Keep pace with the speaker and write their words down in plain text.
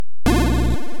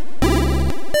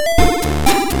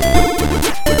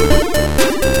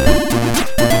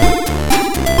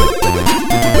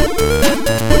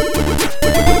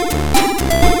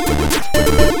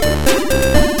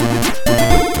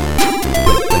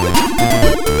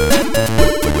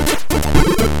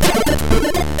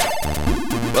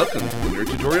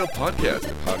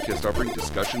Podcast, a podcast offering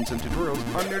discussions and tutorials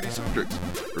on nerdy subjects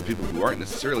for people who aren't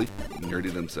necessarily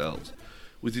nerdy themselves.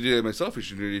 With you today, myself, is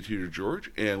your nerdy tutor,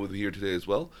 George, and with me here today as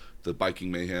well, the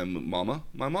Viking Mayhem Mama,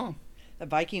 my mom. The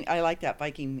Viking, I like that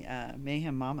Viking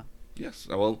Mayhem Mama. Yes,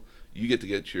 well, you get to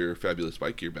get your fabulous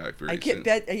bike gear back very soon.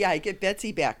 I get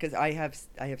Betsy back because I have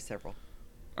several.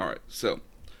 All right, so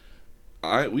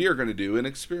we are going to do an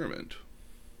experiment.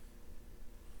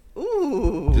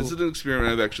 Ooh. This is an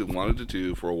experiment I've actually wanted to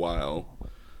do for a while,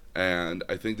 and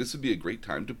I think this would be a great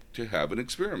time to have an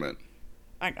experiment.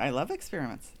 I love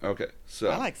experiments. Okay, so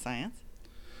I like science.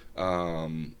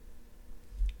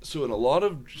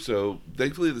 So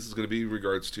thankfully this is going to be in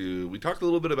regards to, we talked a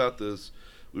little bit about this.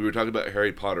 We were talking about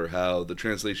Harry Potter, how the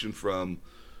translation from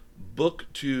book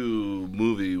to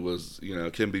movie was,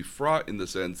 can be fraught in the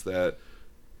sense that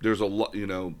there's a lot,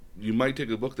 you might take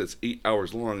a book that's 8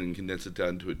 hours long and condense it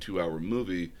down to a 2-hour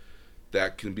movie.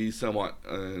 That can be somewhat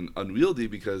unwieldy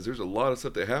because there's a lot of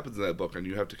stuff that happens in that book, and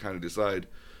you have to kind of decide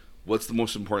what's the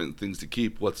most important things to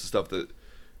keep, what's the stuff that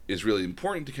is really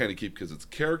important to kind of keep because it's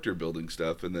character building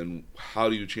stuff, and then how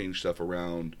do you change stuff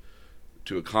around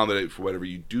to accommodate for whatever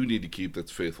you do need to keep that's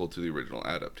faithful to the original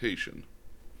adaptation.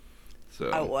 So,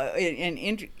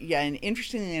 and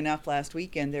interestingly enough, last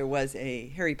weekend there was a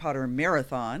Harry Potter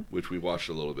marathon, which we watched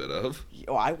a little bit of.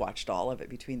 Oh, I watched all of it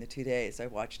between the 2 days. I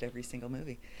watched every single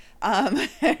movie, because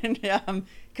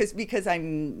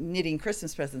I'm knitting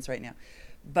Christmas presents right now.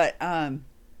 But I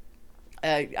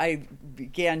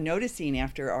began noticing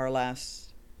after our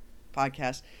last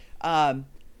podcast,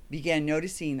 began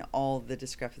noticing all the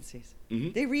discrepancies.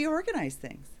 Mm-hmm. They reorganized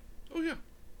things. Oh yeah,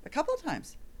 a couple of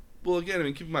times. Well, again,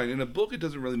 keep in mind, in a book, it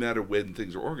doesn't really matter when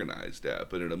things are organized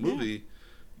at, but in a movie,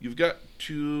 you've got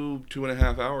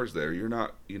 2.5 hours there. You're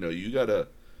not,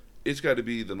 it's got to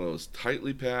be the most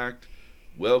tightly packed,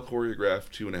 well choreographed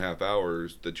 2.5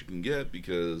 hours that you can get,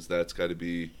 because that's got to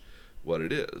be what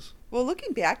it is. Well,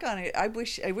 looking back on it, I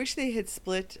wish they had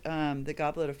split the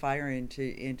Goblet of Fire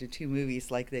into two movies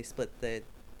like they split the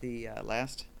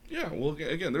last. Yeah, well,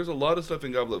 again, there's a lot of stuff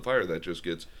in Goblet of Fire that just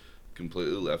gets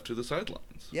completely left to the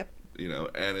sidelines. Yep.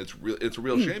 And it's a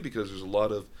real shame because there's a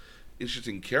lot of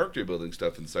interesting character building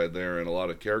stuff inside there, and a lot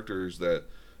of characters that,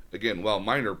 again, while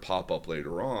minor, pop up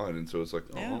later on, and so it's like,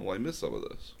 I missed some of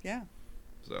this. Yeah.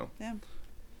 So. Yeah.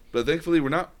 But thankfully, we're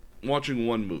not watching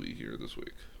one movie here this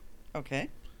week. Okay.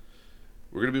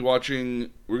 We're gonna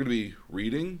be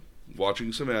reading,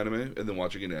 watching some anime, and then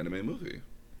watching an anime movie.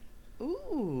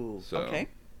 Ooh. So, okay.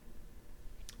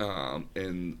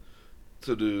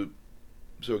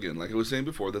 So again, like I was saying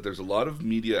before, that there's a lot of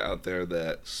media out there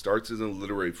that starts in a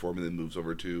literary form and then moves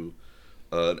over to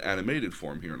an animated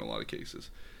form here in a lot of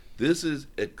cases. This is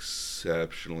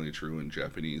exceptionally true in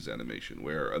Japanese animation,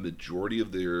 where a majority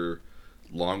of their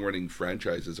long-running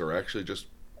franchises are actually just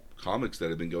comics that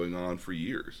have been going on for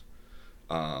years.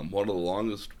 One of the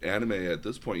longest anime at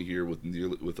this point here,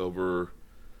 with over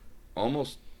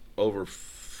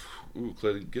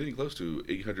getting close to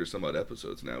 800 some odd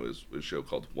episodes now, is a show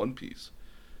called One Piece,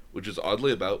 which is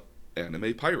oddly about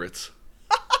anime pirates.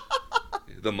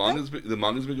 The manga's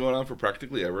been going on for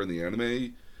practically ever, and the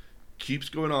anime keeps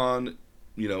going on,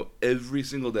 every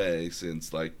single day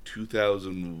since like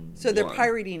 2001. So they're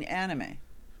pirating anime.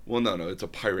 Well, no, it's a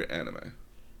pirate anime.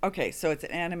 Okay, so it's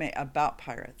an anime about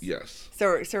pirates. Yes.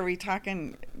 So are we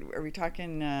talking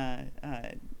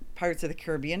Pirates of the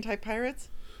Caribbean type pirates?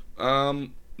 No,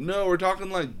 we're talking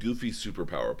like goofy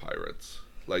superpower pirates.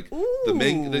 Like the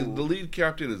lead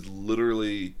captain is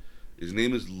literally, his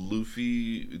name is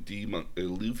Luffy D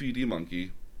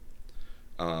Monkey,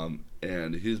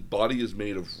 and his body is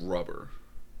made of rubber.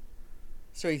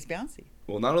 So he's bouncy.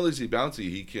 Well, not only is he bouncy,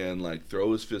 he can like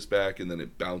throw his fist back and then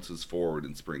it bounces forward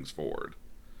and springs forward.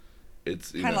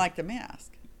 It's kind of like the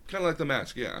Mask. Kind of like the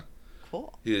Mask, yeah.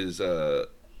 Cool. His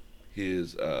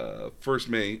first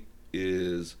mate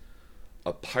is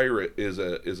a pirate, is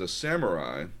a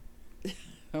samurai.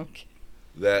 Okay.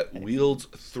 That wields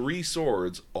 3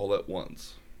 swords all at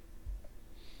once.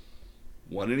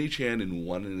 One in each hand and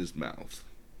one in his mouth.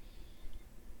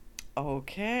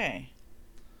 Okay.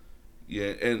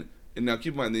 Yeah, and now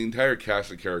keep in mind, the entire cast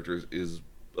of characters is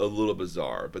a little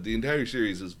bizarre, but the entire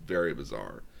series is very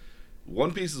bizarre.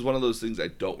 One Piece is one of those things I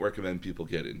don't recommend people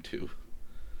get into.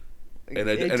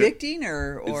 Addicting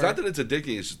or it's not that it's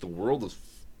addicting, it's just the world is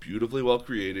beautifully well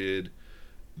created.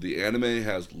 The anime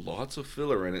has lots of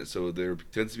filler in it, so there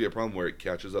tends to be a problem where it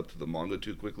catches up to the manga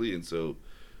too quickly, and so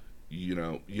you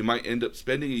might end up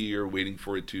spending a year waiting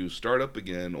for it to start up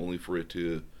again, only for it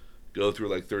to go through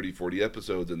like 30-40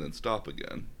 episodes and then stop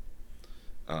again.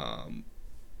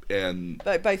 And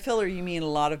by filler, you mean a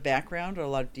lot of background or a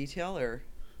lot of detail, or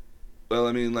well,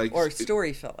 I mean, like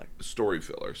story filler? Story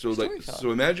filler. So Story like, filler.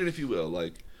 so imagine if you will,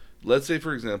 like, let's say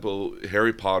for example,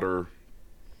 Harry Potter,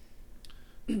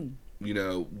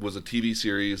 was a TV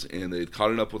series and they'd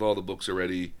caught it up with all the books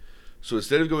already. So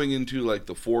instead of going into like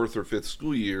the 4th or 5th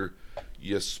school year,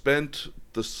 you spent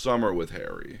the summer with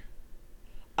Harry.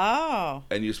 Oh.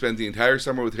 And you spent the entire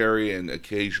summer with Harry and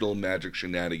occasional magic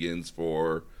shenanigans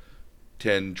for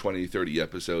 10, 20, 30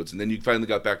 episodes. And then you finally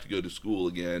got back to go to school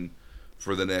again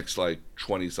for the next like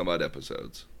 20 some odd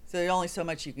episodes. So there's only so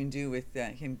much you can do with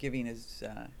him giving his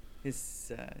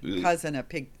cousin a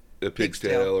pig's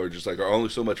tail, or just like, or only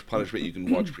so much punishment you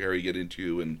can watch Harry get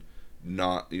into and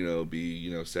not,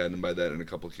 be, saddened by that in a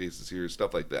couple of cases here,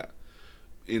 stuff like that.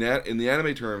 In the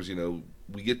anime terms,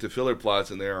 we get to filler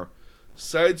plots, and there are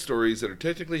side stories that are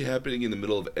technically happening in the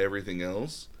middle of everything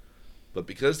else, but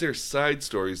because they're side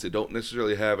stories, they don't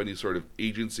necessarily have any sort of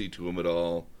agency to them at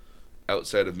all,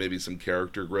 outside of maybe some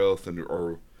character growth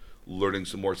or learning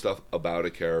some more stuff about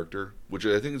a character, which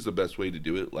I think is the best way to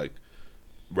do it. Like,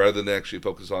 rather than actually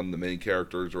focus on the main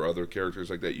characters or other characters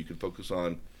like that, you can focus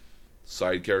on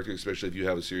side characters, especially if you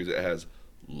have a series that has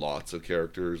lots of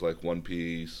characters, like One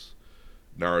Piece,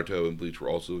 Naruto, and Bleach were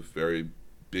also very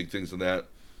big things in that.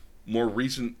 More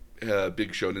recent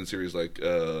big shonen series like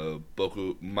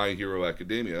My Hero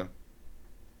Academia,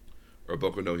 or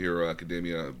Boku no Hero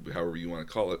Academia, however you want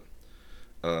to call it.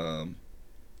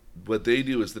 What they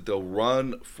do is that they'll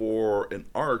run for an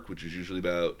arc, which is usually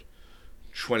about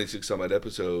 26 some odd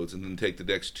episodes, and then take the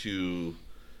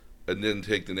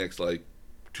next like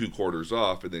 2 quarters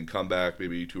off, and then come back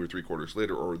maybe 2 or 3 quarters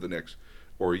later, or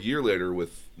a year later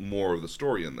with more of the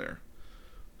story in there.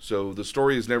 So the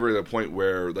story is never at a point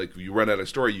where, like, you run out of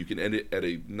story, you can end it at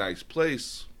a nice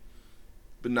place,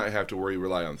 but not have to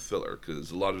rely on filler, because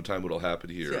a lot of the time what'll happen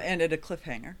here. So end at a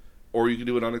cliffhanger. Or you can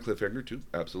do it on a cliffhanger too,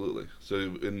 absolutely.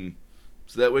 So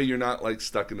that way you're not like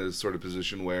stuck in this sort of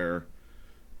position where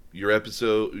your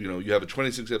episode, you have a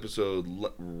 26 episode,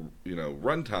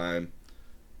 runtime,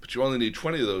 but you only need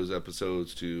 20 of those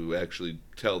episodes to actually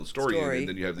tell the story. And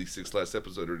then you have these 6 last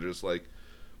episodes are just like,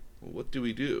 well, what do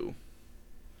we do?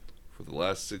 For the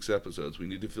last 6 episodes, we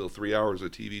need to fill 3 hours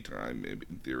of TV time, maybe,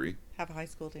 in theory. Have a high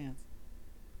school dance.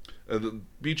 The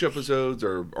beach episodes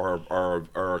are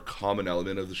a common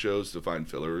element of the shows to find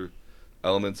filler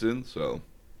elements in, so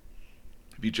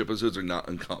beach episodes are not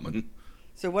uncommon.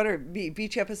 So what are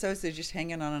beach episodes? They're just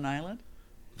hanging on an island?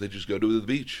 They just go to the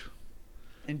beach.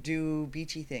 And do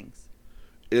beachy things.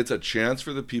 It's a chance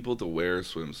for the people to wear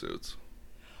swimsuits.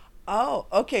 Oh,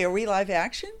 okay. Are we live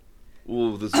action?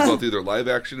 Well, this is both either live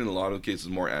action and in a lot of cases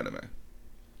more anime.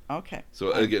 Okay.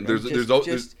 So again,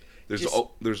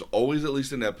 there's always at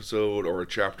least an episode or a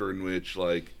chapter in which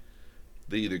like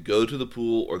they either go to the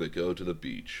pool or they go to the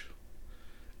beach.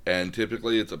 And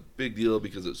typically it's a big deal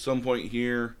because at some point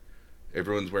here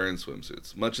everyone's wearing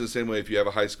swimsuits. Much in the same way if you have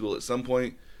a high school at some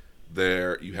point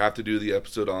there you have to do the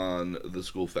episode on the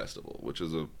school festival, which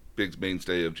is a big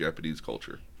mainstay of Japanese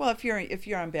culture. Well, if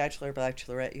you're on Bachelor or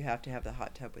Bachelorette, you have to have the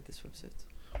hot tub with the swimsuits.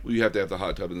 Well, you have to have the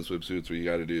hot tub and the swimsuits, or you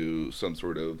got to do some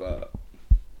sort of,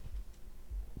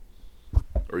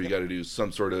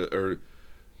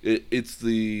 it's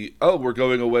the, we're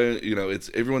going away, it's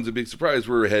everyone's a big surprise.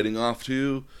 We're heading off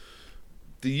to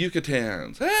the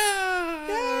Yucatans.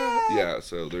 Yeah,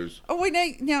 so there's. Oh,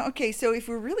 wait, now, okay, so if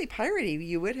we're really piratey,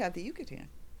 you would have the Yucatan.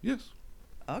 Yes.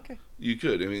 Okay. You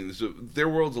could. I mean, so their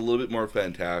world's a little bit more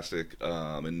fantastic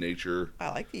in nature. I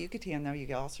like the Yucatan, though. You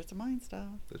get all sorts of mind stuff.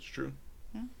 That's true.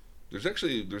 Yeah. There's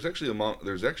actually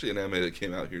an anime that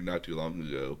came out here not too long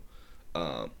ago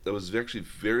that was actually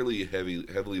fairly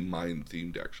heavily mind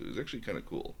themed. Actually, it was actually kind of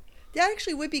cool. That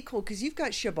actually would be cool because you've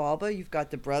got Xibalba, you've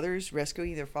got the brothers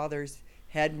rescuing their father's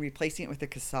head and replacing it with a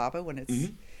cassava when it's.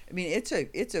 Mm-hmm. I mean, it's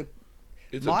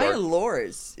Mayan lore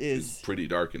is pretty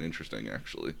dark and interesting,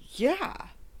 actually. Yeah,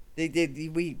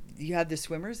 you have the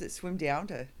swimmers that swim down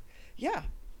to, yeah,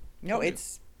 no, okay.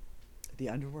 It's the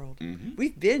underworld. Mm-hmm.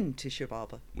 We've been to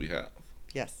Xibalba. We have.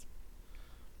 Yes.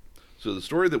 So the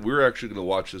story that we're actually going to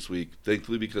watch this week,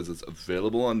 thankfully because it's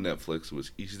available on Netflix, it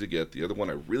was easy to get. The other one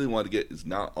I really want to get is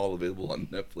not all available on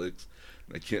Netflix,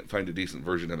 and I can't find a decent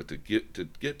version of it to get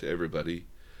to everybody.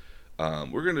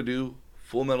 We're going to do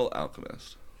Full Metal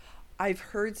Alchemist. I've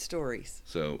heard stories.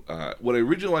 So what I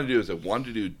originally wanted to do is I wanted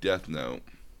to do Death Note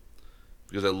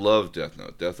because I love Death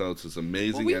Note. Death Note's this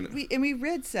amazing. Well, we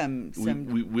read some.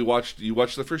 We watched. You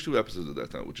watched the first 2 episodes of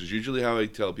Death Note, which is usually how I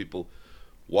tell people,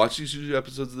 watch these 2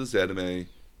 episodes of this anime.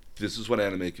 This is what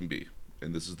anime can be,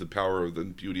 and this is the power of the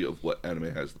beauty of what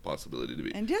anime has the possibility to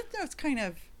be. And Death Note's kind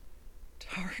of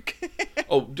dark.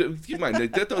 Oh, keep in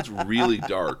mind, Death Note's really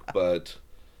dark, but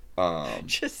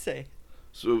just say.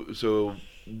 So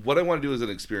what I want to do as an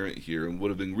experiment here, and would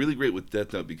have been really great with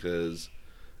Death Note because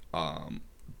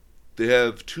they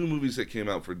have 2 movies that came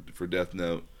out for Death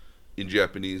Note in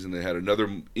Japanese, and they had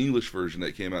another English version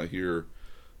that came out here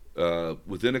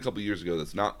within a couple of years ago.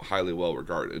 That's not highly well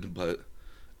regarded, but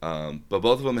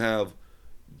both of them have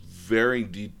very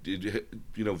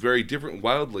different,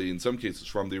 wildly in some cases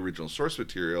from the original source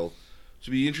material. So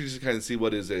it'd be interesting to kind of see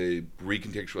what is a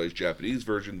recontextualized Japanese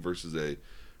version versus a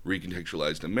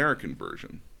recontextualized American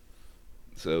version.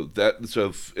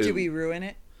 Did we ruin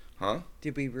it? Huh?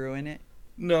 Did we ruin it?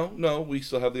 No, we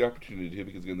still have the opportunity to,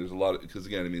 because again, there's a lot. Because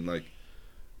again, I mean, like,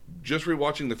 just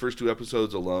rewatching the first 2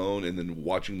 episodes alone, and then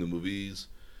watching the movies,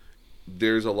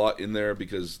 there's a lot in there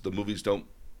because the movies don't.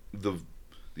 The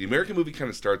American movie kind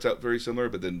of starts out very similar,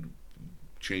 but then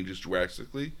changes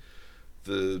drastically.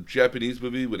 The Japanese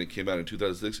movie, when it came out in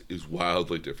 2006, is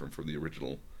wildly different from the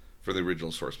original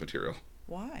source material.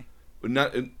 Why?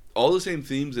 Not all the same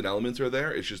themes and elements are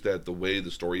there. It's just that the way the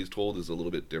story is told is a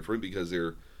little bit different because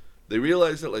they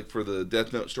realized that, like, for the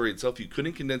Death Note story itself, you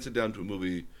couldn't condense it down to a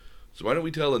movie. So why don't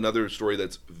we tell another story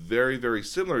that's very, very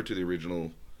similar to the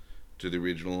original,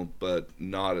 but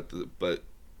but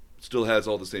still has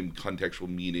all the same contextual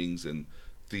meanings and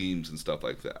themes and stuff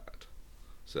like that.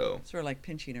 So sort of like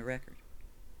pinching a record.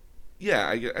 Yeah,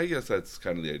 I guess that's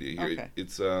kind of the idea here. Okay.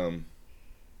 It's yeah.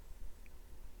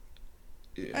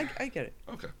 I get it.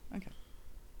 Okay.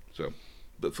 So,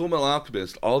 but Fullmetal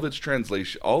Alchemist, all of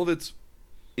its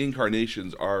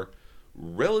incarnations are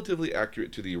relatively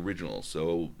accurate to the original.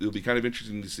 So it'll be kind of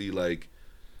interesting to see, like,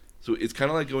 so it's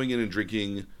kind of like going in and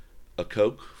drinking a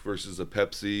Coke versus a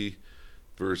Pepsi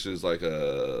versus like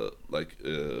a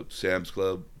Sam's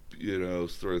Club,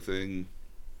 sort of thing.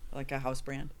 Like a house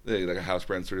brand? Yeah, like a house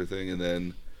brand sort of thing, and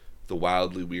then the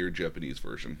wildly weird Japanese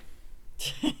version.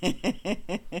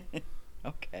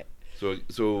 Okay. So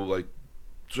I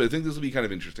think this will be kind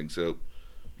of interesting. So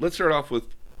let's start off with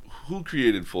who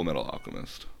created Fullmetal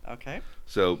Alchemist. Okay.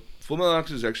 So Fullmetal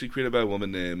Alchemist is actually created by a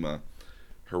woman named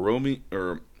Hiromu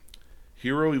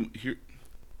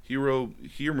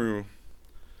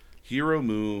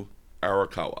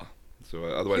Arakawa. So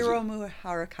otherwise, Hiromu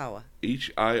Arakawa.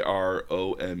 Hiromu.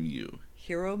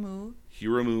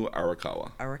 Hiromu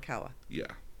Arakawa. Arakawa. Yeah.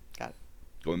 Got it.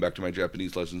 Going back to my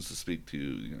Japanese lessons to speak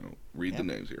to, read the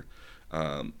names here.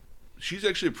 She's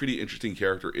actually a pretty interesting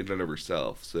character in and of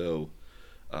herself. So,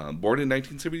 born in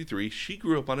 1973, she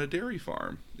grew up on a dairy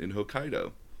farm in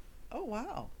Hokkaido. Oh,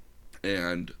 wow.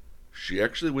 And she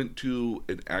actually went to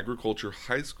an agriculture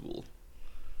high school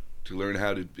to learn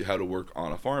how to work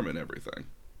on a farm and everything.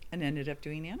 And ended up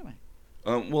doing anime.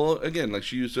 Well, again, like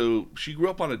she grew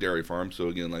up on a dairy farm. So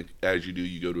again, like as you do,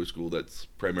 you go to a school that's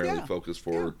primarily focused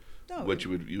for what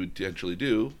you would potentially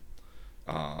do.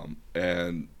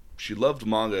 And she loved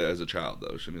manga as a child,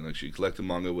 though. She collected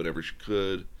manga whatever she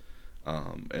could.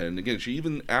 And again, she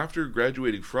even after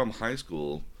graduating from high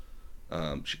school,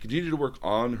 she continued to work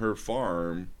on her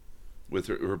farm with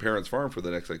her parents' farm for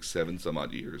the next 7 some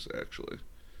odd years, actually.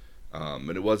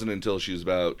 And it wasn't until she was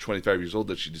about 25 years old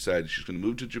that she decided she's going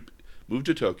to move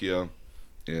to Tokyo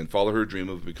and follow her dream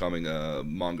of becoming a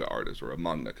manga artist or a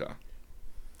mangaka.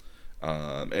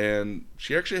 And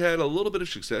she actually had a little bit of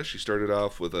success. She started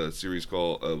off with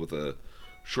a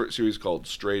short series called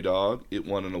Stray Dog. It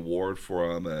won an award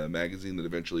from a magazine that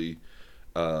eventually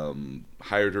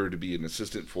hired her to be an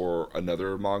assistant for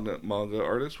another manga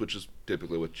artist, which is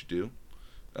typically what you do.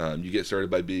 You get started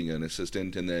by being an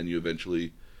assistant, and then you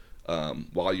eventually,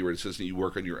 while you were an assistant, you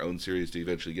work on your own series to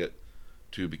eventually get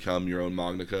to become your own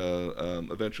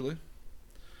mangaka eventually.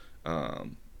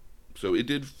 So it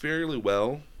did fairly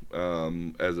well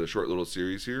as a short little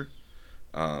series here.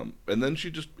 And then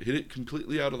she just hit it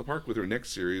completely out of the park with her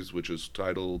next series, which is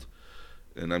titled,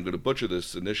 and I'm going to butcher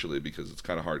this initially because it's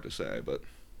kind of hard to say, but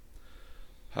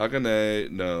Hagane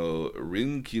no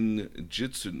Rinkin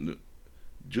Jutsu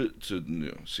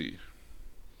no See.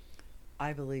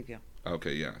 I believe you.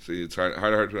 Okay, yeah. See, it's hard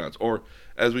to pronounce. Or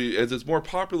as it's more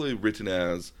popularly written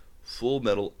as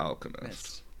Fullmetal Alchemist.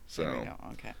 Yes. So, there we go.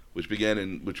 Okay. which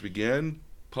began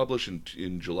published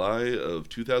in July of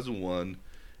 2001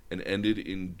 and ended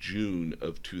in June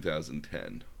of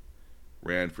 2010.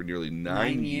 Ran for nearly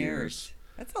 9 years.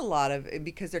 That's a lot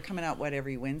because they're coming out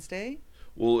every Wednesday?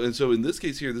 Well, and so in this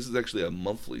case here, this is actually a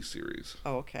monthly series.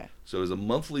 Oh, okay. So as a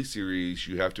monthly series,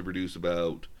 you have to produce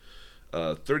about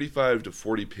 35 to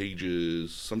 40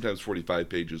 pages, sometimes 45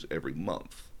 pages every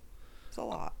month. It's a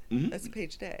lot. Mm-hmm. That's a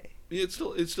page a day. Yeah, it's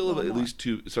still at least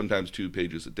sometimes 2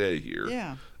 pages a day here.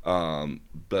 Yeah.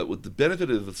 But what the benefit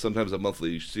of sometimes a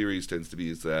monthly series tends to be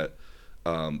is that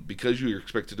because you're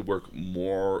expected to work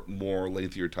more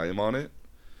lengthier time on it,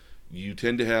 you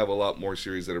tend to have a lot more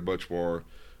series that are much more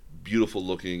beautiful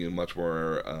looking and much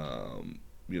more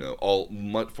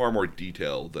far more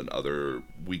detailed than other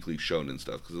weekly shonen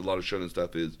stuff. Because a lot of shonen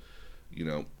stuff is,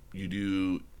 you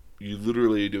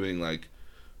literally doing like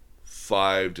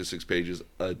 5 to 6 pages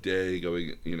a day,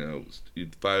 going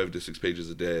 5 to 6 pages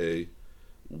a day,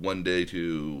 one day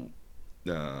to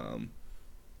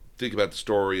think about the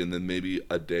story, and then maybe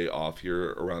a day off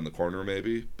here around the corner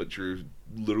maybe, but you're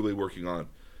literally working on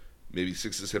maybe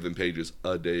 6 to 7 pages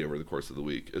a day over the course of the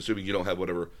week, assuming you don't have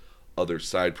whatever other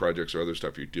side projects or other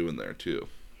stuff you're doing there too.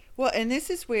 Well, and this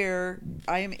is where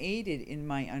I am aided in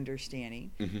my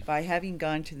understanding by having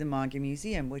gone to the Manga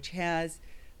Museum, which has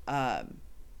a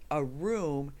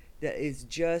room that is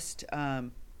just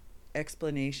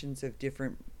explanations of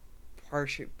different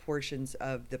portions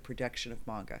of the production of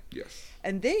manga. Yes.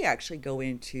 And they actually go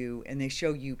into, and they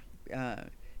show you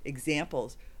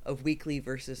examples of weekly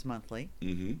versus monthly.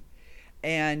 Mm-hmm.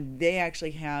 And they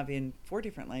actually have in 3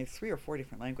 or 4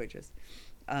 different languages,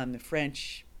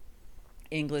 French,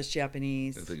 English,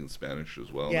 Japanese. I think in Spanish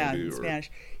as well. Yeah, maybe, in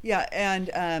Spanish. Yeah,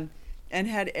 and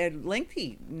had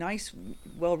lengthy, nice,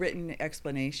 well-written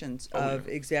explanations of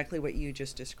exactly what you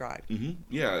just described. Mm-hmm.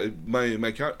 Yeah, my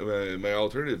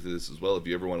alternative to this as well, if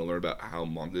you ever want to learn about how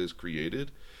manga is created,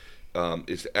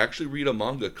 is to actually read a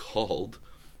manga called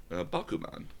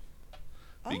Bakuman.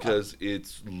 Because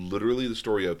it's literally the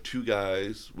story of 2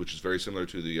 guys, which is very similar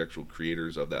to the actual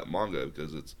creators of that manga,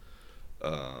 because it's...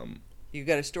 you've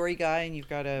got a story guy, and you've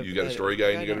got a story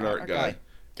guy, and you got an art guy.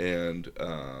 And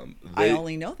I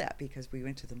only know that because we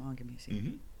went to the Manga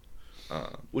Museum.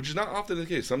 Mm-hmm. Which is not often the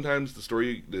case. Sometimes the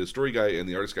story guy and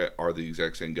the artist guy are the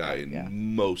exact same guy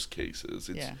in most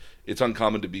cases. It's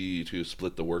uncommon to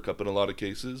split the work up in a lot of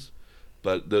cases,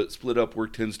 but the split up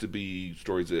work tends to be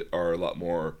stories that are a lot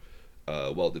more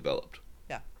well developed.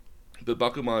 Yeah. But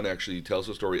Bakuman actually tells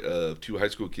the story of 2 high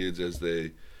school kids as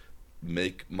they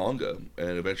make manga,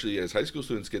 and eventually as high school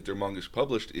students get their mangas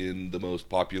published in the most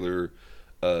popular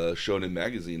shonen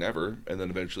magazine ever, and then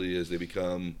eventually as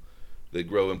they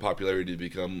grow in popularity to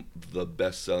become the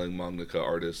best-selling mangaka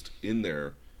artist in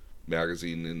their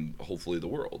magazine and hopefully the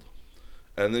world.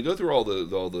 And they go through all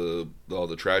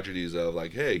the tragedies of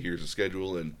like, hey, here's a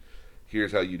schedule, and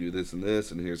here's how you do this and this,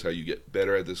 and here's how you get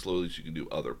better at this slowly so you can do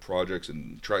other projects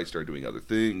and start doing other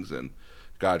things, and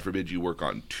God forbid you work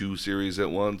on 2 series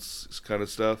at once, this kind of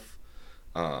stuff.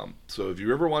 So if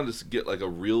you ever wanted to get like a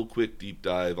real quick deep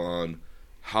dive on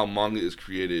how manga is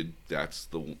created, that's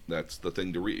the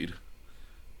thing to read.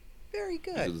 Very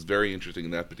good. Because it's very interesting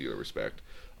in that particular respect.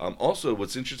 Also,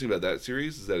 what's interesting about that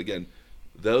series is that, again,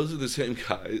 those are the same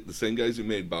guys who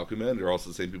made Bakuman are also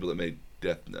the same people that made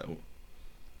Death Note.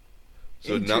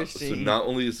 So not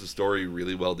only is the story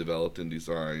really well developed and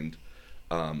designed,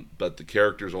 but the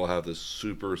characters all have this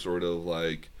super sort of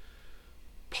like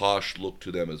posh look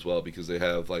to them as well, because they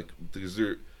have like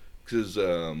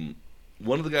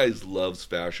one of the guys loves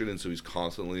fashion, and so he's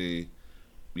constantly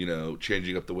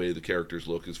changing up the way the characters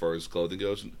look as far as clothing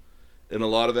goes. In a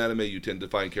lot of anime, you tend to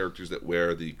find characters that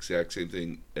wear the exact same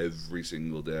thing every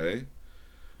single day.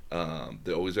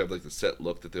 They always have like the set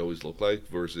look that they always look like,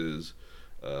 versus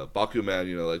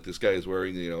Bakuman, like this guy is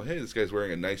wearing, hey, this guy's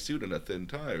wearing a nice suit and a thin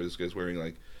tie, or this guy's wearing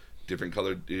like different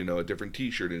colored, a different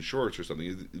t-shirt and shorts or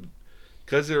something.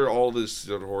 Because all the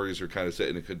stories are kind of set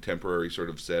in a contemporary sort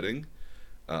of setting,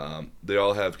 they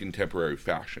all have contemporary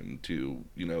fashion too,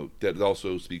 that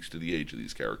also speaks to the age of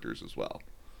these characters as well.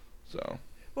 So.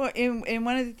 Well, and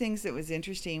one of the things that was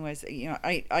interesting was,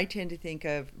 I tend to think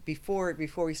of, before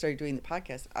we started doing the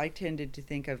podcast, I tended to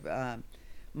think of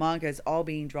manga as all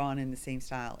being drawn in the same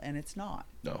style, and it's not.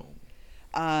 No.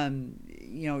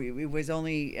 It was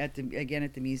only at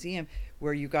the museum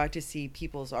where you got to see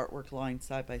people's artwork lined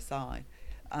side by side,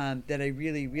 that I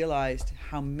really realized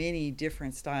how many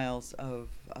different styles of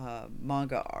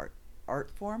manga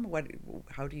art form.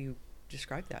 How do you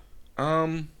describe that?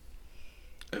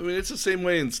 I mean, it's the same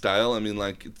way in style. I mean,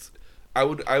 like I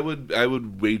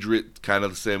would wager it kind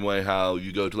of the same way how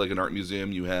you go to like an art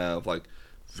museum, you have like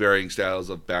varying styles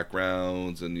of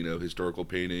backgrounds and historical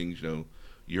paintings.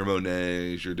 Your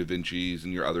Monets, your Da Vinci's,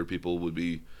 and your other people would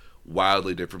be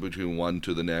wildly different between one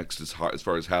to the next as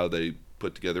far as how they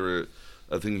put together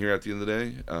a thing here at the end of the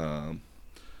day.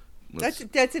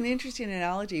 That's an interesting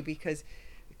analogy because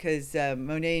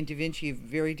Monet and Da Vinci have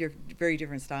very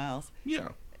different styles. Yeah.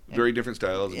 Very different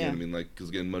styles. Again, I mean, like, because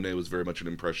again, Monet was very much an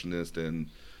impressionist, and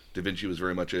Da Vinci was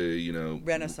very much a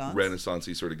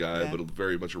Renaissance-y sort of guy, but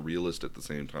very much a realist at the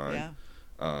same time.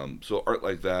 Yeah. So art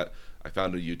like that, I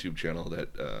found a YouTube channel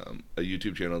that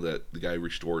the guy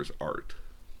restores art.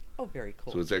 Oh, very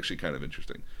cool. So it's actually kind of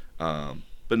interesting.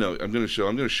 But no, I'm going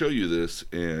to show you this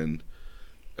and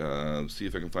see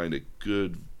if I can find a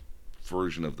good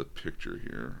version of the picture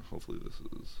here. Hopefully this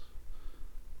is.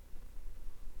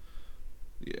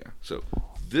 Yeah. So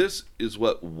this is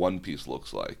what One Piece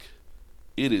looks like.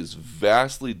 It is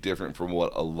vastly different from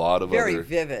what a lot of very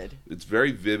vivid. It's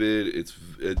very vivid.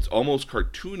 It's almost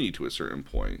cartoony to a certain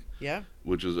point. Yeah.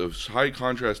 Which is a high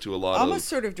contrast to a lot almost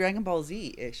sort of Dragon Ball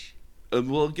Z-ish.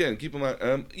 Well, again, keep in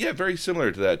mind, very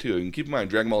similar to that too. And keep in mind,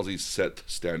 Dragon Ball Z set the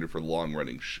standard for long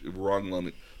running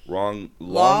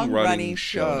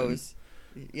shows.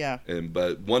 Yeah.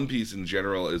 But One Piece in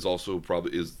general is also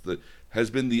has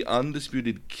been the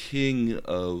undisputed king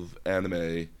of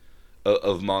anime,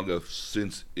 of manga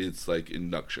since its like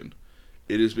induction.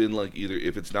 It has been like either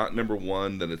if it's not number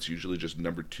one, then it's usually just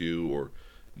number two or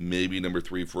maybe number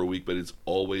three for a week. But it's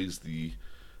always the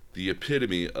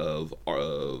epitome of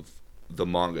the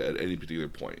manga at any particular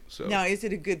point. So now, is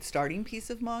it a good starting piece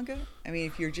of manga? I mean,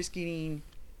 if you're just getting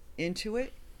into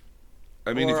it,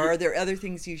 or are there other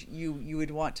things you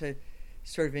would want to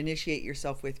sort of initiate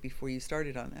yourself with before you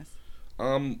started on this?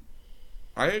 I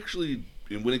actually,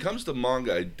 when it comes to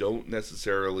manga, I don't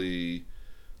necessarily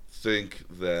think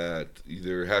that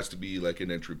there has to be like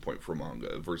an entry point for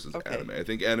manga versus anime. I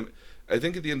think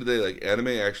at the end of the day, like anime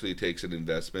actually takes an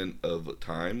investment of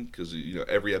time because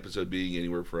every episode being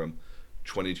anywhere from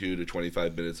 22 to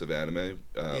 25 minutes of anime,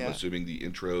 assuming the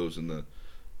intros and the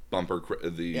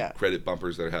credit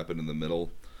bumpers that happen in the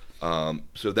middle.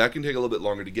 So that can take a little bit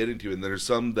longer to get into, and there's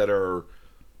some that are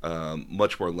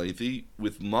much more lengthy.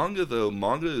 With manga, though,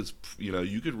 manga is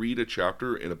you could read a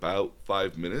chapter in about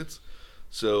 5 minutes.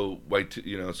 So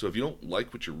so if you don't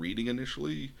like what you're reading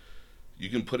initially, you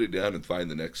can put it down and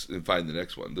find the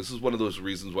next one. This is one of those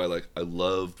reasons why I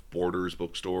loved Borders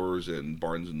bookstores and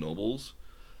Barnes and Nobles,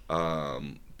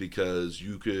 because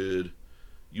you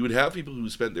would have people who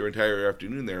spent their entire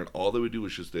afternoon there, and all they would do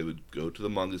was they would go to the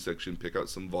manga section, pick out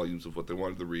some volumes of what they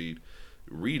wanted to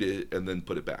read it, and then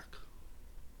put it back.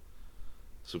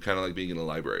 So kind of like being in a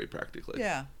library, practically.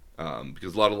 Yeah.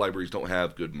 Because a lot of libraries don't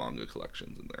have good manga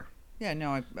collections in there. Yeah,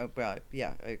 no, I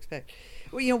expect.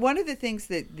 Well, one of the things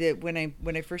that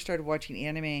when I first started watching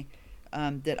anime,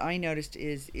 that I noticed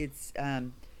is it's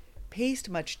paced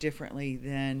much differently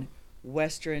than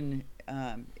Western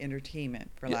entertainment,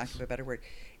 for lack of a better word.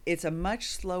 It's a much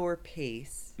slower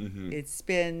pace. Mm-hmm. It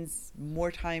spends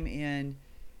more time in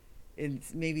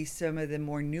maybe some of the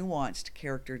more nuanced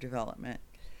character development.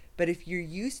 But if you're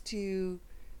used to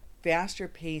faster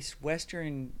paced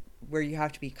Western, where you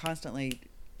have to be constantly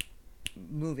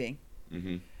moving,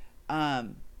 mm-hmm.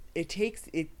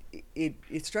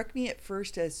 It struck me at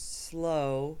first as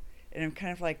slow, and I'm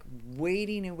kind of like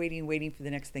waiting for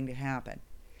the next thing to happen.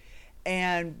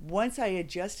 And once I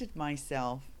adjusted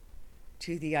myself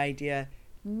to the idea,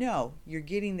 no, you're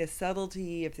getting the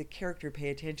subtlety of the character, pay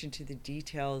attention to the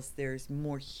details, there's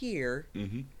more here,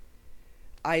 mm-hmm.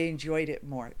 I enjoyed it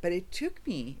more. But it took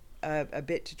me a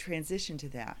bit to transition to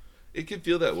that. It can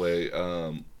feel that way.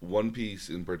 One Piece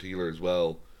in particular as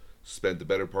well spent the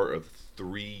better part of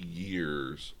 3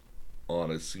 years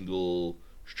on a single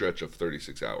stretch of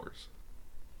 36 hours.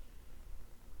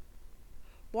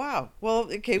 Wow.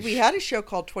 Well, okay, we had a show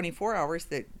called 24 Hours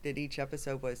that each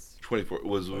episode was... 24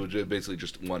 was basically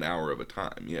just 1 hour of a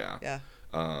time, yeah. Yeah.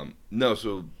 No,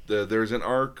 so there's an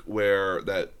arc where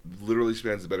that literally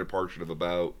spans the better portion of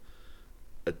about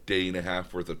a day and a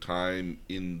half worth of time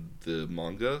in the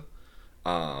manga.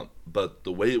 But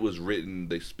the way it was written,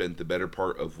 they spent the better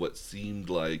part of what seemed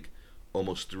like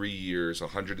almost 3 years,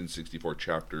 164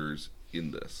 chapters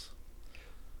in this.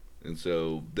 And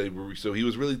so he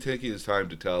was really taking his time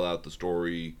to tell out the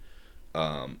story,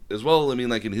 as well. I mean,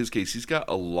 like in his case, he's got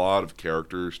a lot of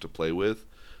characters to play with.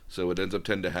 So it ends up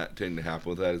tending to happen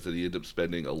with that is that he ends up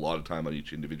spending a lot of time on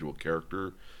each individual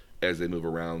character as they move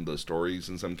around the stories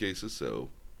in some cases. So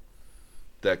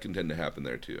that can tend to happen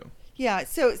there too. Yeah.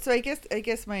 So I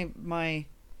guess my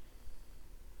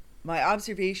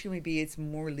observation would be it's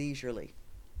more leisurely.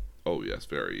 Oh yes,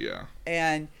 very, yeah.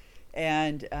 And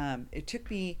it took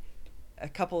me a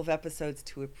couple of episodes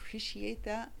to appreciate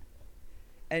that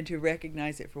and to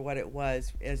recognize it for what it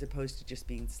was, as opposed to just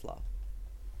being slow.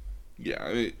 Yeah,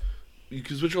 I mean,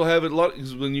 because what you'll have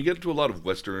because when you get into a lot of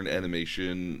Western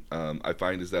animation, I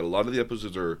find is that a lot of the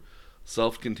episodes are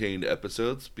self-contained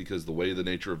episodes because the way the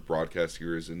nature of broadcast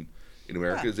here is in in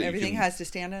America is that everything has to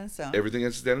stand on its own. Everything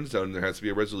has to stand on its own. There has to be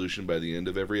a resolution by the end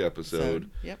of every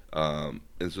episode. Yep.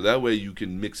 And so that way you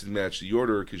can mix and match the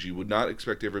order, because you would not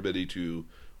expect everybody to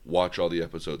watch all the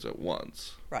episodes at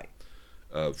once. Right.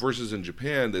 Versus in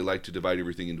Japan, they like to divide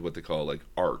everything into what they call like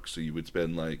arcs. So you would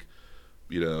spend like,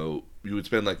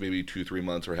 maybe 2-3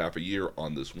 months or half a year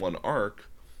on this one arc,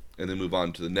 and then move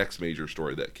on to the next major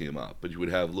story that came up. But you would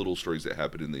have little stories that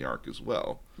happen in the arc as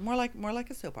well. More like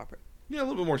a soap opera. Yeah, a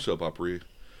little bit more soap opera.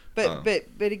 But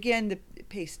again, the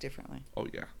pace differently. Oh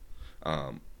yeah.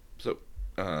 So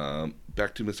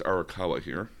back to Miss Arakawa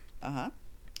here.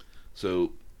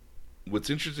 So what's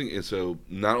interesting is,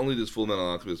 not only does Full Metal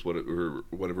Alchemist one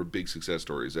of her big success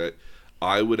stories, that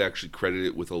I would actually credit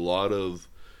it with a lot of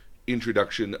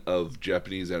introduction of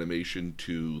Japanese animation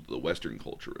to the Western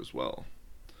culture as well.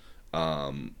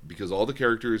 Because all the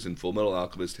characters in Full Metal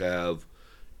Alchemist have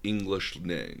English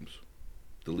names.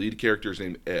 The lead character is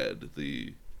named Ed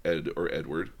or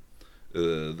Edward.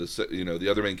 The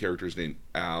other main character is named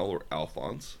Al or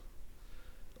Alphonse.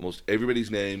 Almost everybody's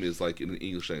name is like an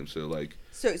English name. So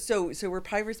we're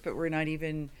pirates, but we're not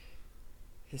even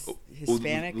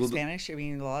Hispanic, Spanish. I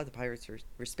mean, a lot of the pirates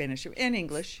were Spanish and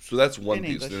English. So that's one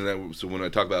piece. So when I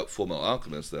talk about Full Metal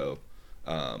Alchemist, though,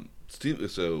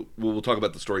 so we'll talk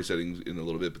about the story settings in a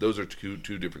little bit. But those are two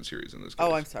different series in this case.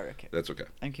 Oh, I'm sorry. Okay, that's okay.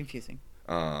 I'm confusing.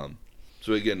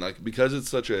 So again, like, because it's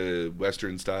such a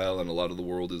Western style and a lot of the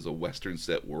world is a Western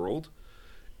set world,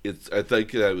 I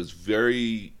think that it was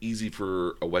very easy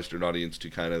for a Western audience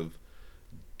to kind of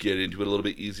get into it a little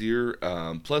bit easier.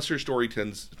 Plus her stories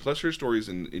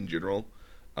in general,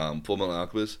 Full Metal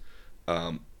Alchemist,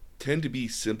 tend to be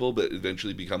simple but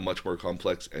eventually become much more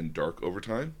complex and dark over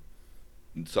time,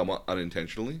 somewhat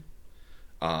unintentionally,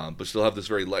 but still have this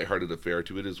very lighthearted affair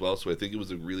to it as well. So I think it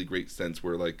was a really great sense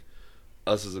where, like,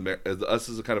 us as a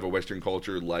kind of a Western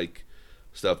culture, like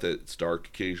stuff that's dark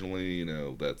occasionally,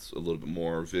 that's a little bit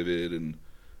more vivid and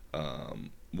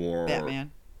more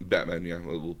Batman, yeah, a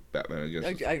little Batman, I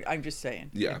guess. I'm just saying.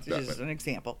 Yeah, it's just an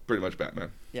example. Pretty much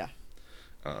Batman. Yeah.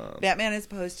 Batman as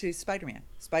opposed to Spider-Man.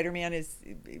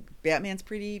 Batman's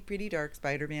pretty dark.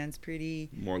 Spider-Man's pretty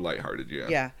more lighthearted. Yeah.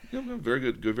 Yeah. Very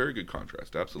good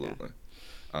contrast. Absolutely.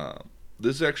 Yeah.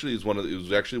 This actually is one of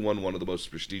the most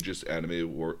prestigious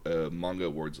manga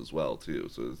awards as well too.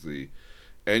 So it's the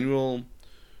annual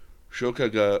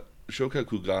Shogakukan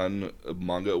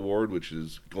Manga Award, which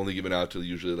is only given out to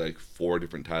usually like 4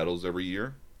 different titles every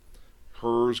year.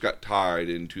 Hers got tied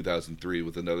in 2003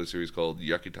 with another series called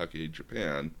Yakitake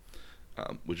Japan,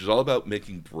 which is all about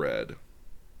making bread.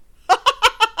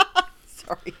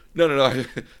 Sorry. No. I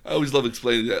always love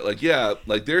explaining that.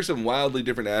 Like there's some wildly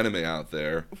different anime out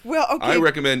there. Well, okay. I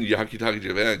recommend Yakitake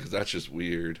Japan because that's just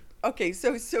weird. Okay,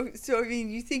 so I mean,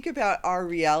 you think about our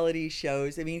reality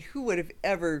shows. I mean, who would have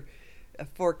ever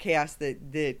forecast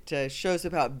that shows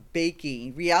about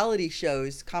baking, reality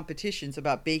shows, competitions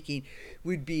about baking,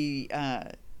 would be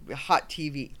hot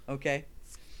TV? Okay.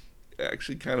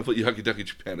 Actually, kind of what Yakitake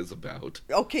Japan is about.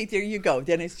 Okay, there you go.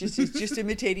 Then it's just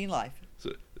imitating life. So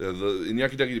in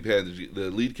Yakitake Japan, the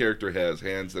lead character has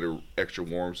hands that are extra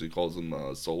warm, so he calls them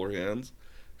solar hands.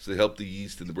 So they help the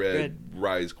yeast in the bread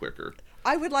rise quicker.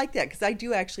 I would like that because I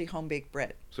do actually home bake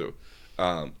bread. So,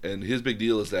 and his big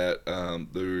deal is that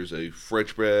there's a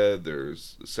French bread,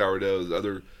 there's sourdough.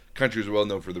 Other countries are well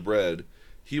known for the bread.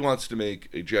 He wants to make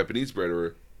a Japanese bread,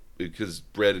 or because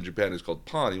bread in Japan is called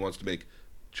pan, he wants to make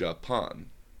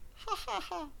Japan. Ha ha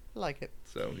ha! Like it.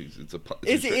 So is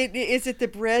it the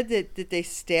bread that they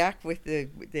stack with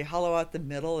they hollow out the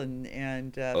middle and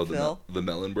fill? The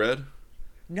melon bread.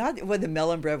 The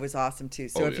melon bread was awesome too.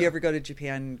 So if you ever go to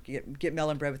Japan, get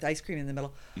melon bread with ice cream in the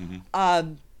middle.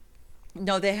 Mm-hmm.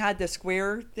 No, they had the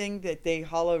square thing that they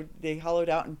hollowed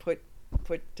out and put.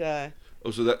 So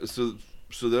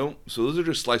those are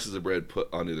just slices of bread put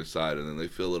on either side, and then they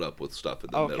fill it up with stuff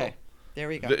in the middle. Okay, there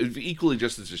we go. Equally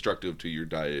just as destructive to your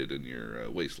diet and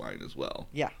your waistline as well.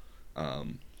 Yeah.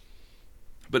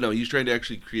 But no, he's trying to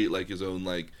actually create like his own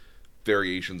like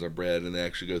variations on bread, and they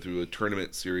actually go through a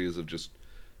tournament series of just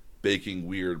baking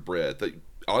weird bread that,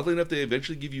 oddly enough, they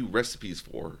eventually give you recipes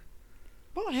for.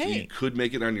 Well, hey, so you could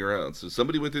make it on your own. So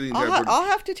somebody went through the entire. I'll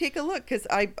have to take a look because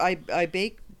I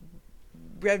bake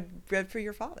bread for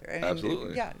your father.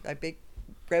 Absolutely. Yeah, I bake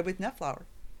bread with nut flour.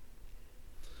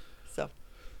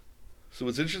 So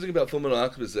what's interesting about Fullmetal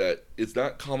Alchemist is that it's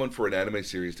not common for an anime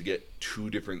series to get 2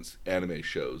 different anime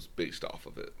shows based off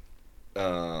of it.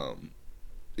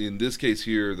 In this case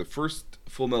here, the first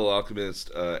Fullmetal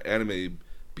Alchemist anime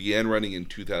began running in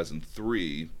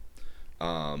 2003.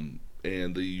 And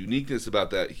the uniqueness about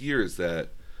that here is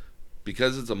that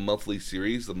because it's a monthly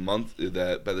series, the month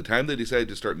that by the time they decided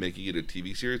to start making it a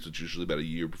TV series, which is usually about a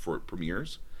year before it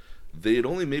premieres, they had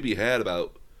only maybe had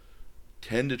about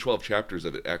 10 to 12 chapters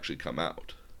of it actually come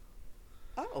out.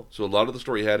 Oh. So a lot of the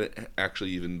story hadn't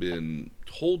actually even been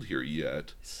told here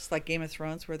yet. It's just like Game of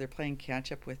Thrones, where they're playing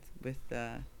catch up with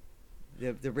the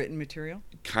written material.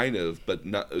 Kind of, but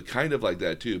not kind of like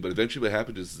that too. But eventually, what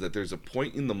happens is that there's a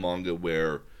point in the manga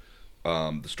where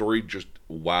the story just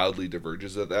wildly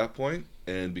diverges at that point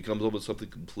and becomes almost something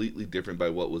completely different by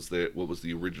what was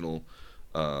the original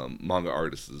manga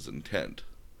artist's intent.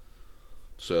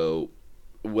 So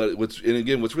what's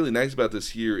really nice about this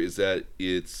here is that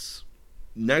it's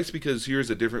nice because here's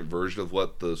a different version of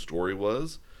what the story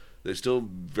was that still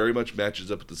very much matches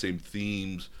up with the same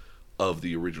themes of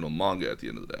the original manga at the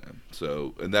end of the day.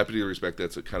 So in that particular respect,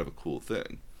 that's a kind of a cool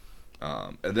thing.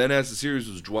 And then as the series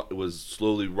was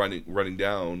slowly running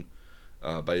down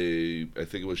by I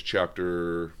think it was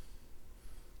chapter,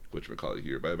 whatchamacallit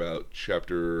here, by about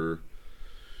chapter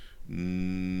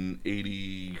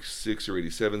 86 or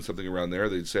 87, something around there,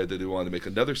 they decided that they wanted to make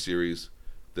another series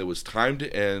that was timed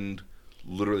to end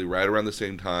literally right around the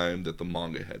same time that the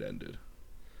manga had ended.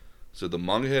 So the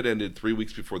manga had ended 3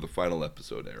 weeks before the final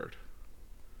episode aired.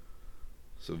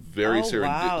 So very serendipitous.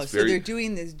 Wow! So they're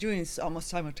doing this almost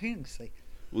simultaneously.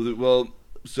 Well,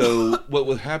 so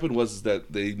what happened was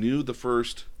that they knew that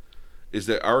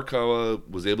Arakawa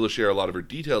was able to share a lot of her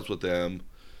details with them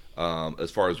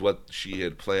as far as what she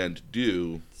had planned to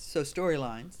do. So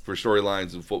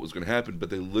storylines of what was going to happen, but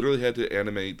they literally had to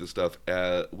animate the stuff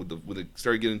when they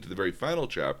started getting to the very final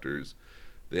chapters.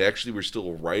 They actually were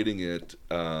still writing it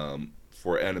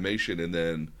for animation, and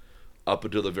then up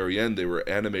until the very end, they were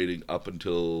animating up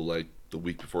until like the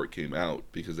week before it came out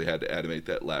because they had to animate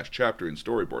that last chapter and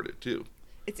storyboard it too.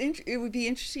 It would be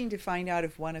interesting to find out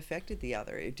if one affected the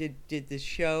other. Did the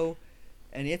show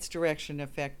and its direction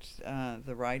affect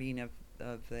the writing of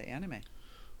the anime?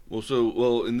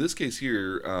 Well, in this case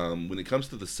here, when it comes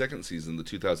to the second season, the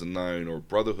 2009 or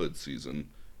Brotherhood season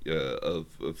of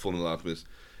Fullmetal Alchemist,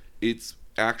 it's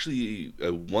actually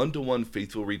a 1-to-1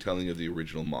 faithful retelling of the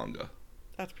original manga.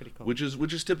 That's pretty cool. Which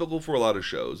is typical for a lot of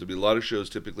shows. I mean, a lot of shows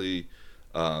typically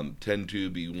tend to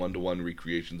be 1-to-1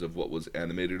 recreations of what was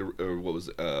animated or what was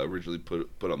originally put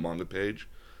on manga page,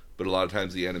 but a lot of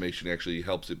times the animation actually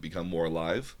helps it become more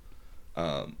alive.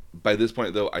 By this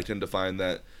point, though, I tend to find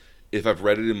that if I've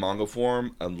read it in manga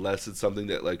form, unless it's something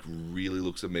that like really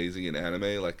looks amazing in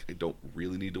anime, like I don't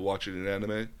really need to watch it in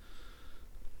anime.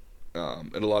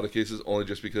 In a lot of cases, only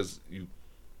just because you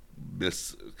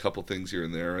miss a couple things here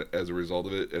and there as a result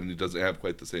of it, and it doesn't have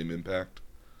quite the same impact.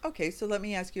 Okay, so let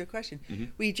me ask you a question. Mm-hmm.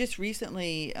 We just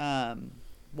recently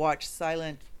watched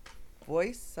Silent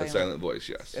Voice. A Silent Voice,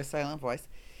 yes. A Silent Voice,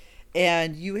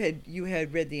 and you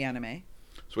had read the anime.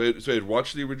 So I had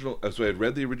watched the original. So I had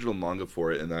read the original manga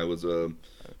for it, and I was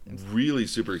really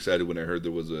super excited when I heard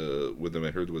there was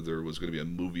there was going to be a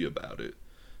movie about it,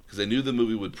 because I knew the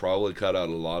movie would probably cut out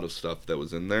a lot of stuff that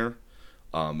was in there,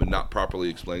 and not properly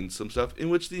explain some stuff. In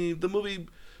which the movie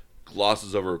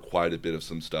glosses over quite a bit of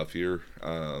some stuff here,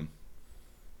 the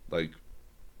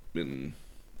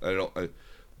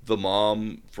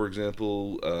mom, for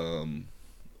example,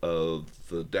 of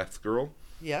the Death Girl.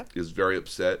 Yeah. Is very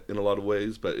upset in a lot of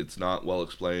ways, but it's not well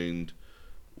explained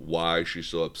why she's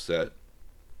so upset.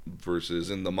 Versus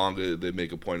in the manga, they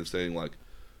make a point of saying like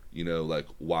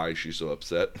why she's so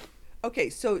upset.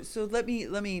 Okay, so let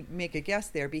me make a guess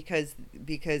there because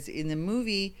in the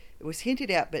movie it was hinted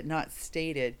at but not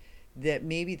stated that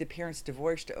maybe the parents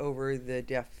divorced over the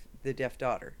deaf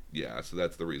daughter. Yeah, so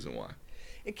that's the reason why.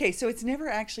 Okay, so it's never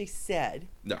actually said.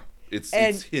 No.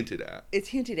 It's hinted at. It's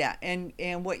hinted at, and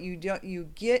what you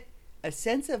get a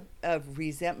sense of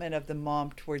resentment of the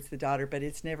mom towards the daughter, but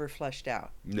it's never fleshed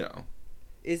out. No.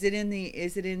 Is it in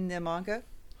the manga?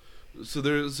 So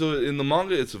in the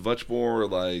manga it's much more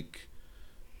like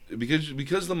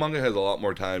because the manga has a lot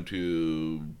more time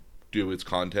to do its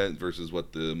content versus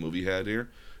what the movie had here.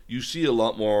 You see a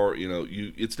lot more.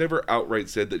 It's never outright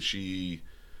said that she,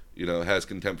 has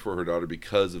contempt for her daughter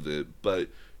because of it, but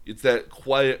it's that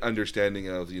quiet understanding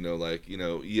of,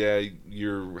 yeah,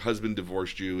 your husband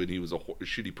divorced you and he was a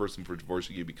shitty person for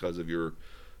divorcing you because of your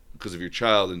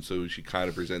child, and so she kind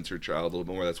of presents her child a little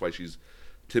bit more. That's why she's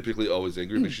typically always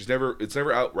angry, but it's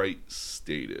never outright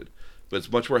stated. But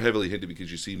it's much more heavily hinted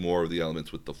because you see more of the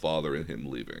elements with the father and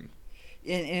him leaving.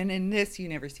 And in this, you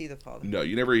never see the father. No,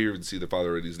 you never even see the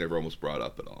father, and he's never almost brought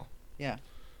up at all. Yeah.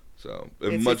 So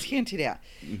it's hinted at,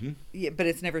 yeah, but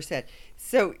it's never said.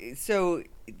 So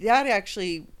that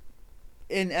actually,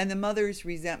 and the mother's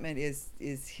resentment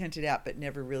is hinted at, but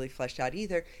never really fleshed out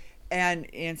either.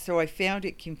 and so I found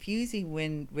it confusing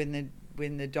when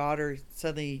the daughter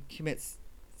suddenly commits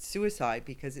suicide,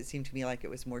 because it seemed to me like it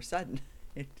was more sudden.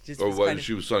 It just Or was what kind of,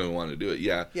 she was suddenly wanting to do it.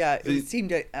 Yeah. yeah. The- It seemed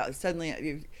to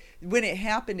suddenly, when it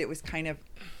happened, it was kind of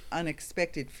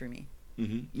unexpected for me.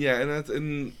 Yeah,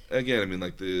 and again, I mean,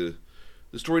 like the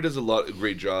story does a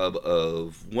great job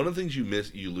of one of the things you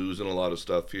lose in a lot of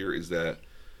stuff here is that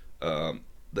the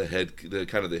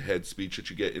kind of the head speech that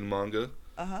you get in manga.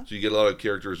 Uh-huh. So you get a lot of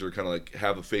characters that are kind of like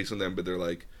have a face on them, but they're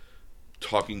like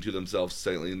talking to themselves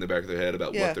silently in the back of their head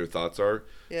about Yeah. what their thoughts are.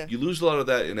 Yeah. You lose a lot of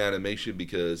that in animation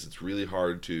because it's really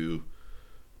hard to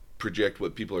project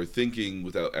what people are thinking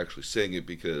without actually saying it,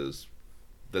 because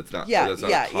that's not Yeah, that's not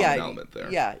yeah, a common yeah, element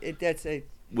there. yeah. That's a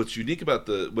What's unique about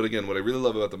what I really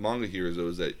love about the manga here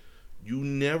is that you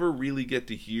never really get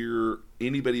to hear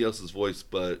anybody else's voice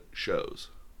but Sho's.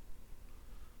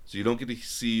 So you don't get to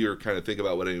see or kind of think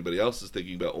about what anybody else is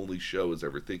thinking about. Only Sho is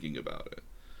ever thinking about it,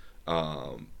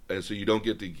 and so you don't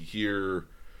get to hear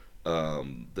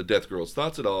the Death Girl's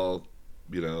thoughts at all,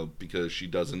 because she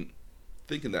doesn't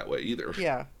think in that way either.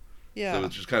 yeah, yeah. So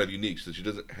it's just kind of unique. So she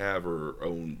doesn't have her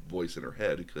own voice in her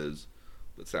head because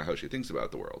that's not how she thinks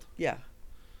about the world. Yeah.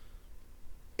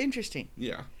 Interesting.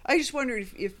 Yeah. I just wondered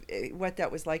if what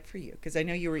that was like for you, because I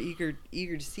know you were eager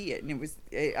to see it, and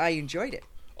I enjoyed it.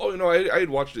 Oh, I had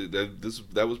watched it.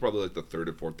 That was probably like the third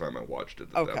or fourth time I watched it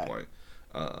at that Okay. point.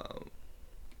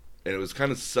 And it was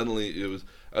kind of suddenly.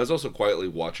 I was also quietly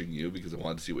watching you because I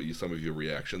wanted to see what some of your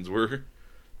reactions were,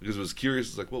 because I was curious.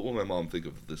 It's like, what will my mom think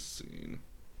of this scene?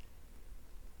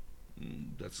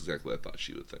 That's exactly what I thought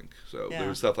she would think. So Yeah. there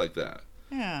was stuff like that.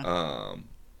 Yeah.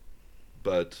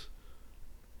 But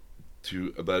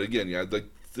again, yeah,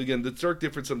 the stark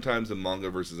difference sometimes in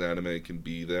manga versus anime can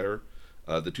be there.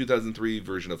 The 2003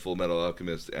 version of Full Metal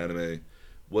Alchemist anime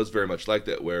was very much like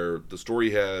that, where the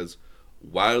story has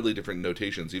wildly different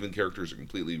notations. Even characters are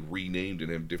completely renamed and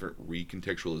have different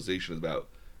recontextualizations about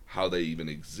how they even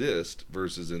exist,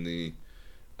 versus in the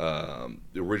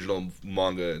original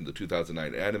manga in the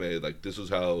 2009 anime. Like, this was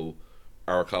how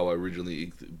Arakawa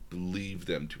originally believed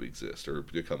them to exist or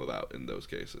to come about in those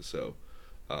cases. So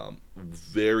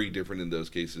very different in those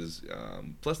cases.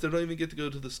 Plus, they don't even get to go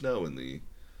to the snow in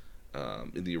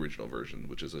the original version,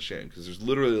 which is a shame, because there's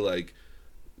literally like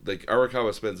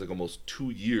Arakawa spends like almost 2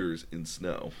 years in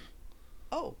snow.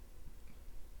 Oh.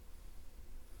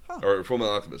 Huh. Or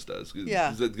Fullmetal Alchemist does. Yeah.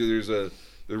 'Cause there's a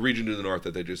region to the north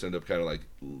that they just end up kind of like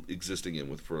existing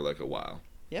in for like a while.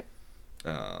 Yep.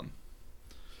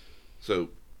 So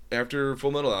after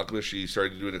Fullmetal Alchemist, she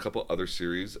started doing a couple other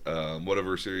series. One of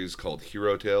her series called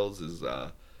Hero Tales is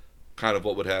kind of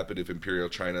what would happen if Imperial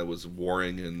China was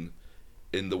warring, and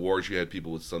in the wars you had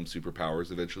people with some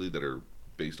superpowers eventually that are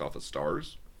based off of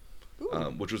stars.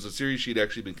 Which was a series she'd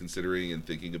actually been considering and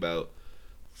thinking about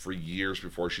for years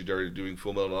before she started doing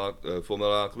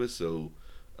Fullmetal Alchemist. So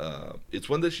it's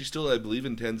one that she still, I believe,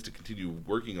 intends to continue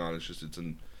working on. It's just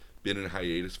been in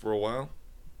hiatus for a while.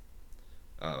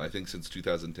 I think since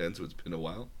 2010, so it's been a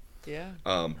while. Yeah.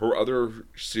 Her other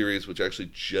series, which actually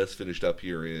just finished up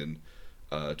here in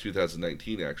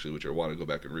 2019, actually, which I want to go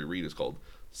back and reread, is called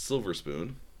Silver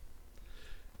Spoon.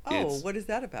 Oh, what is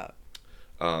that about?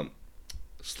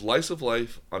 Slice of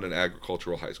life on an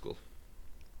agricultural high school.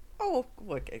 Oh,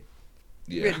 look,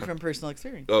 Yeah. written from personal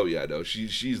experience. Oh yeah, no,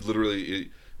 she's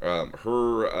literally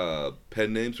her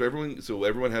pen name. So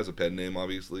everyone has a pen name,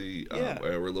 obviously. Yeah.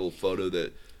 Or a little photo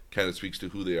that kind of speaks to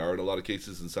who they are in a lot of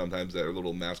cases, and sometimes that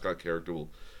little mascot character will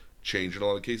change in a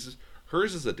lot of cases.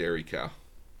 Hers is a dairy cow.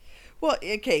 Well,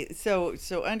 okay, so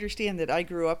understand that I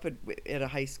grew up at a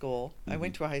high school. I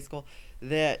went to a high school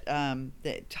that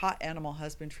taught animal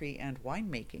husbandry and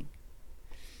winemaking,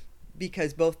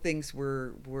 because both things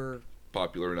were.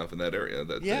 Popular enough in that area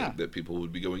that people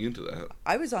would be going into that.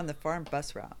 I was on the farm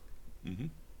bus route, Mm-hmm.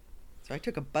 so I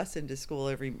took a bus into school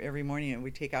every morning, and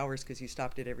we'd take hours because you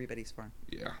stopped at everybody's farm.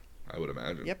 Yeah, I would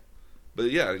imagine. Yep.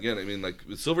 But yeah, again, I mean, like,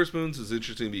 Silver Spoons is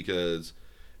interesting because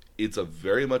it's a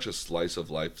very much a slice of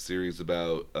life series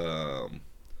about.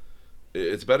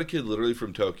 It's about a kid literally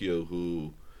from Tokyo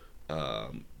who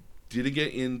didn't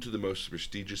get into the most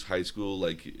prestigious high school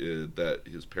that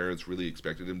his parents really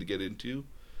expected him to get into,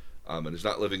 and is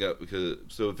not living up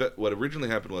what originally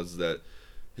happened was that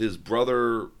his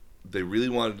brother.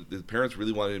 His parents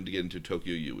really wanted him to get into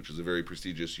Tokyo U, which is a very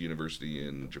prestigious university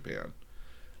in Japan.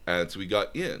 And so he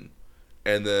got in.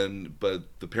 And then, but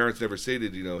the parents never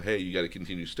stated, hey, you got to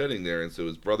continue studying there. And so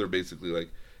his brother basically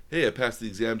hey, I passed the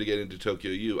exam to get into Tokyo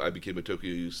U. I became a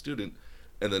Tokyo U student.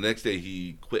 And the next day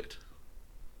he quit.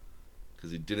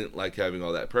 Because he didn't like having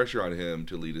all that pressure on him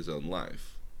to lead his own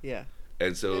life. Yeah.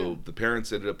 And so the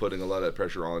parents ended up putting a lot of that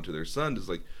pressure onto their son. It's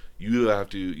like, you have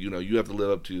to, you have to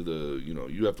live up to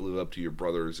you have to live up to your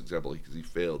brother's example because he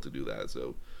failed to do that.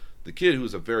 So the kid, who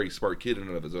was a very smart kid in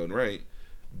and of his own right,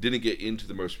 didn't get into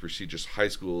the most prestigious high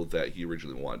school that he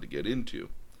originally wanted to get into.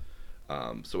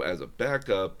 So as a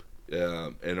backup,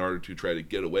 in order to try to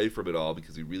get away from it all,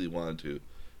 because he really wanted to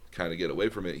kind of get away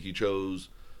from it, he chose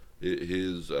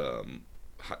his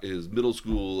middle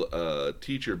school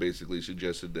teacher basically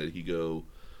suggested that he go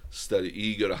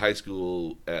to high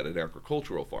school at an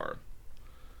agricultural farm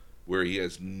where he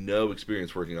has no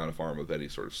experience working on a farm of any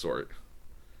sort.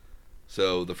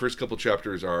 So the first couple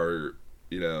chapters are,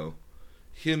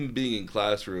 him being in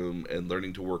classroom and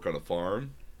learning to work on a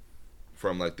farm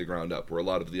from like the ground up, where a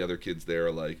lot of the other kids there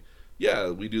are like,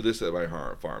 yeah, we do this at my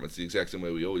farm. It's the exact same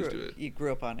way we always do it. You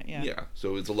grew up on it, yeah. Yeah.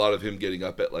 So it's a lot of him getting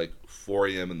up at like 4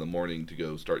 a.m. in the morning to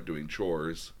go start doing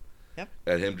chores. Yep.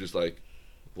 And him just like,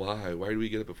 why? Why do we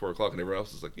get up at 4 o'clock? And everyone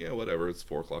else is like, yeah, whatever. It's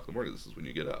 4 o'clock in the morning. This is when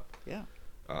you get up. Yeah.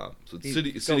 So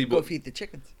it's city go feed the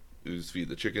chickens. Just feed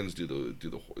the chickens, do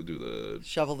the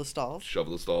shovel the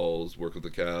stalls, work with the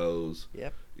cows.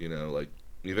 Yep. Like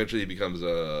eventually he becomes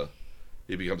a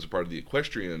part of the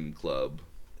equestrian club,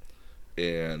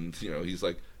 and he's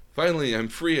like, finally I'm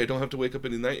free. I don't have to wake up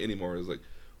any night anymore. It's like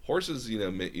horses, you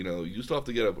still have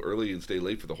to get up early and stay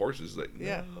late for the horses. Like, no.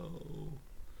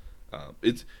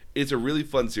 Yeah. It's a really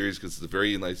fun series because it's a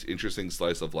very nice, interesting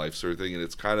slice of life sort of thing, and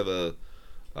it's kind of a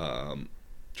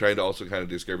trying to also kind of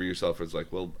discover yourself as like,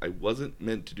 well, I wasn't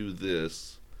meant to do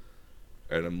this,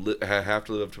 and I have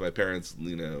to live up to my parents,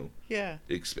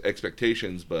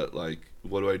 expectations. But like,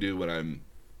 what do I do when I'm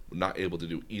not able to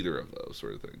do either of those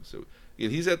sort of things? So,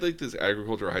 he's at like this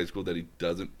agricultural high school that he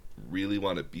doesn't really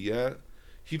want to be at.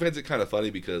 He finds it kind of funny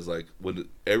because like when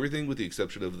everything with the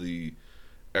exception of the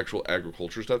actual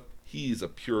agriculture stuff, he's a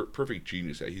perfect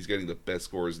genius at. He's getting the best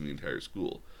scores in the entire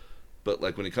school. But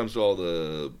like when it comes to all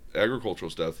the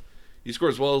agricultural stuff, he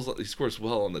scores well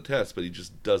on the test, but he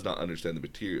just does not understand the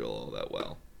material all that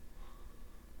well.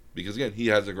 Because again, he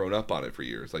hasn't grown up on it for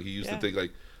years. Like he used to think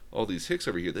like, all these hicks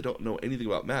over here, they don't know anything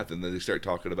about math, and then they start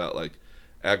talking about like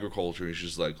agriculture, and it's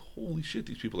just like, holy shit,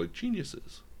 these people are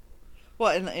geniuses.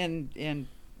 Well, and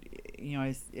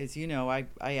as you know, I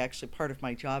actually, part of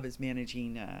my job is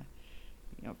managing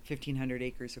 1,500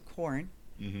 acres of corn,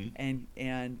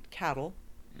 and cattle.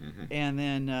 And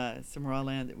then some raw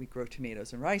land that we grow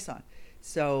tomatoes and rice on.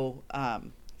 So,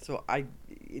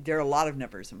 there are a lot of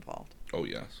numbers involved. Oh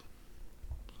yes.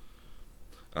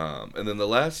 And then the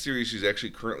last series she's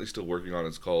actually currently still working on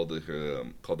is called the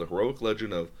Heroic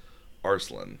Legend of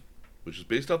Arslan, which is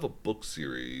based off a book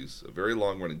series, a very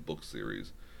long-running book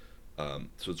series.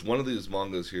 So it's one of these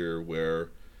mangas here where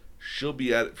she'll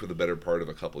be at it for the better part of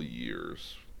a couple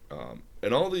years,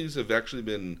 and all these have actually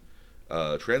been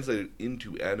translated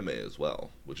into anime as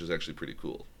well, which is actually pretty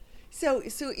cool. So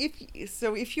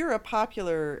if you're a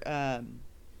popular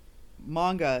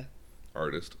manga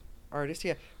artist,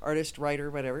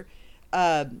 writer, whatever,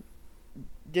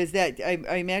 does that?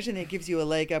 I imagine that gives you a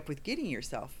leg up with getting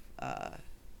yourself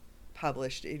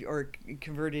published or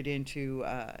converted into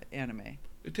anime.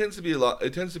 It tends to be a lot.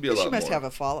 She must have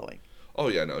a following. Oh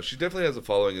yeah, no, she definitely has a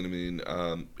following, and I mean,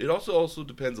 it also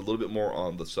depends a little bit more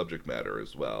on the subject matter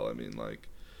as well. I mean, like,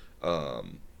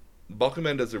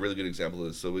 Bakuman does a really good example of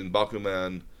this. So in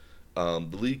Bakuman,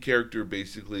 the lead character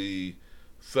basically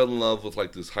fell in love with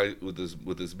like this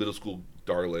middle school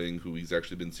darling who he's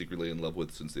actually been secretly in love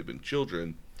with since they've been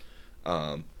children.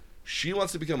 She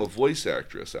wants to become a voice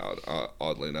actress,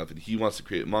 oddly enough, and he wants to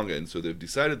create manga, and so they've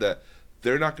decided that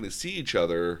they're not going to see each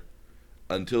other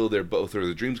until their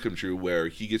dreams come true, where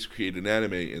he gets to create an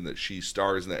anime and that she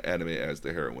stars in that anime as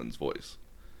the heroine's voice.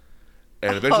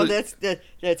 And eventually,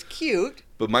 that's cute.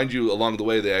 But mind you, along the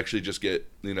way, they actually just get,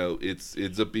 it's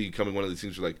ends up becoming one of these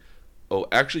things where like, oh,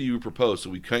 actually you proposed, so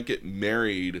we can't get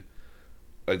married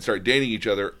and start dating each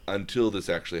other until this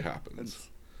actually happens.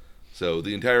 So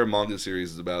the entire manga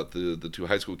series is about the two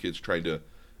high school kids trying to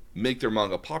make their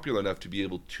manga popular enough to be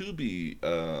able to be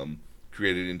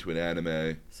created into an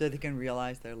anime, so they can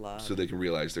realize their love, so they can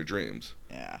realize their dreams.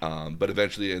 Yeah. But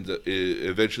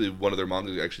eventually one of their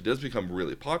mangas actually does become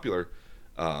really popular.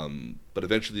 But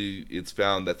eventually it's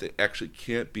found that they actually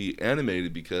can't be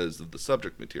animated because of the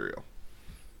subject material,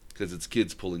 because it's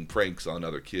kids pulling pranks on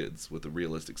other kids with a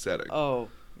realistic setting. Oh,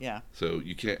 yeah. So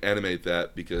you can't animate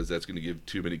that because that's going to give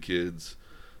too many kids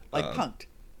Punked.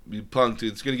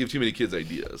 It's going to give too many kids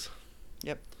ideas.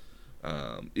 Yep.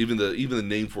 Even the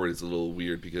name for it is a little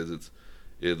weird because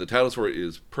the titles for it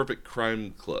is Perfect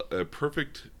Crime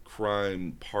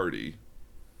Party.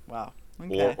 Wow.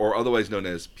 Okay. Or otherwise known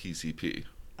as PCP.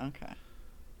 Okay.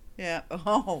 Yeah.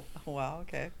 Oh, wow.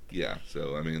 Okay. Yeah,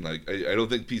 so I mean, like, I don't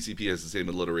think PCP has the same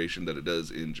alliteration that it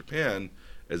does in Japan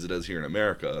as it does here in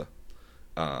America.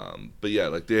 But yeah,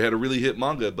 like they had a really hit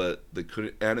manga, but they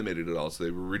couldn't animate it at all. So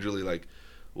they were originally like,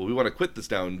 "Well, we want to quit this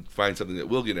now and find something that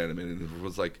will get animated." And it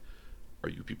was like, "Are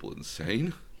you people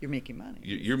insane? You're making money.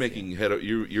 You're making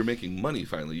you're making money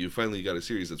finally. You finally got a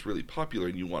series that's really popular,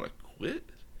 and you want to quit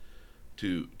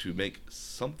to make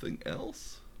something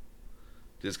else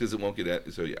just because it won't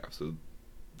get so yeah. So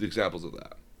the examples of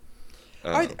that.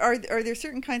 Are there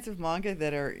certain kinds of manga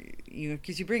that are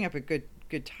because you bring up a good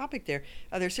topic there?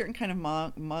 Are there certain kind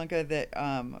of manga that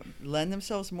lend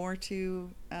themselves more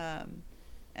to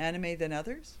anime than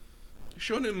others?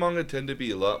 Shonen manga tend to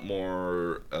be a lot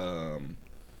more.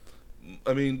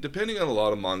 I mean, depending on a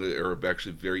lot of manga, are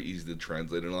actually very easy to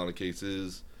translate in a lot of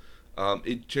cases.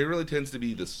 It generally tends to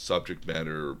be the subject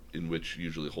matter in which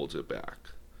usually holds it back.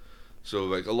 So,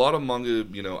 like a lot of manga,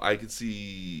 I could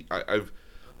see. I've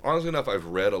honestly enough, I've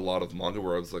read a lot of manga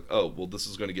where I was like, oh, well, this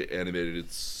is going to get animated.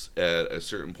 It's at a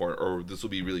certain point, or this will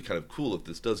be really kind of cool if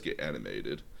this does get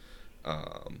animated.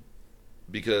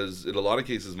 Because in a lot of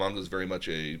cases, manga is very much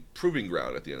a proving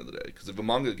ground at the end of the day. Because if a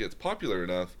manga gets popular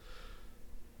enough,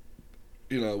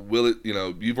 will it?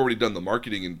 You've already done the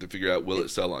marketing and to figure out will it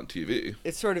sell on TV.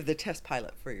 It's sort of the test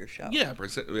pilot for your show. Yeah,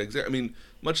 exactly. I mean,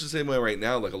 much the same way right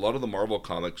now. Like a lot of the Marvel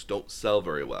comics don't sell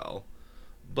very well,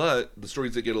 but the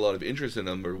stories that get a lot of interest in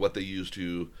them are what they use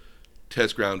to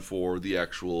test ground for the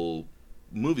actual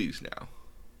movies now.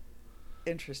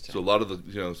 Interesting. So a lot of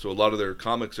a lot of their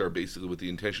comics are basically with the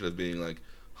intention of being like,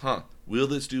 will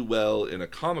this do well in a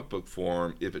comic book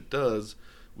form? If it does,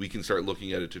 we can start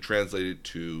looking at it to translate it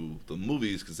to the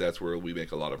movies because that's where we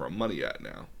make a lot of our money at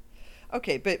now.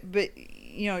 Okay, but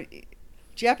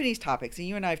Japanese topics, and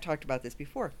you and I have talked about this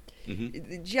before.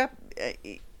 Mm-hmm.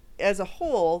 As a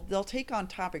whole, they'll take on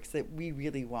topics that we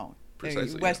really won't.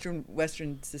 Precisely,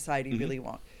 Western society really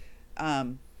won't,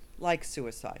 like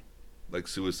suicide. Like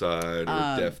suicide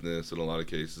or deafness in a lot of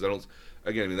cases.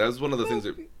 I mean, that was one of the things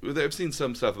that I've seen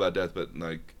some stuff about death, but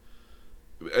like,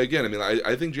 again, I mean,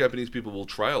 I think Japanese people will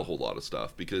try a whole lot of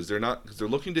stuff because they're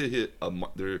looking to hit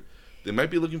they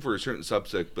might be looking for a certain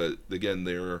subject, but again,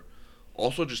 they're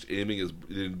also just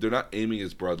they're not aiming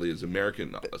as broadly as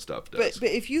American stuff does. But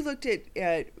if you looked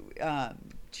at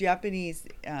Japanese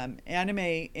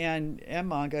anime and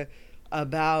manga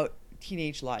about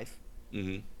teenage life,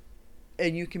 and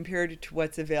you compared it to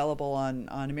what's available on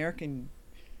American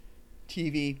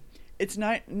TV, it's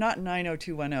not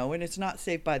 90210, and it's not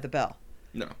Saved by the Bell.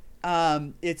 No.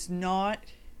 It's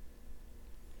not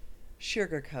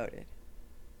sugar-coated.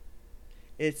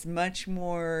 It's much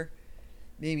more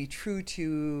maybe true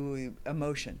to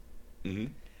emotion.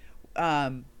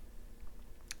 And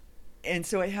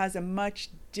so it has a much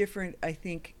different, I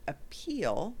think,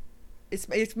 appeal.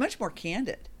 It's much more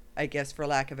candid, I guess, for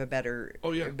lack of a better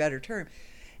term.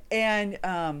 And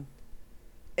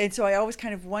so I always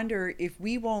kind of wonder if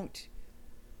we won't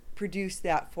produce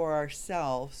that for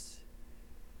ourselves,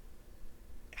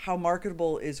 how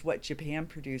marketable is what Japan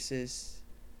produces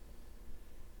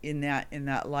in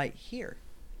that light here.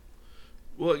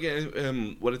 Well,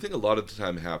 again, what I think a lot of the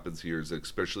time happens here is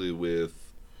especially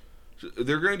with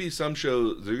there are going to be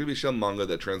some manga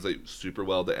that translate super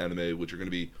well to anime, which are going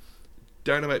to be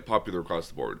dynamite popular across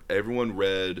the board. Everyone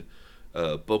read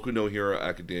Boku no Hero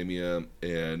Academia,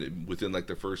 and within like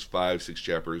the first 5-6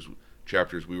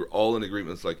 chapters, we were all in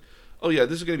agreement. It's like, oh yeah,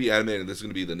 this is going to be animated, and this is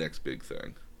going to be the next big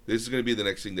thing. This is going to be the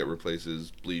next thing that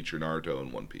replaces Bleach or Naruto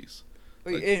and One Piece.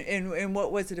 Like, and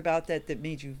what was it about that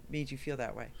made you feel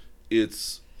that way?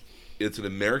 It's an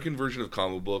American version of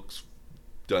comic books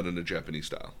done in a Japanese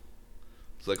style.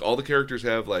 It's like all the characters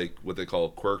have like what they call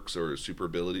quirks or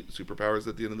superpowers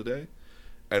at the end of the day,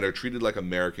 and are treated like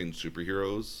American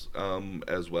superheroes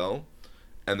as well.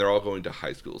 And they're all going to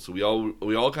high school, so we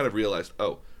all kind of realized,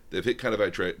 oh, they've hit kind of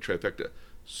a trifecta: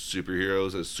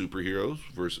 superheroes as superheroes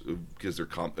versus because they're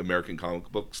American comic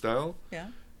book style,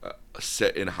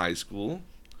 set in high school.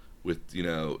 With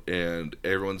and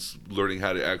everyone's learning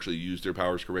how to actually use their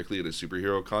powers correctly in a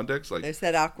superhero context. Like there's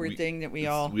that awkward thing that we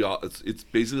all it's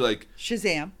basically like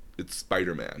Shazam. It's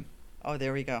Spider-Man. Oh,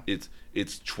 there we go.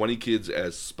 It's 20 kids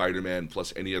as Spider-Man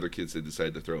plus any other kids they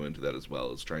decide to throw into that as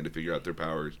well. It's trying to figure out their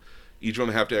powers. Each of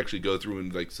them have to actually go through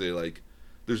and like say like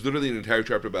there's literally an entire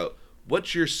chapter about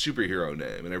what's your superhero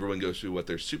name, and everyone goes through what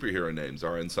their superhero names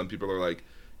are, and some people are like,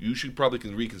 you should probably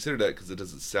reconsider that because it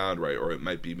doesn't sound right, or it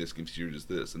might be misconstrued as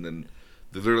this. And then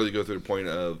they literally go through the point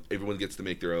of everyone gets to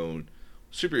make their own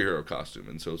superhero costume.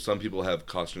 And so some people have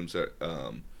costumes that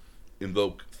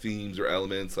invoke themes or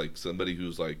elements, like somebody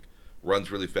who's like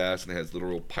runs really fast and has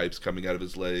literal pipes coming out of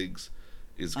his legs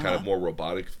is kind of more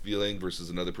robotic feeling, versus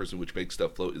another person which makes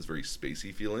stuff float is very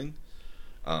spacey feeling.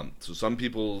 So some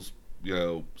people's,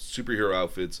 superhero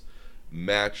outfits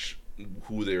match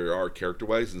who they are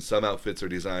character-wise, and some outfits are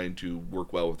designed to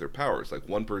work well with their powers. Like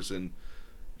one person,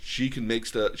 she can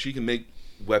make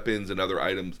weapons and other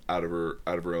items out of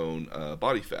her own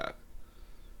body fat.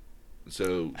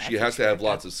 So she has to have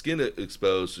lots of skin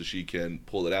exposed so she can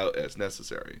pull it out as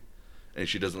necessary. And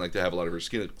she doesn't like to have a lot of her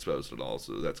skin exposed at all,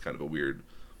 so that's kind of a weird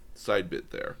side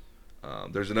bit there.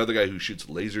 There's another guy who shoots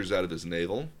lasers out of his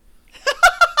navel.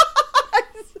 I'm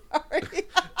sorry.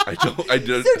 I don't.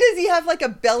 So does he have like a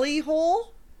belly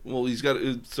hole? Well, he's got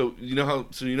you know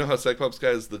how Cyclops guy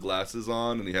has the glasses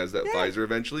on and he has that visor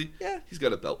eventually. Yeah. He's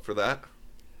got a belt for that.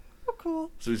 Oh,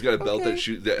 cool. So he's got a belt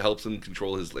that helps him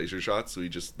control his laser shots. So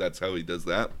that's how he does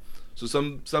that. So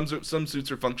some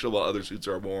suits are functional while other suits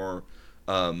are more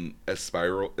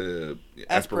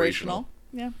aspirational.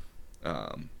 Yeah.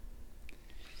 So,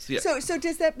 yeah. So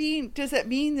does that mean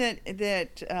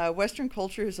that Western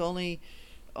culture is only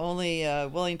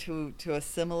willing to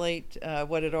assimilate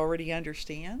what it already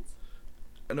understands?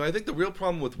 No, I think the real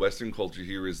problem with Western culture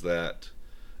here is that,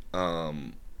 how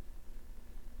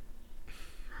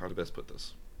to best put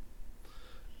this?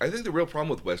 I think the real problem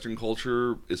with Western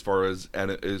culture, as far as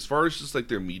just like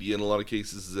their media in a lot of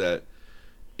cases, is that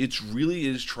it really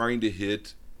is trying to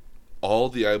hit all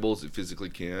the eyeballs it physically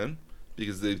can,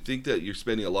 because they think that you're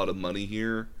spending a lot of money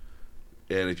here,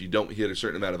 and if you don't hit a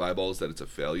certain amount of eyeballs, that it's a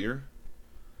failure.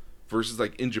 Versus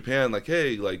like in Japan, like,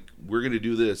 hey, like we're going to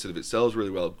do this, and if it sells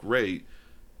really well, great.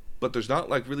 But there's not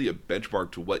like really a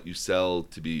benchmark to what you sell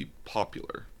to be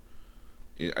popular.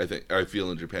 I feel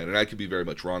in Japan, and I could be very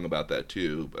much wrong about that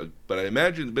too. But I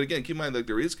imagine, but again, keep in mind, like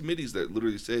there is committees that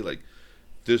literally say like,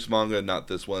 this manga, not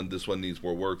this one. This one needs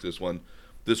more work. This one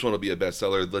will be a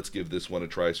bestseller. Let's give this one a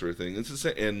try, sort of thing. It's the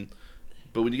same.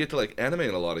 But when you get to like anime,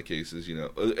 in a lot of cases,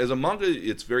 as a manga,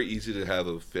 it's very easy to have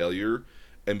a failure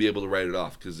and be able to write it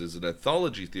off, because as an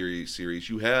anthology theory series,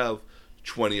 you have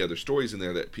 20 other stories in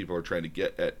there that people are trying to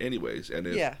get at anyways, and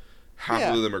if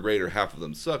half of them are great or half of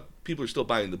them suck, people are still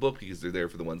buying the book because they're there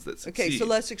for the ones that succeed. Okay, so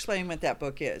let's explain what that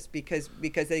book is, because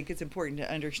I think it's important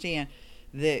to understand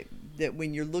that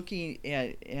when you're looking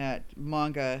at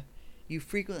manga, you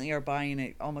frequently are buying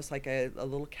it almost like a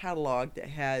little catalog that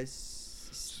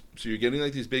has. So you're getting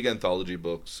like these big anthology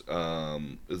books,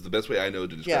 is the best way I know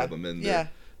to describe them, and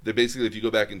they're basically, if you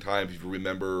go back in time, if you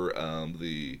remember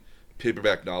the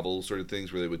paperback novel sort of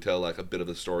things where they would tell like a bit of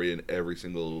a story in every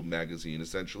single magazine,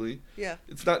 essentially. Yeah.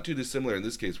 It's not too dissimilar in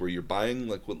this case, where you're buying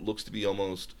like what looks to be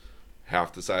almost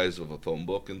half the size of a phone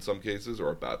book in some cases,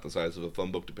 or about the size of a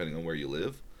phone book depending on where you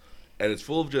live, and it's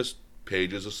full of just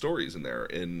pages of stories in there.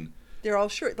 And they're all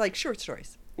short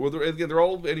stories. Well, they're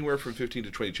all anywhere from 15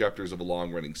 to 20 chapters of a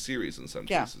long-running series in some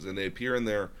cases, and they appear in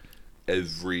there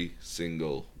every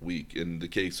single week. In the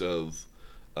case of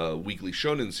weekly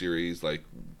shonen series like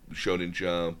Shonen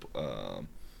Jump,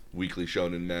 Weekly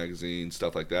Shonen Magazine,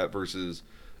 stuff like that, versus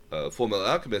Full Metal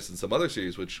Alchemist and some other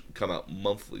series which come out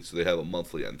monthly, so they have a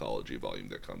monthly anthology volume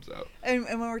that comes out. And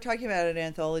when we're talking about an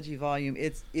anthology volume,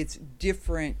 it's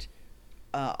different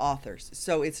authors,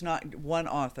 so it's not one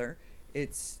author,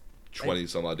 it's 20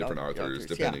 some odd different authors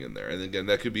depending in there. And again,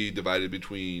 that could be divided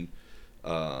between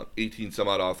 18 some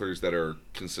odd authors that are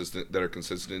consistent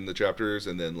in the chapters,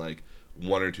 and then like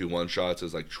one or two one shots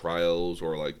as like trials,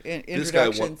 or like this guy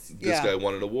won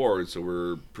an award, so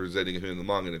we're presenting him in the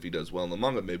manga, and if he does well in the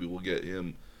manga, maybe we'll get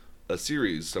him a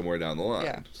series somewhere down the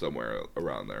line, somewhere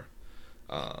around there.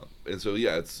 And so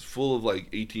it's full of like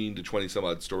 18 to 20 some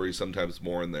odd stories, sometimes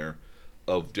more in there,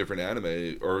 of different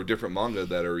anime or different manga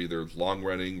that are either long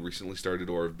running, recently started,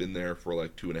 or have been there for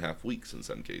like 2.5 weeks in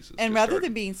some cases. And rather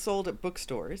than being sold at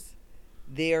bookstores,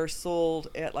 they are sold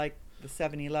at like the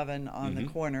 7-Eleven on the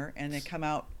corner, and they come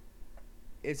out.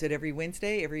 Is it every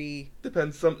Wednesday?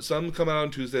 Depends. Some come out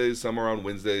on Tuesdays, some are on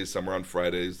Wednesdays, some are on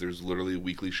Fridays. There's literally a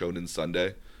weekly Shonen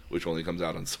Sunday, which only comes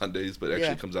out on Sundays, but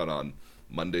actually comes out on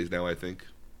Mondays now, I think.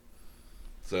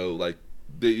 So like,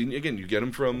 you get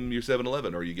them from your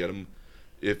 7-Eleven, or you get them,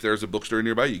 if there's a bookstore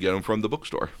nearby, you get them from the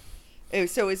bookstore.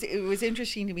 So it was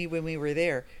interesting to me when we were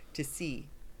there to see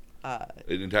an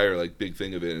entire like big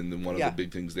thing of it, and then one of the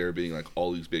big things there being like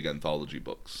all these big anthology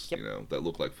books, that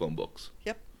look like phone books.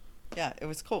 Yep. Yeah, it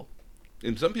was cool.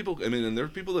 And some people, and there are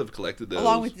people that have collected those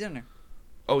along with dinner.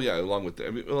 Oh yeah, along with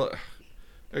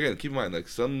again, keep in mind, like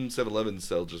some 7-Elevens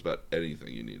sell just about anything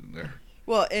you need in there.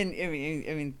 Well, and I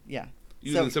mean, yeah.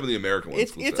 Even some of the American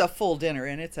ones. It's a full dinner,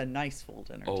 and it's a nice full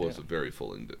dinner. Oh, too. It's a very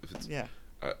full.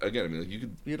 Again, I mean, like you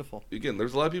could. Beautiful. Again,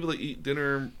 there's a lot of people that eat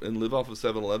dinner and live off of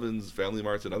 7-Elevens, Family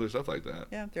Marts, and other stuff like that.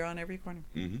 Yeah, they're on every corner.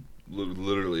 Mm-hmm.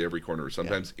 Literally every corner,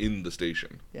 sometimes in the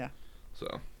station. Yeah.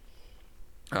 So,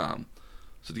 so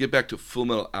to get back to Full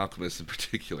Metal Alchemist in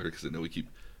particular, because I know we keep.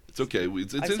 It's okay. I'm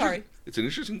sorry. It's an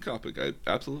interesting topic.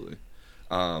 Absolutely.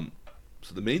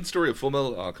 So the main story of Full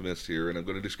Metal Alchemist here, and I'm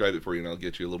going to describe it for you, and I'll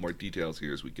get you a little more details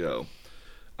here as we go.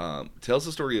 Tells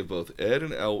the story of both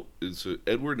Edward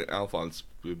and Alphonse,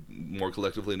 more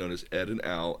collectively known as Ed and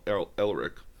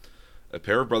Elric, a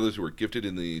pair of brothers who were gifted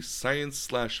in the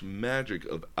science/magic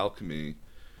of alchemy,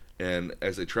 and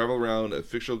as they travel around a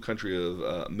fictional country of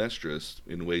Mestris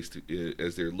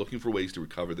as they're looking for ways to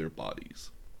recover their bodies.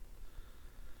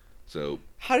 So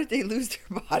how did they lose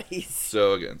their bodies?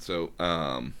 So again,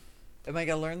 am I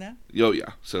gonna learn that? Oh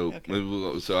yeah. So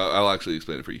Okay. so I'll actually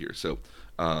explain it for you here. So,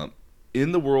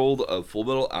 in the world of Full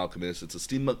Metal Alchemist, it's a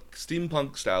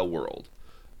steampunk style world.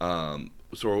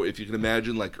 So if you can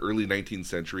imagine, like early 19th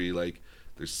century, like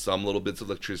there's some little bits of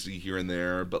electricity here and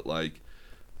there, but like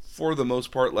for the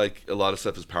most part, like a lot of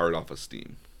stuff is powered off of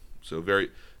steam. So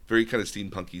very, very kind of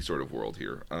steampunky sort of world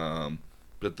here.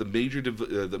 But the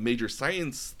major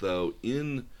science though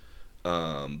in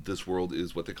this world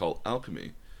is what they call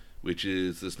alchemy, which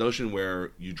is this notion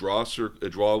where you draw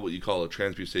what you call a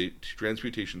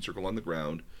transmutation circle on the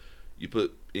ground. You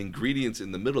put ingredients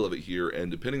in the middle of it here,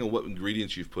 and depending on what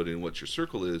ingredients you've put in, what your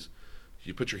circle is,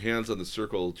 you put your hands on the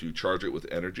circle to charge it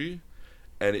with energy,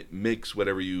 and it makes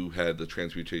whatever you had the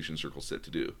transmutation circle set to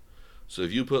do. So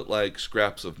if you put like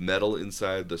scraps of metal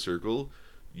inside the circle,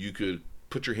 you could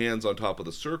put your hands on top of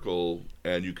the circle,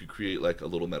 and you could create like a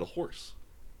little metal horse,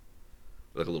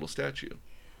 like a little statue.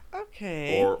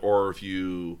 Okay. Or if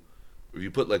you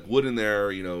put like wood in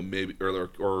there, you know, maybe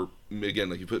or again,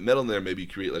 like you put metal in there, maybe you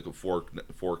create like a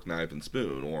fork, knife, and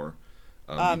spoon. Or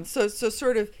so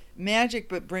sort of magic,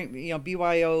 but bring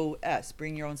BYOS,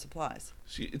 bring your own supplies.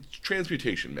 See, it's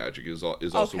transmutation magic is also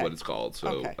Okay. what it's called.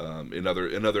 So Okay. in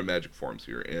other magic forms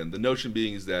here, and the notion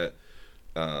being is that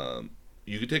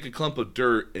you could take a clump of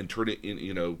dirt and turn it in,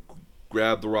 you know,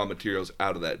 grab the raw materials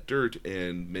out of that dirt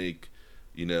and make,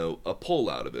 you know, a pole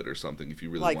out of it or something if you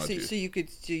really want to. So you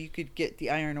could get the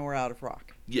iron ore out of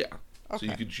rock. Yeah. Okay.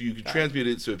 So you could transmute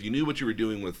it. So if you knew what you were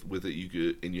doing with it, you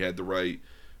could, and you had the right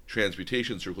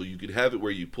transmutation circle, you could have it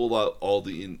where you pull out all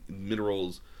the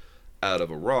minerals out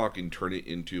of a rock and turn it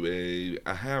into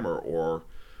a hammer, or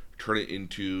turn it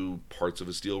into parts of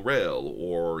a steel rail,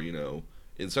 or, you know,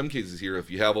 in some cases here, if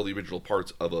you have all the original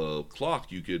parts of a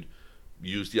clock, you could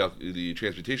use the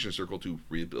transmutation circle to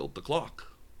rebuild the clock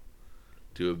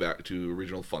to back to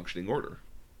original functioning order.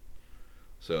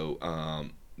 So,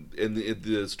 and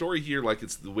the story here, like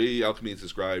it's the way alchemy is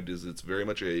described, is it's very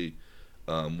much a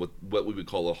what we would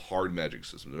call a hard magic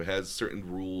system. It has certain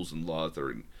rules and laws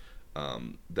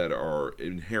that are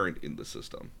inherent in the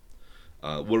system.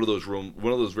 One of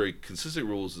those very consistent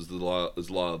rules is the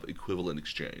law of equivalent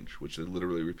exchange, which they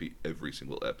literally repeat every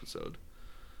single episode,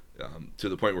 to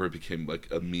the point where it became like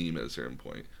a meme at a certain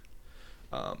point.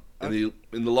 And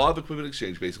the law of equivalent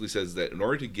exchange basically says that in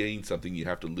order to gain something, you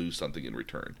have to lose something in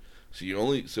return. So you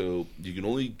can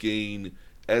only gain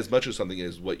as much of something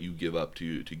as what you give up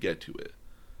to get to it.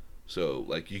 So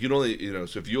like you can only, you know,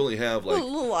 so if you only have like a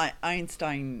little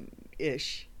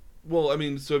Einstein-ish. Well, I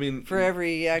mean, for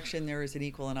every action there is an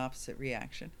equal and opposite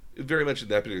reaction. Very much in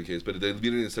that particular case, but they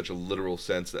mean it in such a literal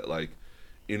sense that like,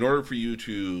 in order for you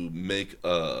to make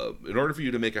a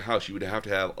house, you would have to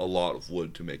have a lot of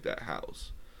wood to make that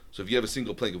house. So if you have a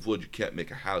single plank of wood, you can't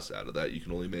make a house out of that. You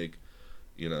can only make,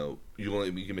 you know, you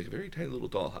can make a very tiny little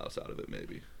dollhouse out of it,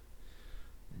 maybe.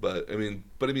 But I mean,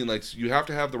 like you have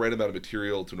to have the right amount of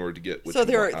material in order to get what. So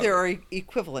there are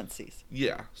equivalencies.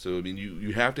 Yeah. So I mean,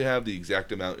 you have to have the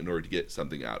exact amount in order to get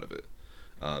something out of it.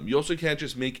 You also can't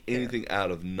just make anything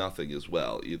out of nothing as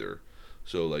well either.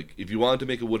 So like if you wanted to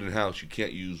make a wooden house, you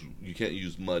can't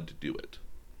use mud to do it.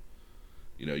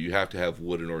 You know, you have to have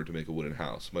wood in order to make a wooden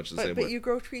house. Much the same way. But you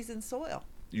grow trees in soil.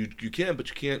 You can, but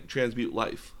you can't transmute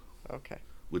life. Okay.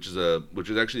 Which is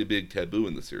actually a big taboo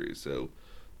in the series. So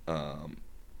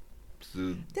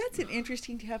that's an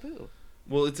interesting taboo.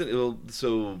 Well,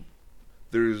 so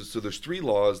there's 3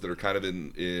 laws that are kind of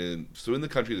in the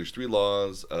country. There's 3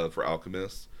 laws for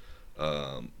alchemists.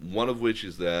 One of which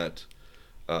is that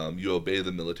you obey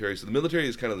the military. So the military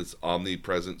is kind of this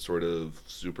omnipresent sort of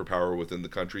superpower within the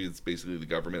country. It's basically the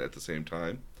government at the same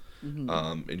time.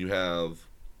 Mm-hmm. And you have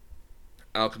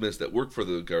alchemists that work for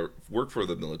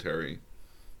the military,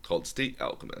 called state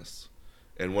alchemists.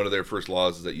 And one of their first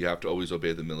laws is that you have to always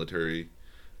obey the military.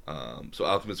 So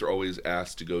alchemists are always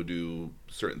asked to go do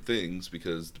certain things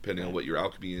because depending on Right. what your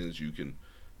alchemy is,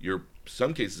 you're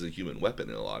some cases a human weapon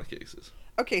in a lot of cases.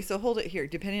 Okay, so hold it here.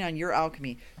 Depending on your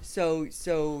alchemy, so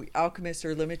alchemists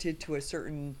are limited to a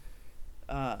certain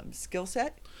skill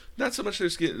set. Not so much their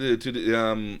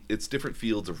it's different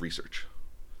fields of research.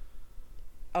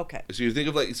 Okay. So you think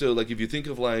of like if you think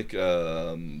of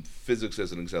physics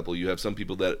as an example, you have some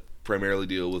people that primarily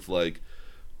deal with like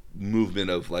movement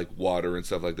of like water and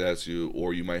stuff like that.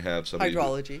 Or you might have somebody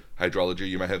Hydrology. hydrology.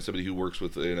 You might have somebody who works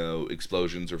with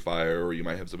explosions or fire, or you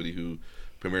might have somebody who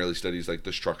primarily studies like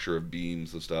the structure of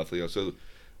beams and stuff. So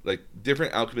like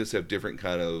different alchemists have different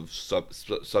kind of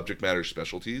subject matter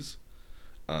specialties.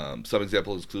 Some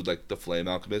examples include like the flame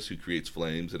alchemist who creates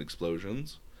flames and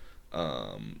explosions.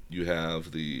 You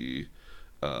have the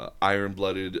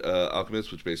iron-blooded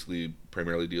alchemist, which basically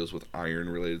primarily deals with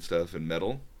iron-related stuff and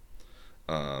metal.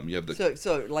 You have the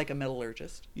So like a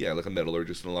metallurgist. yeah, like a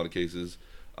metallurgist in a lot of cases,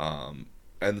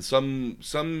 and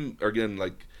some again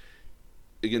like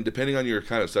again depending on your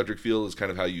kind of subject field is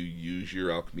kind of how you use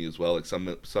your alchemy as well. Like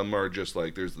some are just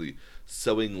like there's the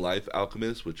sewing life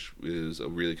alchemist, which is a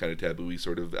really kind of taboo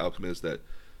sort of alchemist that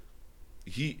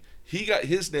he got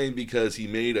his name because he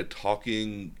made a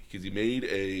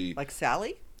Like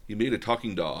Sally?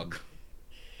 talking dog.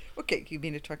 Okay, you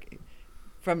mean a truck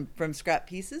from scrap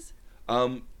pieces?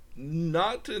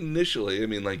 Not initially. I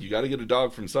mean, like you got to get a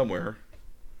dog from somewhere.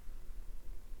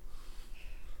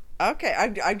 Okay,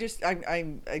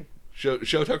 I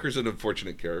Show Tucker's an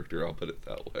unfortunate character. I'll put it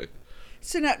that way.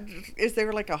 so now is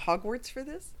there like a Hogwarts for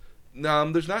this?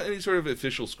 There's not any sort of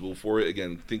official school for it.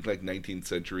 Again, think like 19th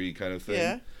century kind of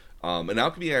thing. Yeah. And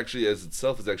alchemy actually, as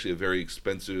itself, is actually a very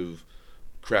expensive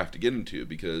craft to get into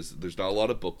because there's not a lot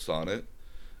of books on it.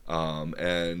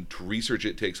 And to research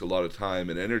it takes a lot of time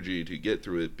and energy to get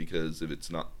through it because if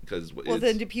it's not because Well,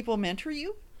 then do people mentor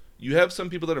you? you have some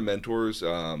people that are mentors. The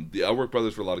Elric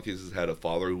brothers, for a lot of cases, had a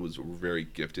father who was a very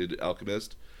gifted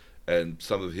alchemist, and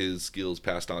some of his skills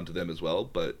passed on to them as well.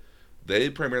 But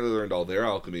they primarily learned all their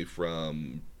alchemy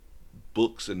from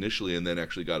books initially, and then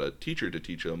actually got a teacher to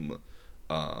teach them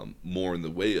more in the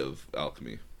way of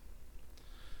alchemy.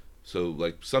 So,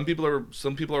 like some people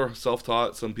are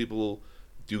self-taught. Some people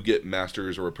do get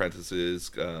masters or apprentices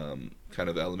kind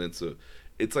of elements. So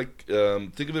it's like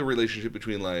think of a relationship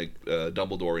between like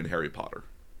Dumbledore and Harry Potter.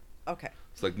 Okay.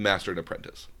 It's like master and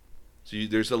apprentice. So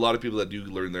there's a lot of people that do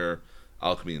learn their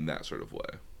alchemy in that sort of way.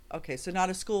 Okay, so not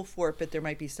a school for it, but there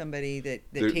might be somebody that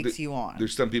There- takes there- you on.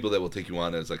 There's some people that will take you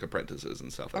on as like apprentices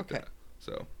and stuff like Okay. that.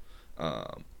 So,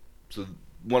 so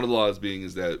one of the laws being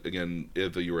is that again,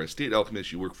 if you're a state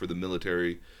alchemist, you work for the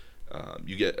military,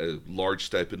 you get a large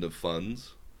stipend of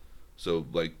funds. So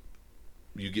like,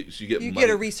 you get You money. get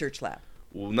a research lab.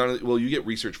 Well, you get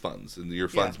research funds, and your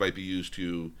funds Yeah. might be used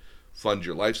to fund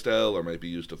your lifestyle, or might be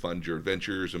used to fund your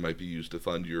adventures, or might be used to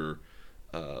fund your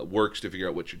works to figure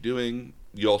out what you're doing.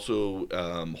 You also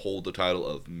hold the title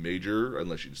of major,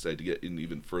 unless you decide to get in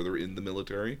even further in the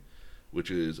military,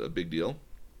 which is a big deal.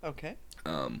 Okay.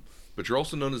 But you're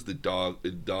also known as the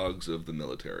dogs of the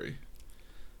military.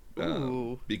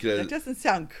 Ooh. Because That doesn't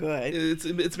sound good. it's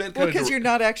meant Well, kind because of you're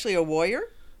not actually a warrior?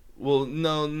 well,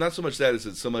 no, not so much that as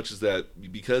it's so much as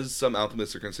that because some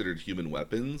alchemists are considered human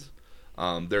weapons,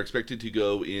 they're expected to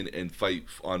go in and fight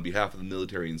on behalf of the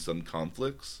military in some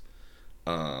conflicts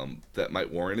that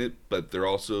might warrant it. But they're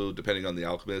also, depending on the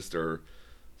alchemist, are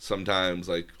sometimes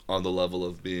like on the level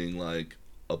of being like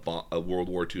a World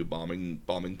War II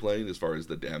bombing plane as far as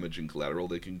the damage and collateral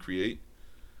they can create.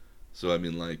 So I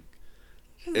mean, like,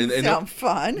 Doesn't sound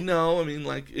fun. no, I mean,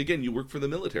 like, again, you work for the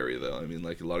military, though. I mean,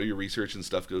 like, a lot of your research and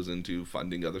stuff goes into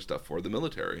funding other stuff for the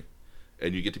military.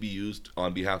 And you get to be used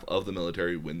on behalf of the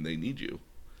military when they need you.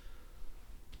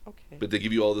 Okay. But they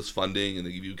give you all this funding, and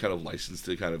they give you kind of license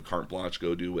to kind of carte blanche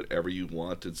go do whatever you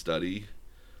want and study.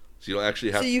 So you don't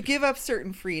actually have So you give up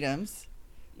certain freedoms,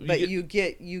 but you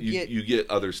get you get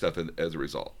other stuff as a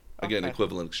result. Again, Okay.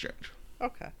 equivalent exchange.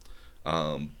 okay.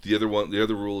 The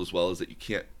other rule as well is that you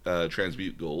can't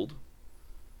transmute gold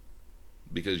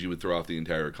because you would throw off the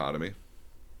entire economy.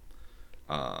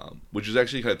 Which is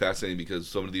actually kind of fascinating because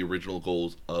some of the original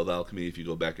goals of alchemy, if you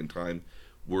go back in time,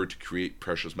 were to create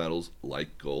precious metals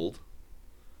like gold.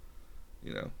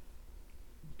 You know,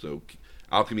 so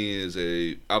alchemy as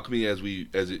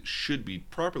it should be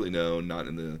properly known, not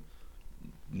in the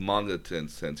manga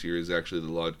sense here, is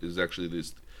actually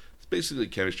this. It's basically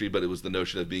chemistry, but it was the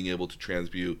notion of being able to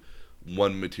transmute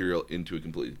one material into a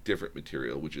completely different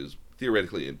material, which is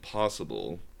theoretically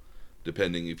impossible,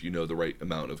 depending if you know the right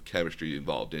amount of chemistry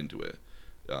involved into it.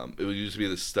 It used to be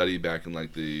this study back in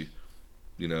like the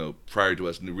prior to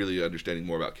us really understanding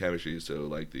more about chemistry. So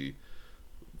like the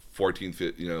 14th,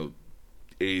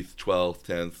 8th, 12th,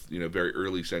 10th, very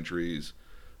early centuries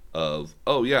of,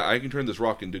 oh yeah, I can turn this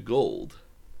rock into gold,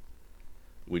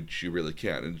 which you really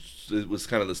can't. And it was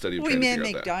kind of the study of We trying to men figure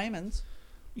out make that. diamonds.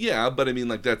 Yeah, but I mean,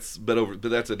 like that's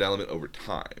an element over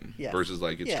time Yes. versus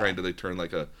like it's Yeah. trying to like turn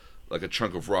like a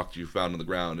chunk of rock you found on the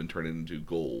ground and turn it into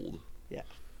gold. Yeah.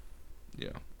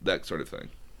 Yeah, that sort of thing.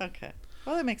 Okay.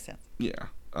 Well, that makes sense. Yeah.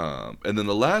 And then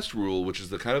the last rule, which is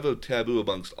the kind of a taboo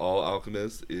amongst all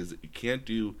alchemists, is you can't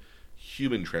do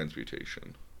human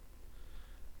transmutation.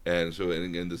 And so, and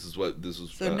again, this is.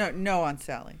 So no on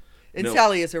Sally. And no.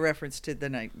 Sally is a reference to The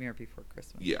Nightmare Before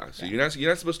Christmas. Yeah. So you're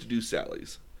not supposed to do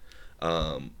Sallies.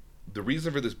 The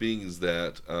reason for this being is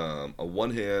that on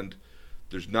one hand,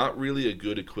 there's not really a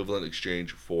good equivalent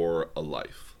exchange for a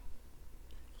life.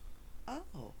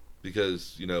 Oh.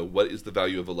 Because what is the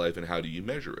value of a life and how do you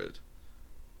measure it?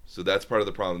 So that's part of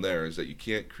the problem there, is that you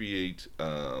can't create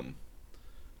that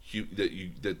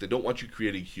they don't want you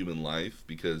creating human life,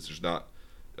 because there's not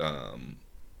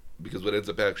because what ends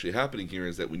up actually happening here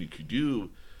is that when you could do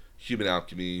human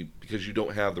alchemy, because you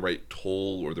don't have the right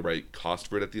toll or the right cost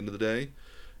for it at the end of the day,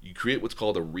 you create what's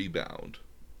called a rebound.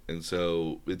 And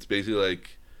so it's basically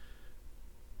like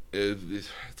it's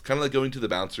kind of like going to the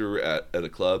bouncer at a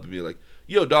club and being like,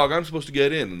 yo dog, I'm supposed to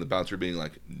get in, and the bouncer being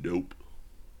like, nope,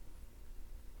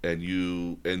 and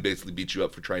basically beat you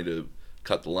up for trying to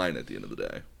cut the line at the end of the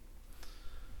day.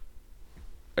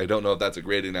 I don't know if that's a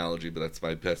great analogy, but that's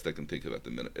my best I can think of at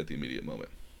the immediate moment.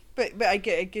 But I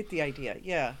get the idea.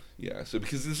 Yeah. Yeah. So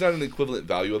because there's not an equivalent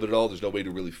value of it at all, there's no way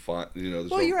to really find.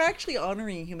 Well, you're actually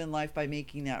honoring human life by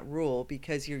making that rule,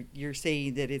 because you're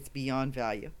saying that it's beyond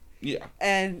value. Yeah.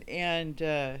 And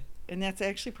that's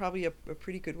actually probably a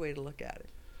pretty good way to look at it.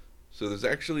 So there's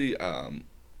actually, and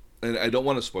I don't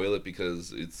want to spoil it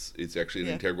because it's actually an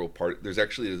integral part. There's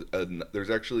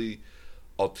actually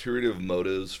alternative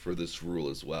motives for this rule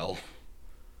as well.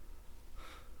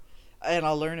 And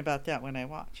I'll learn about that when I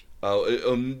watch.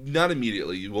 Not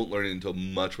immediately. You won't learn it until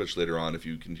much later on if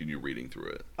you continue reading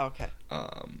through it. Okay.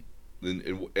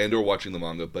 And or watching the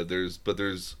manga, but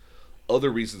there's other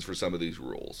reasons for some of these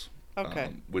rules. Okay.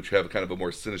 Which have kind of a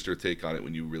more sinister take on it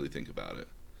when you really think about it.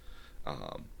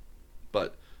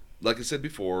 But like I said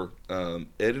before, Ed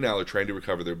and Al are trying to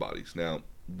recover their bodies. Now,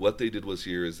 what they did was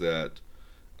here is that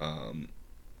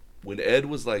when Ed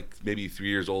was like maybe 3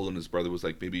 years old and his brother was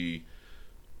like maybe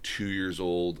 2 years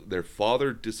old, their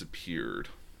father disappeared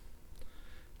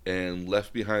and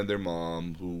left behind their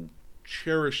mom, who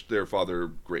cherished their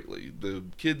father greatly. The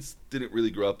kids didn't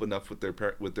really grow up enough with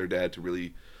their dad to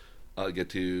really get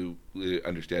to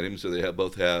understand him. So they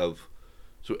both have.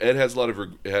 So Ed has a lot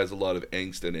of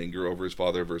angst and anger over his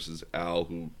father, versus Al,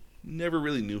 who never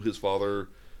really knew his father,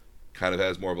 kind of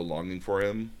has more of a longing for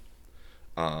him.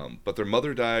 But their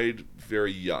mother died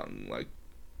very young. Like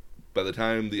by the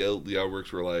time the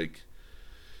Elrics were like.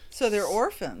 So they're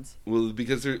orphans. Well,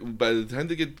 because by the time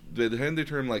they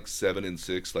turn like 7 and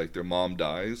 6, like their mom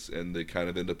dies, and they kind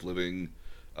of end up living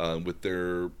with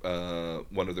their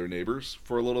one of their neighbors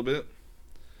for a little bit.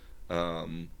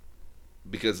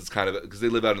 Because they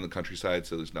live out in the countryside,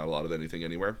 so there's not a lot of anything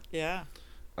anywhere. Yeah.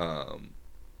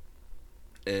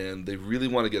 And they really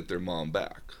want to get their mom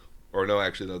back. Or no,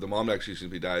 the mom actually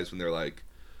simply dies when they're like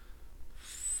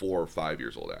 4 or 5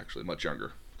 years old, actually. Much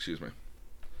younger. Excuse me.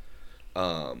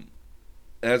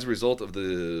 As a result of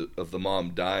the mom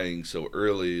dying so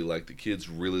early, like the kids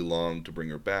really long to bring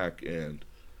her back, and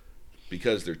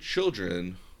because they're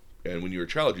children, and when you're a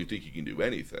child you think you can do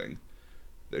anything,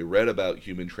 they read about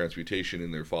human transmutation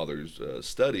in their father's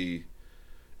study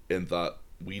and thought,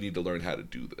 we need to learn how to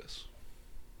do this.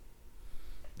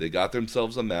 They got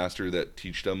themselves a master that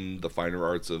teach them the finer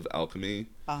arts of alchemy.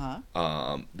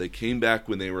 They came back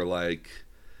when they were like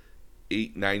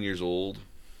 8, 9 years old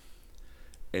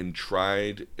and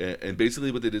tried, and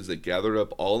basically what they did is they gathered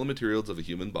up all the materials of a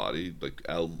human body. Like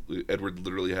Edward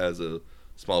literally has a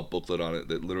small booklet on it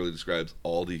that literally describes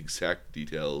all the exact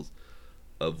details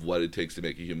of what it takes to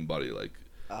make a human body, like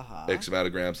X amount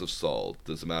of grams of salt,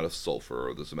 this amount of sulfur,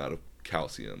 or this amount of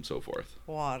calcium, so forth.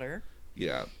 Water.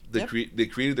 Yeah. They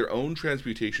created their own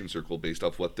transmutation circle based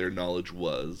off what their knowledge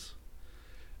was,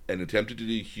 and attempted to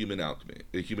do human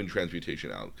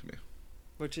transmutation alchemy.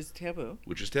 Which is taboo.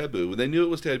 And they knew it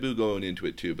was taboo going into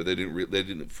it too, but they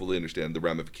didn't fully understand the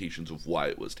ramifications of why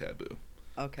it was taboo.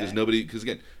 Okay. Because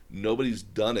again, nobody's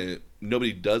done it.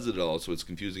 Nobody does it at all, so it's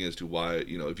confusing as to why.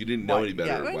 If you didn't know any better,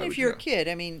 yeah. why And would if you're you a kid,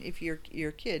 I mean, if you're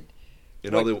a kid,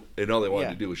 and all they wanted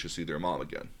to do was just see their mom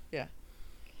again. Yeah.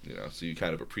 So you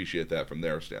kind of appreciate that from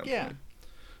their standpoint.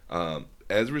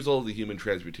 As a result of the human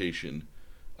transmutation,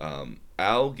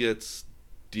 Al gets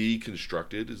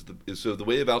deconstructed. So the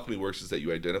way of alchemy works is that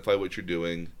you identify what you're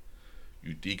doing,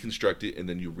 you deconstruct it, and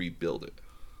then you rebuild it.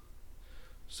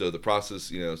 So the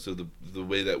process, so the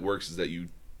way that works is that you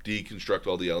deconstruct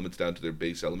all the elements down to their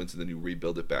base elements, and then you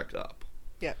rebuild it back up.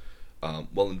 Yeah.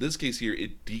 Well, in this case here,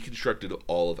 it deconstructed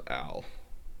all of Al.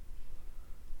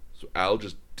 So Al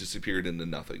just disappeared into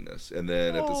nothingness, and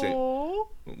then at the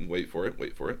same, wait for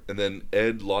it, and then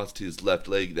Ed lost his left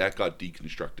leg. That got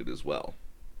deconstructed as well.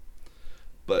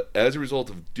 But as a result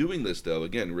of doing this, though,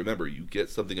 again, remember, you get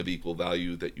something of equal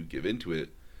value that you give into it.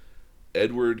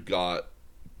 Edward got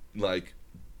like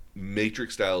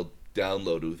Matrix style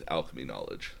downloaded with alchemy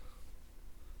knowledge.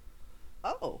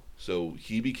 Oh. So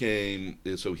he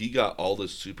got all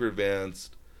this super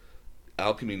advanced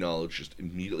alchemy knowledge just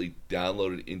immediately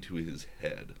downloaded into his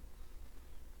head.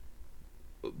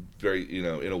 Very,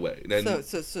 in a way. And then,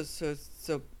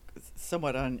 so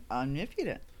somewhat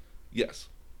omnipotent. Yes.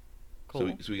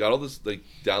 Cool. So he got all this like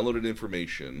downloaded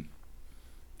information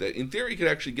that in theory could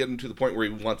actually get him to the point where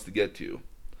he wants to get to.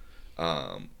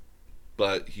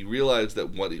 But he realized that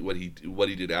what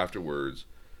he did afterwards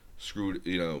screwed,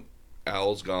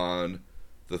 Al's gone.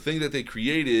 The thing that they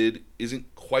created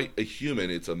isn't quite a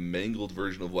human. It's a mangled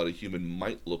version of what a human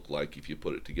might look like if you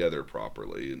put it together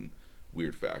properly in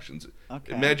weird fashions.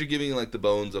 Okay. Imagine giving like the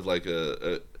bones of like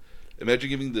imagine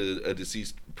giving a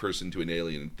deceased person to an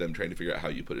alien and them trying to figure out how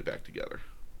you put it back together.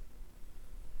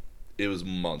 It was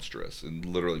monstrous and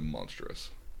literally monstrous.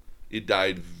 It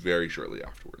died very shortly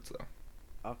afterwards,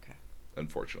 though. Okay.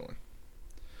 Unfortunately.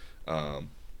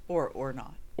 Or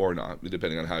not. Or not,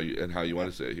 depending on how you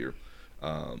want to say it here.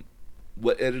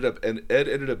 What Ed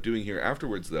ended up doing here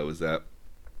afterwards, though, is that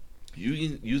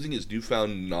using his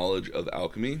newfound knowledge of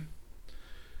alchemy,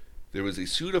 there was a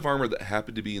suit of armor that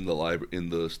happened to be in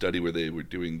the study where they were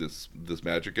doing this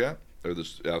magic at, or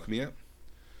this alchemy at,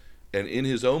 and in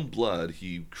his own blood,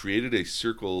 he created a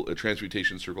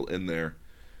transmutation circle in there,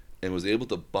 and was able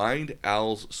to bind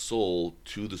Al's soul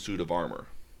to the suit of armor.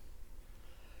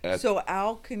 So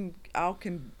Al can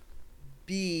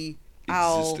be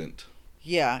existent.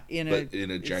 Yeah, in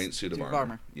a giant suit of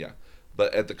armor. Yeah,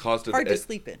 but at the cost of hard to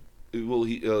sleep in. Well,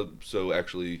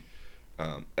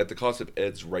 at the cost of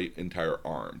Ed's entire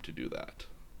arm to do that.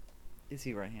 Is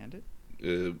he right-handed?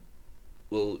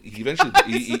 Well, he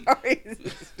eventually. Sorry, this is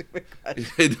a stupid question.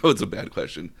 I know it's a bad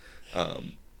question.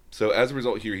 So as a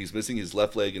result, here he's missing his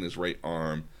left leg and his right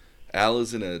arm. Al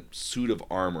is in a suit of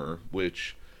armor,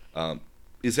 which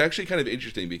is actually kind of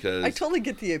interesting because I totally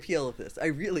get the appeal of this. I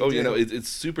really do. It's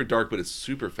super dark, but it's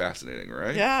super fascinating,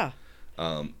 right? Yeah.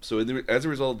 So as a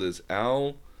result of this,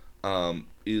 Al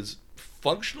is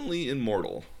functionally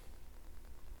immortal.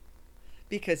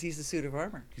 Because he's a suit of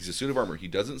armor. He's a suit of armor. He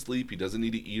doesn't sleep. He doesn't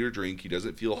need to eat or drink. He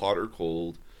doesn't feel hot or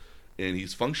cold. And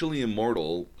he's functionally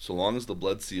immortal so long as the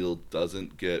blood seal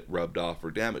doesn't get rubbed off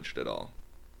or damaged at all.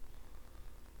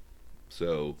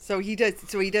 So he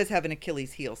does have an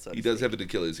Achilles heel, so he does have an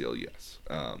Achilles heel, yes.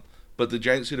 But the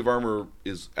giant suit of armor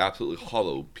is absolutely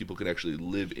hollow. People can actually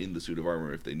live in the suit of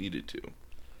armor if they needed to.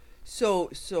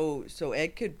 So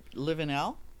Ed could live in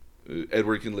Al?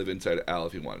 Edward can live inside Al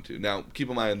if he wanted to. Now, keep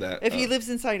in mind that if he lives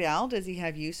inside Al, does he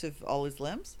have use of all his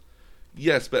limbs?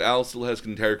 Yes, but Al still has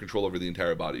entire control over the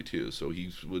entire body too. So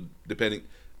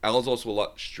Al's also a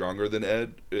lot stronger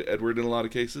than Edward in a lot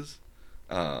of cases.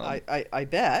 I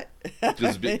bet.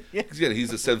 Because again,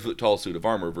 he's a 7-foot tall suit of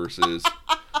armor versus.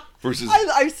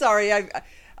 I'm sorry.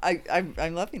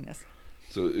 I'm loving this.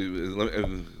 So let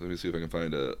me see if I can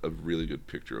find a really good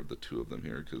picture of the two of them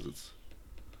here, because it's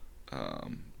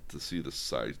to see the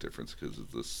size difference. Because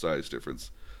the size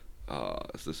difference.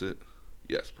 Is this it?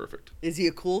 Yes, perfect. Is he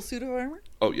a cool suit of armor?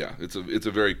 Oh yeah, it's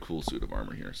a very cool suit of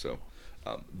armor here. So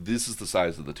this is the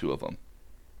size of the two of them.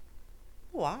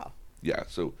 Wow. Yeah.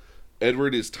 So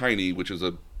Edward is tiny, which is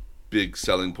a big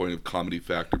selling point of comedy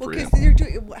factor for him.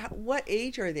 What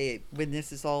age are they when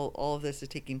this is all of this is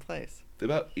taking place? They're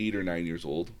about 8 or 9 years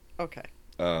old. Okay.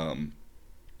 They're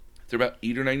about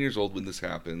 8 or 9 years old when this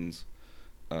happens.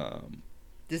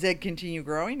 Does Ed continue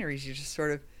growing, or is he just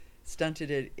sort of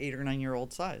stunted at 8 or 9 year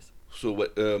old size? So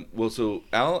what? So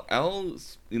Al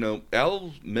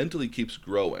mentally keeps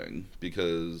growing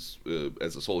because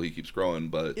as a soul he keeps growing,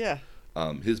 but yeah.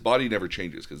 His body never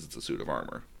changes because it's a suit of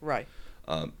armor. Right.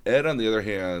 Ed, on the other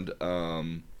hand,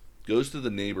 goes to the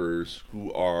neighbors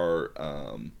who are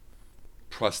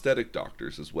prosthetic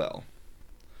doctors as well.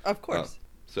 Of course.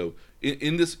 So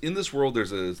in this world,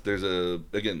 there's a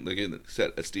again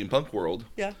set a steampunk world.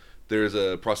 Yeah. There's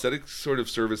a prosthetic sort of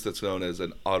service that's known as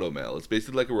an automail. It's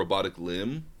basically like a robotic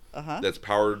limb Uh-huh.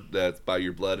 that's by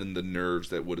your blood and the nerves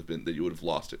that you would have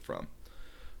lost it from.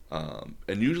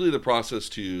 And usually the process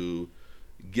to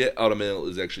get out of mail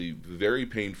is actually very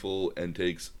painful and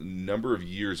takes a number of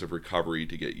years of recovery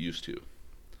to get used to.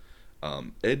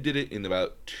 Ed did it in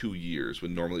about 2 years,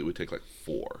 when normally it would take like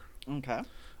 4. Okay.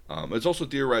 It's also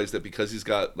theorized that because he's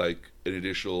got like an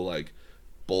additional like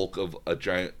bulk of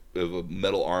a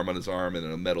metal arm on his arm and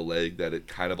a metal leg, that it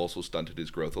kind of also stunted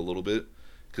his growth a little bit,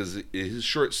 because his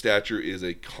short stature is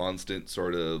a constant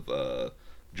sort of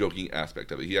joking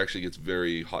aspect of it. He actually gets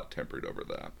very hot tempered over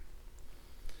that.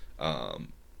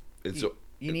 And so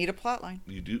You need a plot line.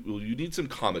 you do. Well, you need some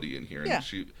comedy in here. Yeah.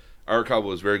 And Arakawa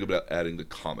was very good about adding the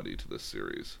comedy to this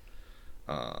series.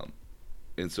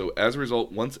 And so as a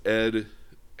result, once Ed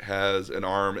has an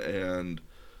arm and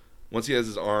once he has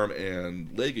his arm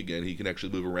and leg again, he can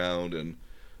actually move around and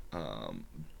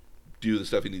do the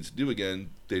stuff he needs to do again.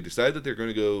 They decide that they're going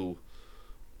to go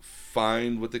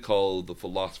find what they call the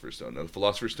Philosopher's Stone. Now, the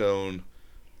Philosopher's Stone,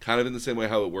 kind of in the same way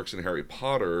how it works in Harry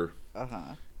Potter,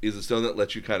 Uh-huh. is a stone that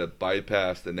lets you kind of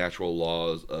bypass the natural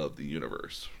laws of the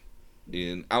universe.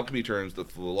 In alchemy terms, the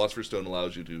Philosopher's Stone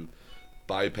allows you to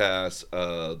bypass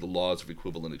the laws of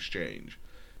equivalent exchange.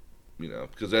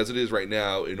 Because as it is right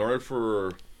now, in order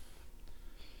for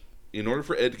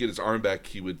Ed to get his arm back,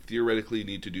 he would theoretically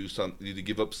need to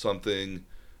give up something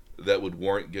that would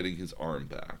warrant getting his arm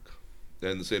back.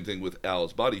 And the same thing with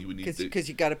Al's body. He would need Because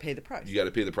you got to pay the price. You got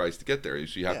to pay the price to get there.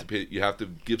 So you have to pay. You have to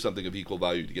give something of equal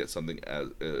value to get something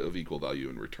of equal value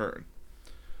in return.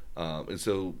 And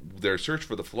so their search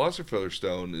for the Philosopher's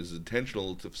Stone is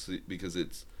intentional because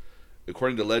it's,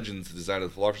 according to legends, the design of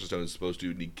the Philosopher's Stone is supposed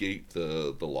to negate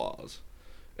the laws.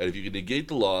 And if you can negate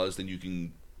the laws, then you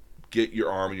can get your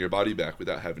arm and your body back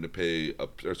without having to pay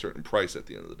a certain price at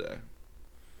the end of the day.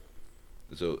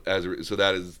 So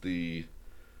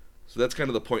that's kind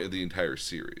of the point of the entire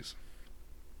series.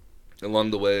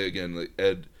 Along the way, again, like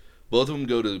Ed, both of them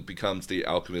go to become state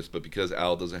alchemists, but because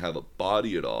Al doesn't have a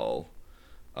body at all,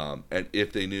 and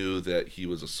if they knew that he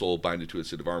was a soul binded to a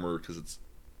suit of armor, because it's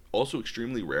also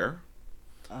extremely rare,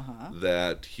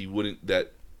 that he wouldn't,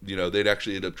 that, they'd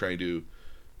actually end up trying to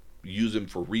use him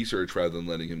for research rather than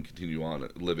letting him continue on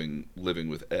living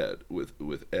with Ed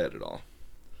at all.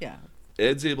 Yeah.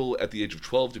 Ed's able at the age of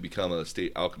 12 to become a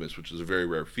state alchemist, which is a very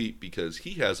rare feat because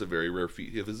he has a very rare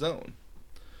feat of his own.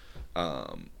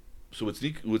 So what's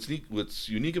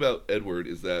unique about Edward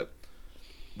is that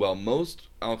while most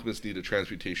alchemists need a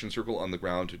transmutation circle on the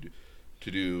ground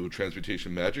to do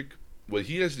transmutation magic, what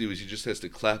he has to do is he just has to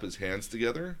clap his hands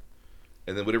together,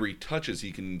 and then whatever he touches,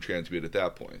 he can transmute at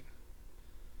that point.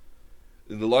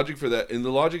 And the logic for that, and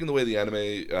the way the anime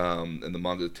and the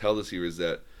manga tell this here is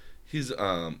that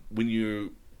when you're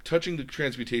touching the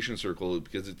transmutation circle,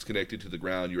 because it's connected to the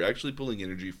ground, you're actually pulling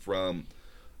energy from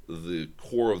the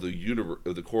core of the universe,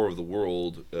 the core of the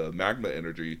world, magma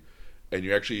energy, and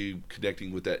you're actually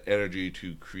connecting with that energy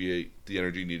to create the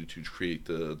energy needed to create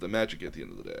the magic at the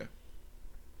end of the day.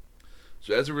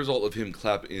 So as a result of him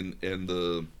clap in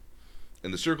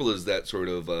the circle is that sort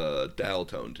of dial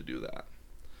tone to do that.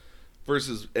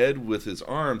 Versus Ed with his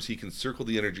arms, he can circle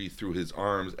the energy through his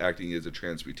arms, acting as a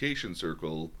transmutation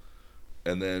circle,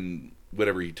 and then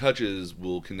whatever he touches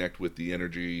will connect with the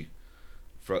energy,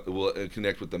 will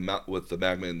connect with the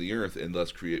magma in the earth, and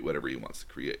thus create whatever he wants to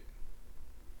create.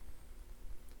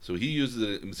 So he uses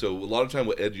it. So a lot of time,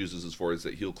 what Ed uses this for is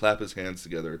that he'll clap his hands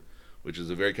together, which is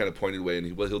a very kind of pointed way,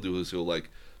 and what he'll do is he'll like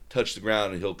touch the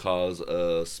ground, and he'll cause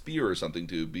a spear or something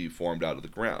to be formed out of the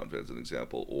ground, as an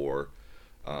example, or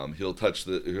he'll touch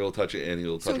it and he'll touch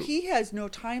it. So he has no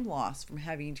time loss from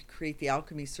having to create the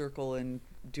alchemy circle and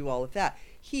do all of that.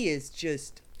 He is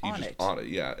just on it.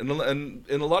 Yeah. And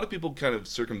a lot of people kind of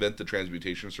circumvent the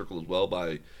transmutation circle as well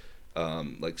by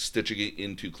like stitching it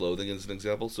into clothing, as an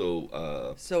example.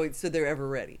 So they're ever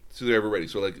ready.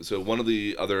 So one of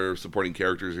the other supporting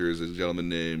characters here is a gentleman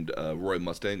named Roy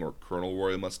Mustang, or Colonel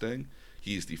Roy Mustang.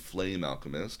 He's the flame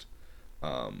alchemist.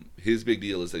 His big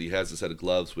deal is that he has a set of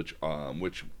gloves which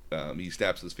he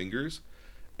snaps his fingers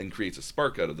and creates a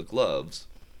spark out of the gloves.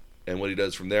 And what he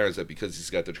does from there is that because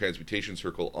he's got the transmutation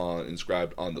circle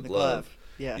inscribed on the glove,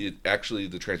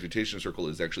 the transmutation circle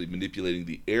is actually manipulating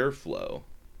the airflow.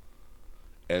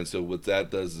 And so what that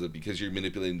does is that because you're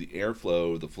manipulating the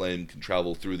airflow, the flame can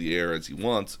travel through the air as he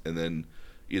wants, and then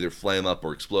either flame up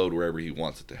or explode wherever he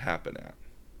wants it to happen at.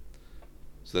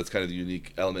 So that's kind of the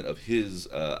unique element of his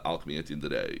alchemy at the end of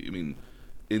the day. I mean,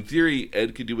 in theory,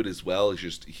 Ed could do it as well. It's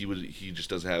just he just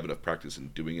doesn't have enough practice in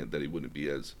doing it that he wouldn't be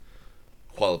as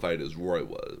qualified as Roy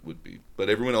would be. But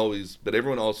everyone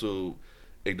also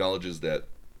acknowledges that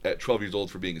at 12 years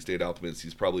old for being a state alchemist,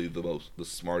 he's probably the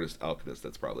smartest alchemist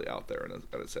that's probably out there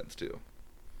in a sense too.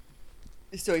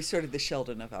 So he's sort of the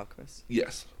Sheldon of alchemists.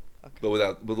 Yes, Okay. but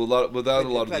without a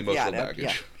lot of the emotional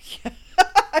baggage. Yeah.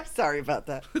 I'm sorry about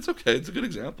that. It's okay. It's a good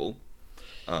example.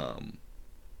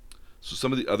 So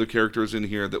some of the other characters in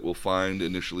here that we'll find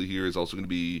initially here is also going to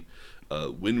be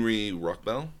Winry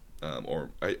Rockbell. Or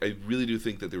I really do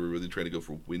think that they were really trying to go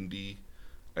for Windy,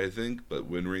 I think, but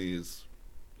Winry is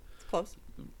It's close.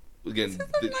 again.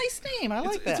 It's a nice name. I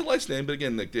like that. It's a nice name, but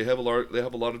again, like they have a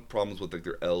lot of problems with like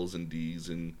their L's and D's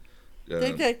and.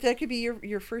 That could be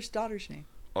your first daughter's name.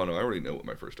 Oh no, I already know what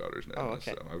my first daughter's name is,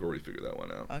 okay. so I've already figured that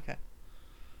one out. Okay.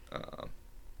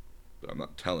 But I'm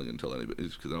not telling until anybody,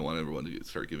 because I don't want everyone to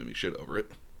start giving me shit over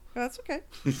it. Well, that's okay.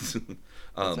 That's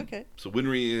okay. So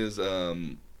Winry is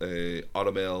a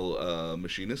automail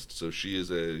machinist. So she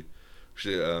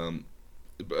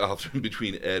often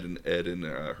between Ed and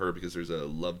her because there's a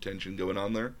love tension going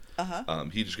on there. Uh-huh.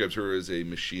 He describes her as a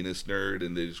machinist nerd,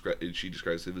 and she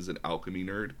describes him as an alchemy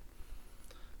nerd.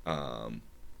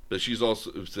 But she's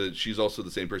also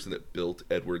the same person that built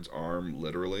Edward's arm,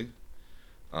 literally.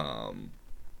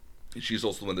 She's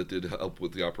also the one that did help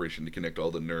with the operation to connect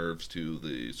all the nerves to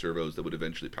the servos that would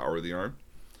eventually power the arm.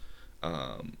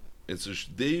 And so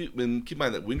keep in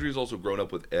mind that Winry is also grown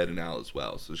up with Ed and Al as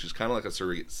well. So she's kind of like a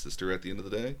surrogate sister at the end of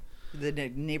the day. The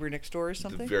neighbor next door or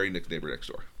something? The very next neighbor next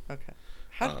door. Okay.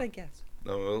 How did I guess?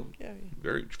 No, well, Yeah.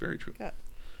 very, very true. Yeah.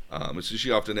 And so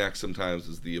she often acts sometimes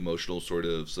as the emotional sort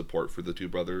of support for the two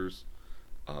brothers.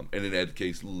 And in Ed's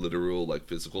case, literal, like,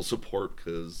 physical support,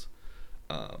 because...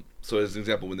 so as an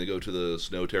example, when they go to the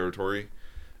snow territory,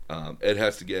 Ed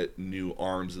has to get new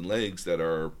arms and legs that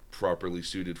are properly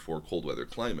suited for cold weather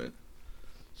climate.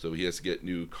 So he has to get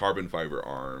new carbon fiber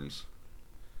arms.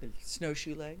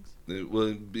 Snowshoe legs?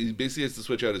 Well, he basically has to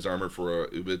switch out his armor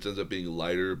it ends up being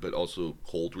lighter, but also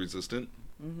cold resistant.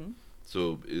 Mm-hmm.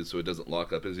 So it doesn't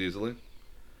lock up as easily.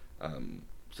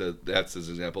 So that's his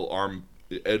example.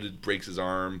 Ed breaks his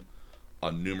arm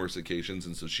on numerous occasions,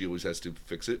 and so she always has to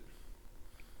fix it.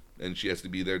 And she has to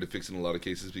be there to fix it in a lot of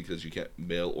cases because you can't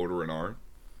mail order an arm.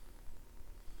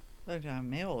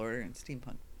 Mail order in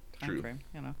steampunk time frame,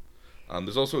 you know.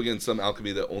 There's also, again, some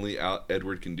alchemy that only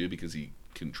Edward can do because he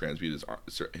can transmute his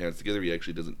hands together. He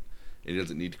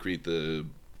doesn't need to create the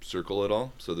circle at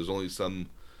all. So there's only some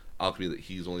alchemy that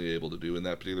he's only able to do in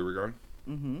that particular regard.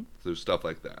 Mm-hmm. So there's stuff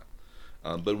like that.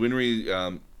 But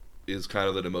Winry is kind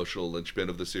of an emotional linchpin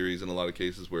of the series in a lot of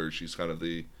cases, where she's kind of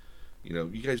the,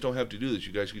 you guys don't have to do this.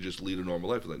 You guys can just lead a normal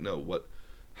life. Like, no,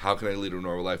 how can I lead a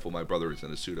normal life while my brother is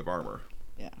in a suit of armor?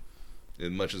 Yeah.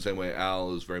 In much the same way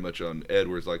Al is very much on Ed,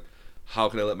 where it's like, how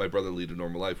can I let my brother lead a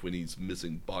normal life when he's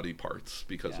missing body parts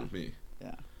because of me?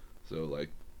 Yeah. So, like,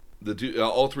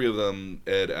 all three of them,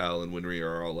 Ed, Al, and Winry,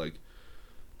 are all, like,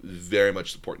 very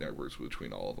much support networks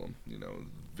between all of them.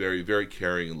 Very, very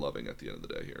caring and loving at the end of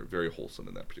the day here. Very wholesome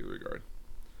in that particular regard.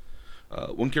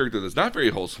 One character that's not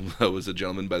very wholesome, though, is a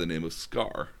gentleman by the name of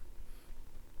Scar.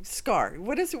 Scar.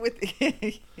 What is it with...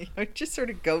 it just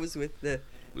sort of goes with the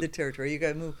territory. You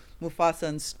got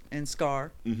Mufasa and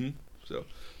Scar. Mm-hmm.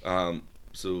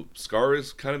 So Scar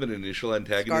is kind of an initial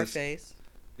antagonist. Scarface.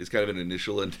 Is kind of an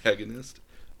initial antagonist.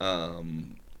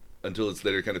 Until it's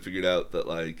later kind of figured out that,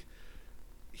 like,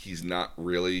 he's not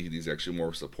really. He's actually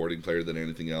more a supporting player than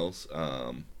anything else.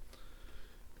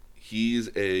 He's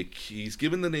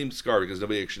given the name Scar because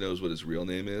nobody actually knows what his real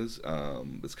name is.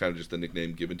 It's kind of just the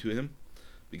nickname given to him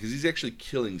because he's actually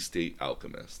killing state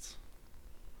alchemists.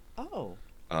 Oh.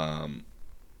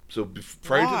 So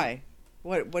prior Why?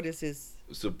 What is his?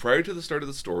 So prior to the start of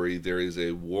the story, there is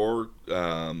a war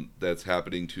that's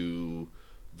happening to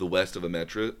the west of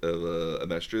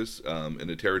Amestris in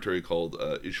a territory called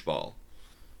Ishval,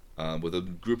 with a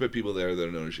group of people there that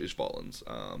are known as Ishvalans.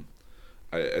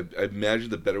 I imagine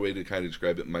the better way to kind of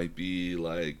describe it might be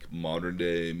like modern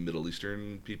day Middle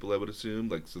Eastern people, I would assume.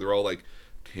 Like, so they're all like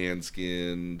tan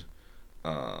skinned.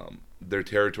 Their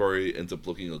territory ends up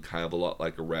looking kind of a lot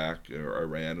like Iraq or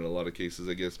Iran in a lot of cases,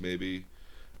 I guess, maybe.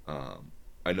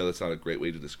 I know that's not a great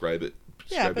way to describe it.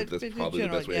 But that's probably the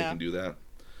best way I can do that.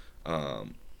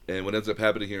 And what ends up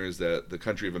happening here is that the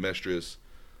country of Amestris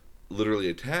literally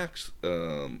attacks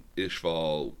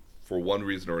Ishval for one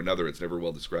reason or another. It's never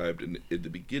well described in the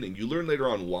beginning. You learn later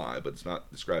on why, but it's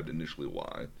not described initially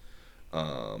why.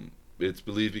 It's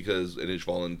believed because an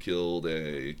Ishvalan killed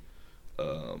a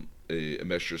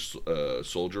Amestris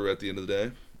soldier at the end of the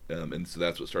day, and so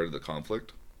that's what started the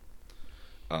conflict.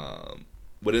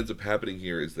 What ends up happening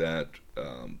here is that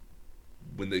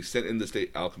when they sent in the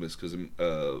state alchemists, because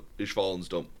Ishvalans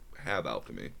don't have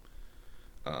alchemy,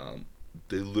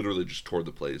 they literally just tore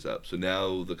the place up. So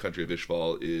now the country of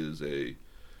Ishval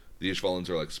the Ishvalans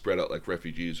are like spread out like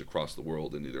refugees across the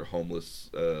world in either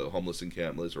homeless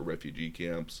encampments or refugee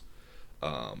camps,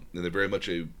 and they're very much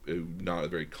not a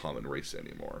very common race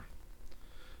anymore.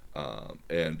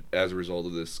 And as a result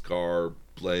of this, Scar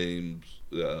blames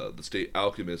the state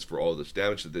alchemists for all this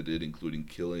damage that they did, including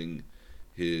killing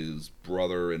his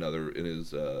brother and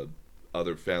his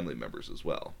other family members as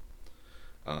well.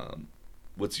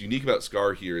 What's unique about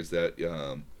Scar here is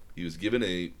that he was given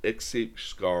a X-shaped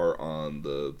scar on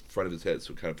the front of his head,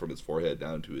 so kind of from his forehead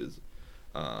down to his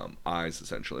eyes,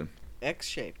 essentially.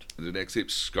 X-shaped. There's an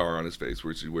X-shaped scar on his face,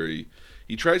 where he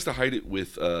tries to hide it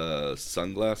with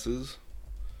sunglasses.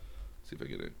 Let's see if I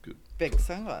get a good big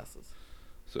sunglasses.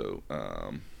 So,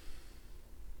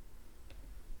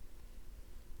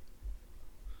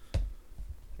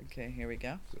 okay, here we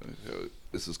go. So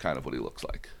this is kind of what he looks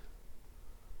like.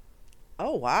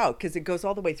 Oh, wow, because it goes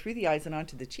all the way through the eyes and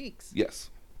onto the cheeks.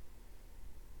 Yes.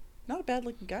 Not a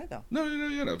bad-looking guy, though. No.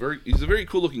 He's a very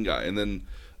cool-looking guy. And then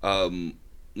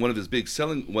one of his big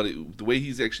the way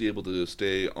he's actually able to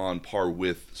stay on par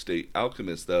with state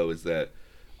alchemists, though, is that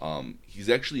he's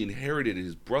actually inherited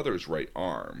his brother's right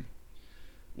arm,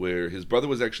 where his brother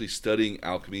was actually studying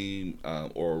alchemy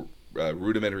or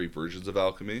rudimentary versions of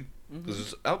alchemy. Because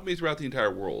there's alchemy throughout the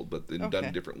entire world, but done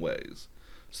in different ways.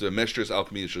 So Mestres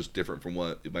alchemy is just different from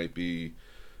what it might be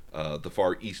the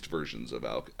Far East versions of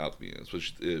alchemy,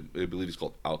 which I believe is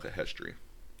called alkahestry.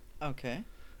 Okay.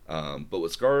 But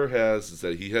what Scar has is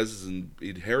that he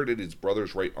inherited his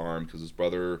brother's right arm, because his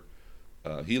brother,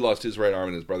 he lost his right arm,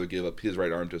 and his brother gave up his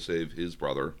right arm to save his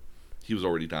brother. He was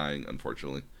already dying,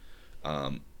 unfortunately.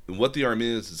 And what the arm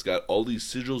is, it's got all these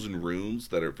sigils and runes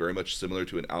that are very much similar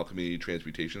to an alchemy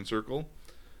transmutation circle.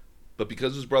 But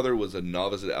because his brother was a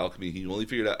novice at alchemy, he only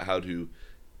figured out how to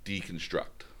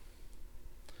deconstruct.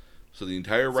 So the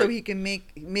entire So he can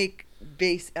make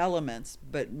base elements,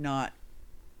 but not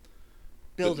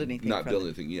build anything. Not build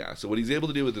anything, yeah. So what he's able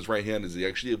to do with his right hand is he's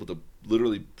actually able to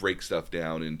literally break stuff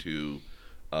down into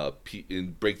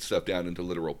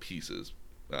literal pieces,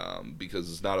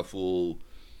 because it's not a full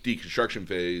deconstruction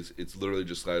phase. It's literally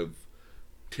just kind of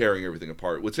tearing everything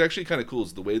apart. What's actually kind of cool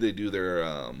is the way they do their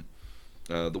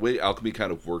the way alchemy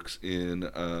kind of works in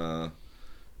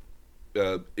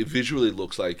it visually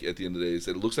looks like, at the end of the day, is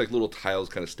that it looks like little tiles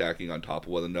kind of stacking on top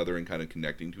of one another and kind of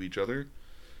connecting to each other.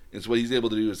 And so what he's able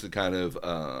to do is to kind of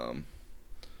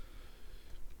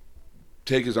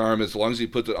take his arm, as long as he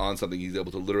puts it on something, he's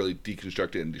able to literally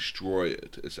deconstruct it and destroy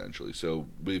it, essentially. So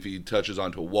if he touches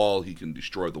onto a wall, he can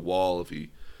destroy the wall. If he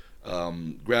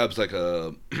grabs like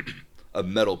a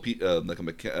metal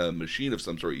a machine of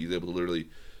some sort, he's able to literally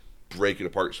break it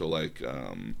apart. So like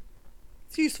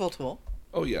it's a useful tool.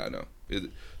 Oh yeah, I know.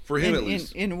 For him, at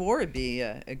least in war, it'd be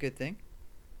a good thing.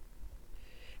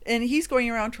 And he's going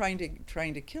around trying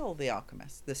to kill the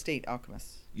alchemists, the state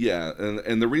alchemists. Yeah,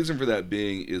 and the reason for that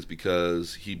being is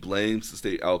because he blames the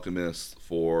state alchemists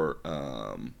for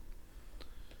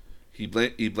he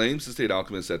blames the state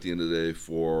alchemists at the end of the day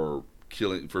for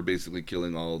basically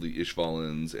killing all the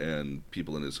Ishvalans and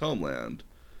people in his homeland.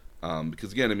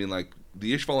 Because again, I mean, like,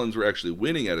 the Ishvalans were actually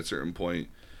winning at a certain point.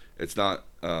 It's not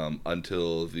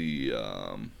until the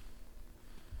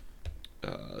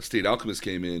state alchemists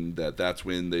came in that's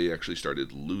when they actually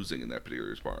started losing in that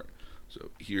particular part.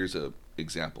 So here's a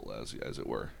example, as it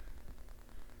were.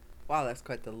 Wow, that's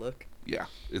quite the look. Yeah,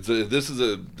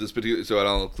 this particular. So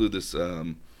I'll include this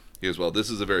here as well. This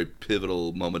is a very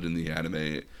pivotal moment in the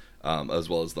anime, as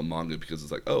well as the manga, because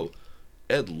it's like, oh,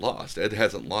 Ed lost. Ed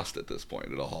hasn't lost at this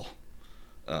point at all,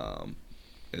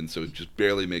 and so it just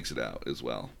barely makes it out as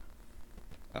well.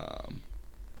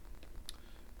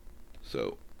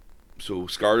 So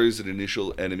Scar is an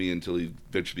initial enemy until he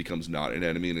eventually becomes not an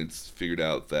enemy, and it's figured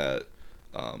out that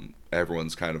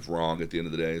everyone's kind of wrong at the end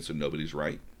of the day, so nobody's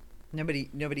right.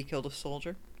 Nobody killed a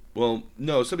soldier? Well,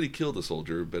 no, somebody killed a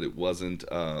soldier, but it wasn't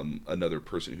another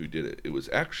person who did it. It was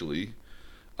actually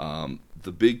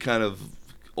the big kind of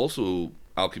also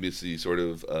alchemisty sort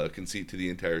of conceit to the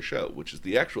entire show, which is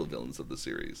the actual villains of the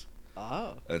series.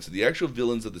 Oh. And so the actual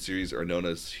villains of the series are known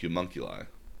as homunculi,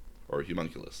 or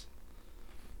homunculus.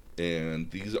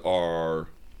 And these are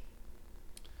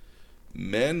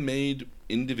man-made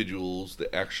individuals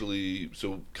that actually,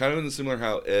 so kind of in the similar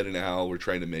how Ed and Al were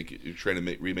trying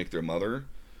to remake their mother.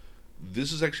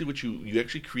 This is actually what you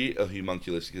actually create a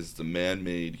homunculus because it's a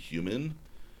man-made human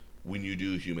when you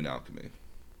do human alchemy.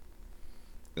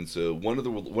 And so one of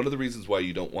the reasons why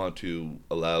you don't want to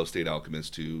allow state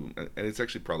alchemists to, and it's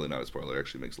actually probably not a spoiler. It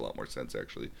actually makes a lot more sense.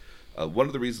 Actually, one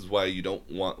of the reasons why you don't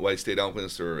want why state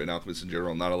alchemists or an alchemist in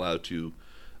general not allowed to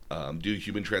do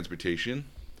human transportation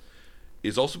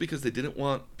is also because they didn't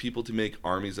want people to make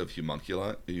armies of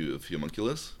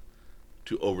homunculus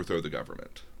to overthrow the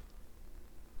government.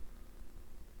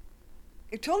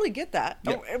 I totally get that.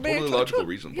 Yeah, totally logical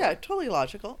reason. Yeah, totally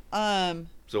logical.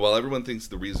 So while everyone thinks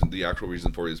the actual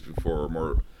reason for it is for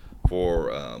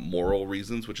moral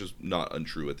reasons, which is not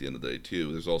untrue at the end of the day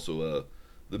too. There's also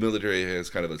the military has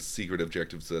kind of a secret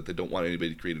objective so that they don't want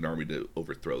anybody to create an army to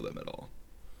overthrow them at all.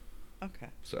 Okay.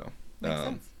 So makes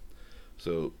sense.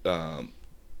 So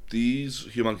these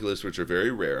homunculus, which are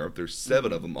very rare, there's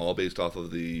 7 of them, all based off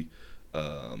of the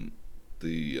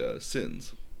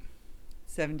sins.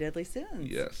 7 deadly sins.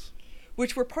 Yes.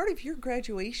 Which were part of your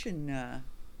graduation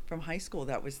from high school.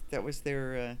 That was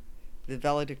their the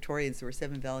valedictorians. There were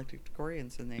 7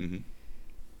 valedictorians, and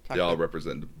they all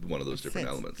represent one of those different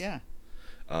elements. Yeah.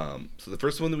 So the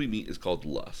first one that we meet is called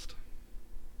Lust.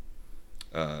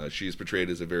 She is portrayed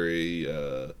as a very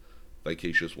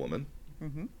vivacious woman.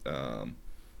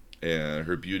 And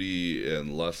her beauty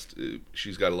and lust,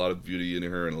 she's got a lot of beauty in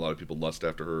her, and a lot of people lust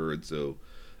after her, and so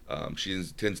she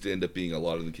tends to end up being, a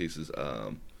lot of the cases,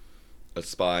 a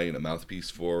spy and a mouthpiece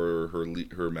for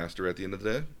her master at the end of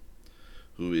the day,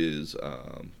 who is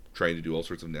trying to do all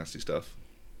sorts of nasty stuff.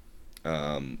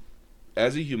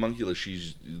 As a homunculus,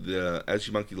 as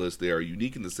homunculus, they are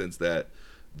unique in the sense that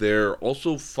they're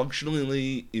also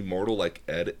functionally immortal, like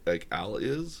Al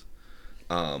is,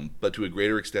 but to a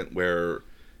greater extent where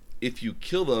if you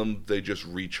kill them, they just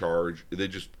recharge. They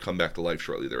just come back to life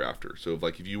shortly thereafter. So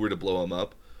if you were to blow them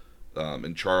up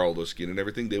and char all their skin and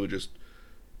everything, their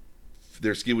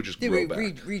skin would just grow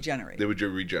back. Regenerate. They would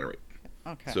regenerate.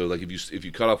 Okay. So if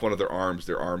you cut off one of their arms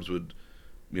would,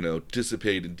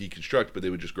 dissipate and deconstruct, but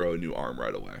they would just grow a new arm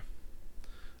right away.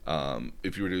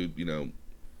 If you were to,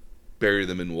 bury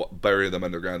them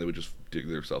underground, they would just dig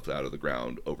themselves out of the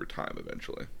ground over time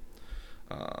eventually.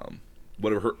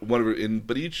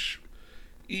 But each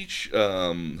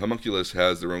homunculus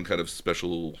has their own kind of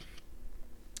special,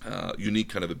 unique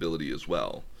kind of ability as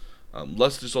well.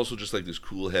 Lust is also just like this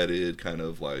cool-headed kind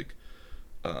of like,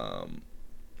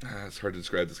 it's hard to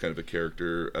describe this kind of a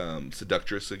character.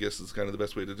 Seductress, I guess, is kind of the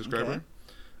best way to describe her.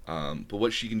 But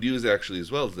what she can do is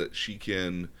that she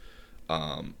can,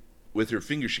 with her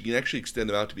fingers, she can actually extend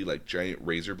them out to be like giant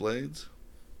razor blades.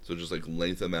 So just like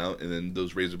lengthen them out, and then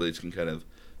those razor blades can kind of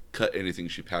cut anything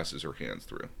she passes her hands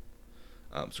through.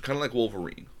 So kind of like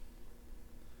Wolverine,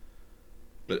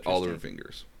 but all of her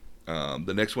fingers.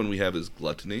 The next one we have is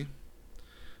Gluttony.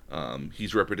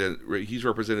 He's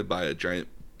represented by a giant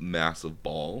massive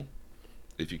ball,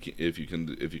 if you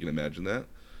can imagine that.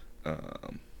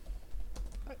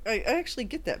 I actually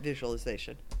get that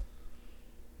visualization.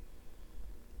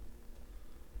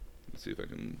 Let's see if I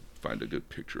can find a good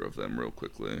picture of them real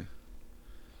quickly.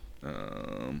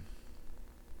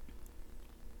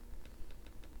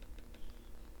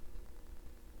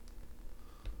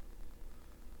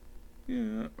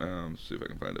 Let's see if I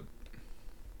can find it.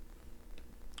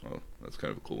 Oh, that's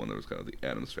kind of a cool one. There was kind of the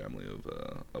Addams family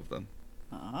of them.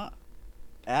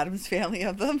 Addams family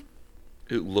of them?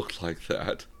 It looked like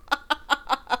that.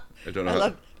 I don't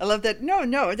know. I love that.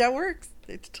 No, that works.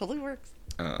 It totally works.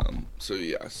 So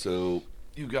you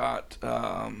got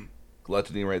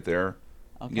Gluttony right there.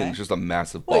 Okay. Again, it's just a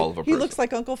massive ball of a person. He looks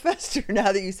like Uncle Fester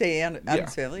now that you say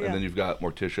Addams family. Yeah. And then you've got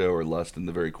Morticia or Lust in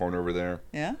the very corner over there.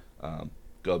 Yeah.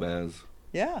 Gomez.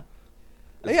 Yeah.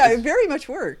 It very much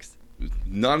works.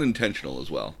 Non-intentional as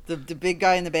well. The big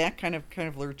guy in the back, kind of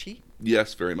lurchy.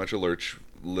 Yes, very much a lurch.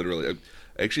 Literally, I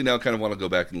actually now kind of want to go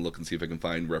back and look and see if I can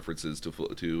find references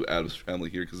to Addams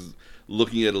Family here, because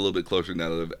looking at it a little bit closer now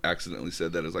that I've accidentally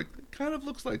said that, it's like it kind of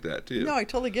looks like that too. No, I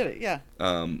totally get it. Yeah.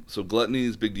 So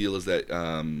Gluttony's big deal is that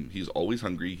he's always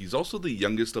hungry. He's also the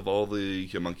youngest of all the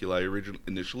homunculi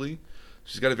initially.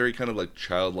 She's got a very kind of like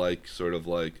childlike sort of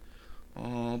like,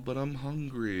 oh, but I'm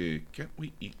hungry. Can't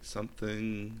we eat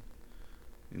something?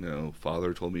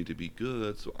 Father told me to be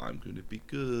good, so I'm going to be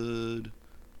good.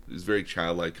 It's very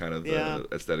childlike kind of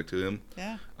aesthetic to him.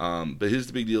 Yeah. But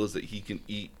his big deal is that he can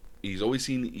eat. He's always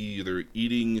seen either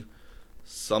eating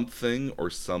something or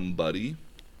somebody.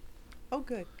 Oh,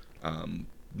 good.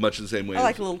 Much in the same way. I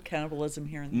like a little cannibalism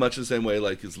here and there. Much the same way,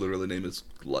 like his literal name is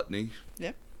Gluttony.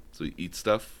 Yep. So he eats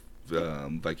stuff,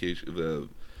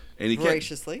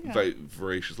 voraciously,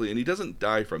 voraciously, and he doesn't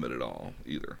die from it at all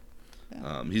either.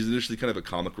 Yeah. He's initially kind of a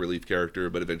comic relief character,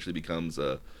 but eventually becomes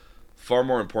far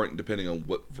more important depending on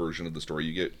what version of the story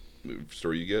you get.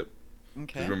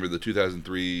 Okay. remember, the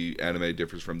 2003 anime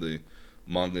differs from the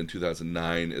manga in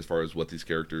 2009 as far as what these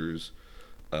characters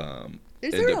Is end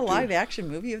there up a doing. live action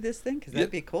movie of this thing? Because that'd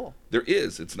Yeah. be cool. There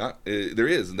is. It's not. There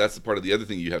is, and that's the part of the other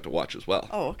thing you have to watch as well.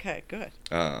 Oh, okay, good.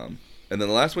 And then the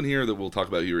last one here that we'll talk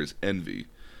about here is Envy.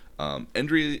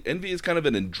 Envy is kind of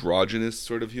an androgynous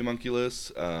sort of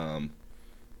homunculus,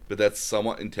 but that's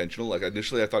somewhat intentional. Like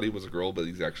initially, I thought he was a girl, but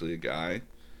he's actually a guy.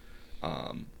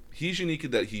 He's unique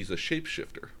in that he's a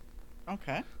shapeshifter.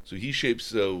 Okay. So he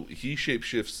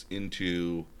shapeshifts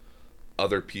into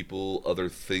other people, other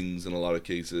things in a lot of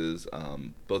cases,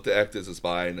 both to act as a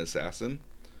spy and assassin.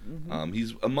 Mm-hmm.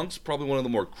 He's amongst probably one of the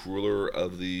more crueler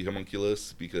of the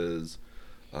homunculus because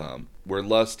where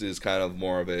Lust is kind of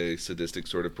more of a sadistic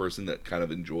sort of person that kind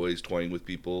of enjoys toying with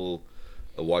people,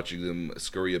 watching them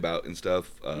scurry about and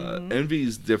stuff. Envy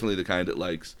is definitely the kind that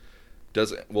likes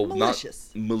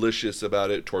Malicious. not malicious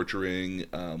about it, torturing,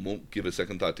 won't give a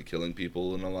second thought to killing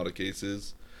people in a lot of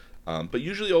cases, but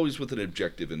usually always with an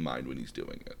objective in mind when he's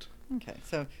doing it. Okay.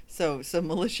 So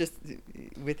malicious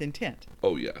with intent.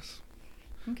 Oh yes.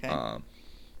 Okay.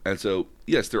 And so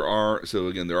yes, there are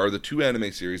the two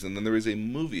anime series, and then there is a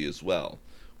movie as well,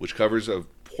 which covers a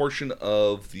portion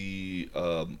of the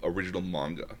original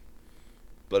manga,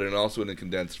 but also in a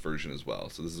condensed version as well.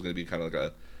 So this is going to be kind of like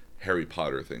a Harry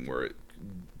Potter thing where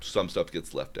some stuff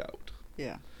gets left out.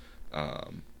 Yeah.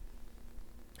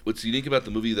 What's unique about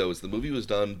the movie though is the movie was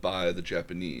done by the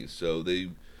Japanese, so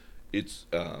the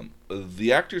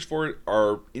actors for it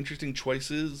are interesting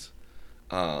choices,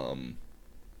 but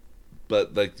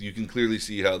like you can clearly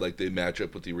see how like they match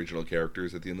up with the original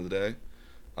characters at the end of the day.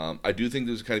 I do think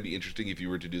this would kind of be interesting if you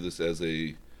were to do this as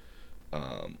a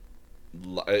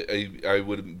I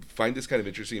would find this kind of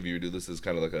interesting if you were to do this as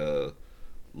kind of like a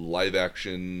live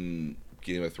action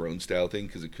Game of Thrones style thing,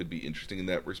 because it could be interesting in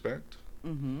that respect.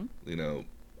 Mm-hmm. You know,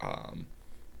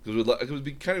 because it would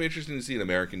be kind of interesting to see an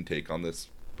American take on this,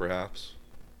 perhaps.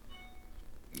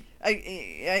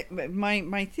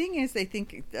 My thing is, I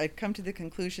think I've come to the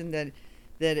conclusion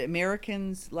that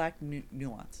Americans lack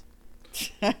nuance.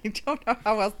 I don't know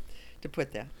how else to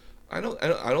put that. I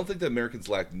don't think that Americans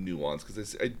lack nuance,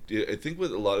 because I think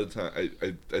with a lot of time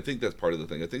I think that's part of the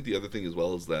thing. I think the other thing as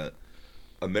well is that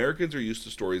Americans are used to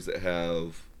stories that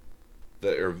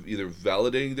are either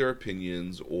validating their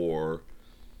opinions or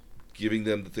giving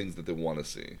them the things that they want to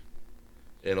see.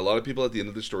 And a lot of people at the end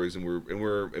of the stories, and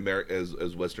we're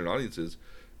as Western audiences,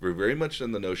 we're very much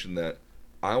in the notion that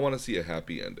I want to see a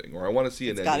happy ending, or I want to see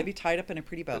an ending. It's got to be tied up in a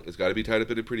pretty bow. It's got to be tied up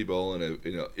in a pretty bow, and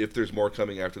if there's more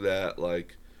coming after that,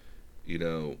 like,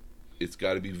 it's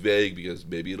got to be vague because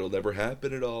maybe it'll never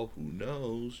happen at all. Who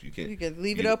knows? You can't. You could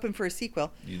leave it open for a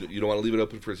sequel. You don't want to leave it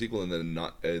open for a sequel and then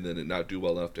it not do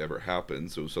well enough to ever happen.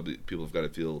 So some people have got to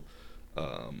feel,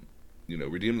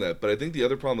 redeem that. But I think the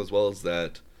other problem as well is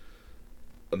that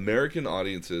American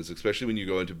audiences, especially when you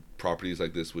go into properties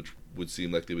like this, which would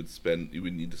seem like you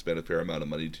would need to spend a fair amount of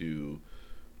money to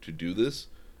do this.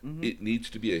 Mm-hmm. It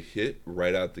needs to be a hit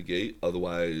right out the gate.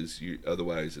 Otherwise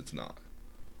it's not.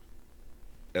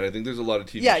 And I think there's a lot of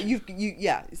TV.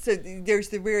 Yeah, So there's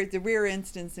the rare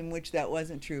instance in which that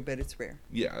wasn't true, but it's rare.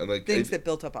 Yeah, and like things that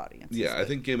built up audiences. Yeah, I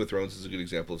think Game of Thrones is a good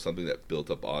example of something that built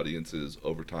up audiences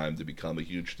over time to become a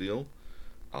huge deal.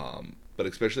 But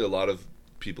especially a lot of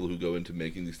people who go into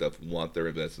making these stuff want their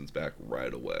investments back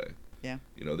right away. Yeah.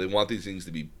 They want these things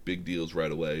to be big deals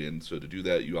right away, and so to do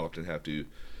that, you often have to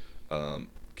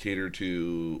cater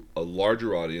to a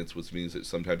larger audience, which means that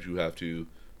sometimes you have to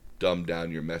dumb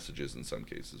down your messages in some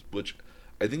cases, which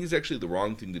I think is actually the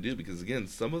wrong thing to do, because again,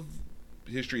 some of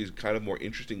history's kind of more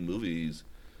interesting movies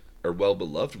or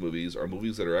well-beloved movies are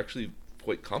movies that are actually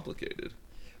quite complicated.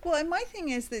 Well, and my thing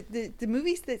is that the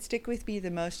movies that stick with me the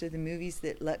most are the movies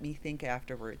that let me think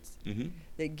afterwards, Mm-hmm.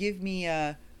 that give me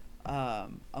a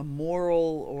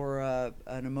moral or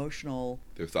an emotional.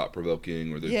 They're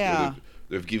thought-provoking, or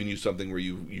they've given you something where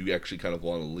you actually kind of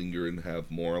want to linger and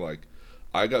have more. Like,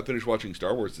 I got finished watching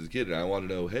Star Wars as a kid, and I wanted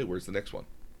to know, hey, where's the next one?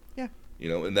 Yeah.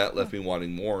 And that left me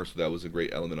wanting more, so that was a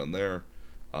great element on there.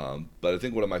 But I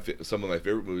think some of my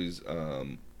favorite movies,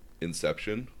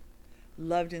 Inception.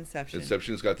 Loved Inception.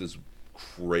 Inception's got this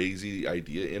crazy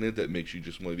idea in it that makes you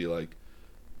just want to be like,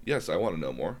 yes, I want to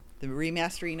know more. The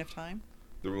remastering of time.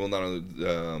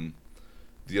 The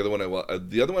other one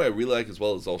I really like as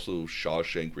well is also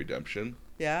Shawshank Redemption.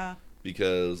 Yeah.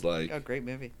 Because great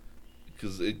movie.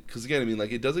 Because again, I mean,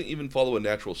 like, it doesn't even follow a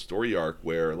natural story arc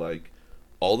where like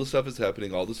all the stuff is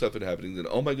happening, then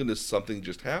oh my goodness, something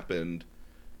just happened,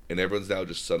 and everyone's now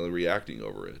just suddenly reacting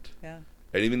over it. Yeah.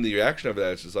 And even the reaction of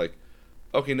that is just like,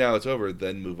 okay, now it's over,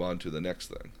 then move on to the next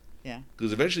thing. Yeah.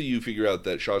 Because eventually you figure out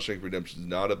that Shawshank Redemption is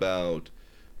not about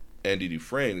Andy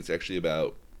Dufresne. It's actually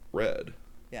about Red.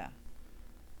 Yeah.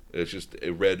 It's just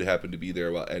Red happened to be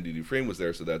there while Andy Dufresne was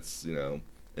there, so that's, and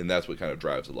that's what kind of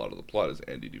drives a lot of the plot is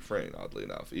Andy Dufresne, oddly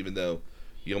enough. Even though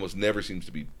he almost never seems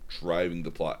to be driving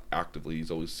the plot actively,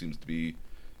 he always seems to be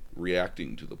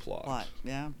reacting to the plot.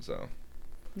 Yeah. So.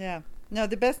 Yeah. No,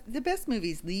 the best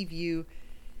movies leave you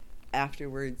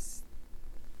afterwards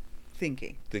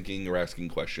thinking or asking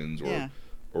questions, or Yeah.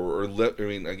 I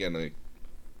mean, again, like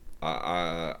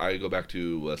I go back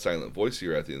to a Silent Voice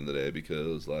here at the end of the day,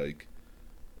 because like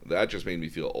that just made me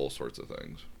feel all sorts of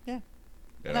things. Yeah.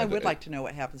 And I would like to know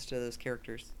what happens to those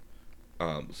characters.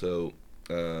 So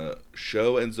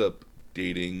Sho ends up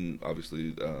dating,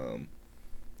 obviously,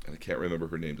 I can't remember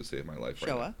her name to save my life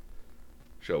right now.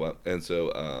 Showa. And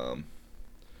so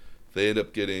they end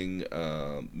up getting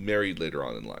married later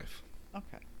on in life.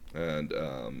 Okay. And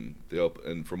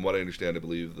and from what I understand, I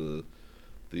believe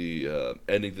the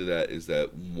ending to that is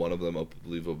that one of them, I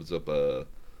believe, opens up a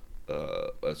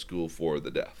school for the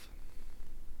deaf.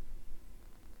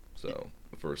 So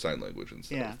for sign language and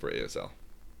stuff, for ASL.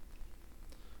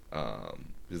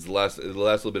 Because the last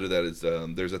little bit of that is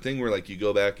there's a thing where like you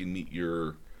go back and meet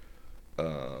your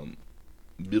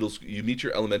you meet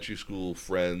your elementary school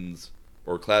friends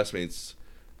or classmates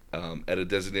at a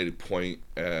designated point,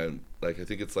 and like I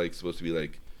think it's like supposed to be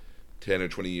like 10 or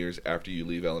 20 years after you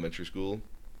leave elementary school,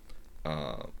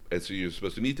 and so you're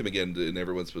supposed to meet them again, and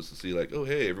everyone's supposed to see like, oh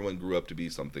hey, everyone grew up to be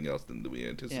something else than we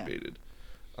anticipated.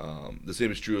 The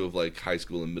same is true of like high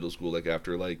school and middle school. Like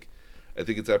after like I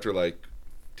think it's after like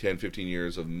 10, 15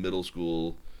 years of middle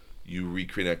school, you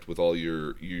reconnect with all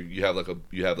your you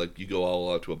go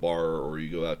all out to a bar, or you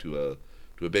go out to a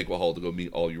banquet hall to go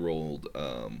meet all your old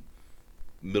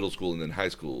middle school and then high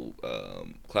school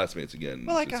classmates again.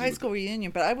 Well, like a high school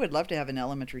reunion, but I would love to have an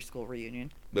elementary school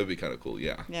reunion. That'd be kind of cool.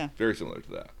 Yeah. Yeah. Very similar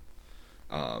to that.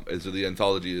 And so the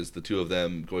anthology is the two of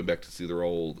them going back to see their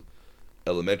old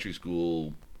elementary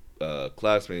school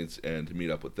classmates and to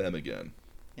meet up with them again.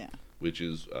 Yeah. Which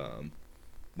is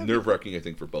nerve-wracking, I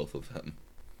think, for both of them.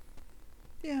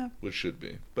 Yeah. Which should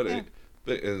be.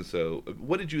 And so,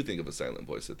 what did you think of A Silent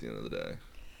Voice at the end of the day?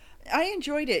 I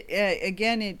enjoyed it.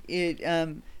 Again,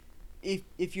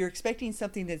 if you're expecting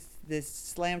something that's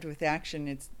slammed with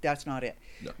action, that's not it.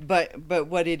 No. But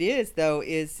what it is though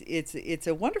is it's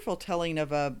a wonderful telling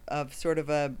of sort of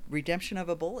a redemption of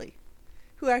a bully,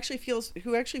 who actually feels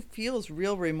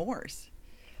real remorse.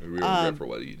 A real regret for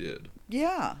what he did.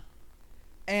 Yeah.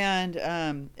 And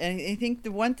I think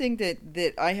the one thing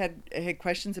that I had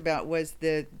questions about was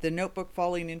the notebook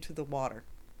falling into the water.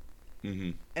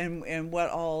 Mm-hmm. And what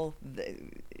all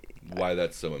why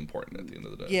that's so important at the end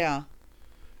of the day. Yeah.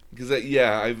 Because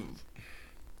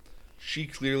she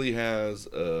clearly has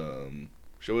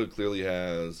Showa clearly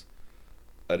has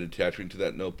an attachment to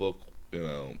that notebook,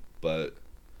 but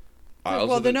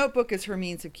the notebook is her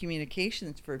means of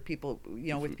communications for people,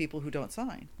 with people who don't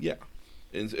sign. Yeah.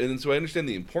 And so I understand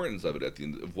the importance of it at the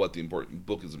end of what the important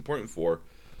book is important for.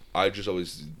 I just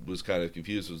always was kind of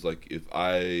confused. It was like, if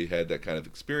I had that kind of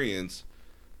experience,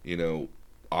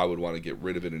 I would want to get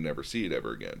rid of it and never see it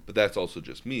ever again. But that's also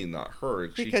just me, not her.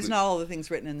 Because not all the things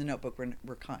written in the notebook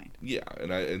were kind. Yeah,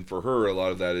 and for her, a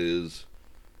lot of that is,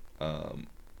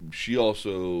 she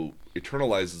also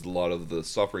internalizes a lot of the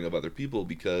suffering of other people,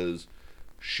 because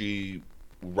she,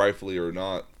 rightfully or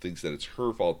not, thinks that it's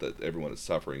her fault that everyone is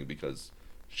suffering because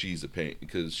she's a pain,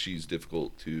 because she's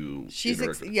difficult to. She's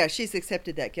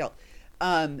accepted that guilt,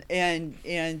 and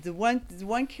the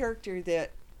one character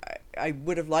that I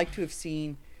would have liked to have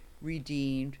seen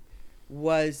redeemed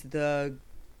was the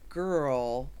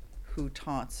girl who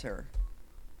taunts her.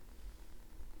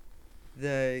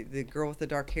 The girl with the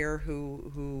dark hair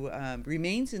who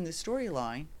remains in the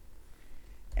storyline.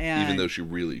 And even though she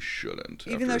really shouldn't.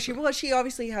 Even though she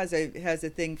obviously has a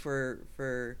thing for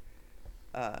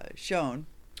Shon.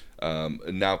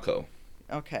 Naoko.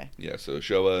 Okay. Yeah, so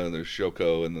Showa, and there's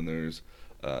Shoko, and then there's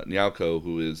Naoko,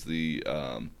 who is the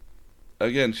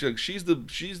again, she's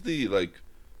the like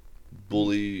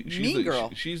bully. She's mean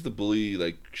girl. She's the bully,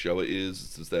 like Showa is.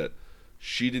 It's just that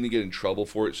she didn't get in trouble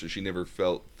for it, so she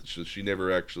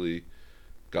never actually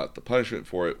got the punishment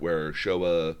for it. Where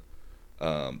Showa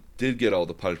did get all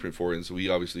the punishment for it, and so he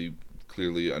obviously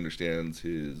clearly understands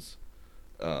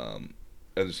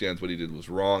understands what he did was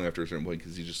wrong after a certain point,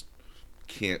 because he just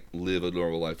can't live a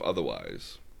normal life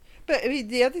otherwise. But I mean,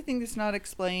 the other thing that's not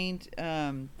explained,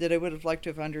 that I would have liked to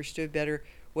have understood better,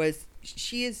 was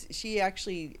she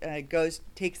actually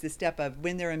takes the step of,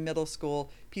 when they're in middle school,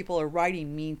 people are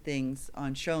writing mean things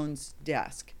on Shon's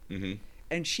desk. Mm-hmm.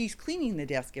 and she's cleaning the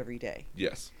desk every day.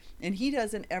 Yes. And he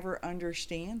doesn't ever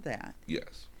understand that.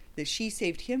 Yes. That she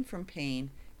saved him from pain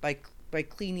by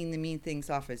cleaning the mean things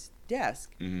off his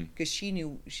desk, because she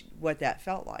knew what that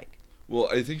felt like. Well,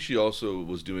 I think she also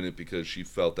was doing it because she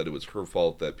felt that it was her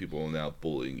fault that people were now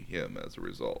bullying him as a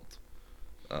result.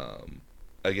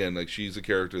 Again, like, she's a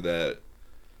character that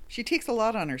she takes a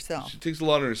lot on herself. She takes a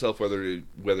lot on herself, whether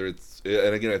it's,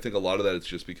 and again, I think a lot of that is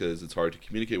just because it's hard to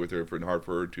communicate with her and hard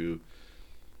for her to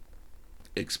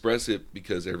express it,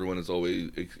 because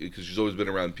because she's always been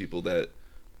around people that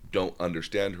don't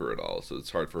understand her at all. So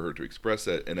it's hard for her to express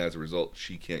that, and as a result,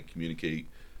 she can't communicate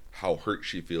how hurt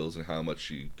she feels and how much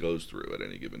she goes through at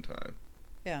any given time.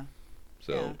 Yeah.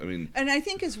 So, yeah. I mean, and I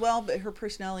think as well, but her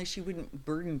personality, she wouldn't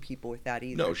burden people with that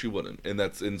either. No, she wouldn't.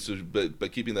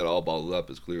 But keeping that all bottled up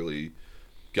has clearly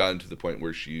gotten to the point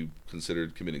where she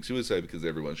considered committing suicide because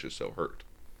everyone's just so hurt.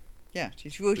 Yeah, she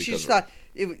just thought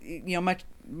it,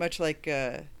 much like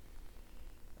Showa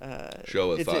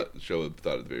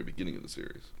thought at the very beginning of the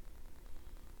series.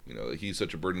 He's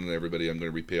such a burden on everybody. I'm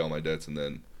going to repay all my debts, and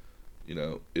then,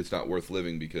 it's not worth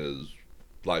living because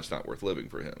life's not worth living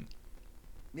for him.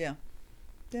 Yeah.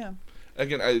 Yeah.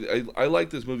 Again, I like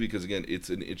this movie because, again, it's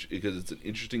an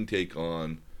interesting take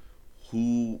on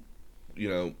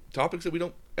topics that we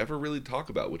don't ever really talk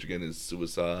about, which again is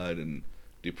suicide and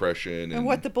depression and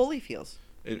what the bully feels.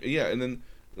 And then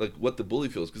like what the bully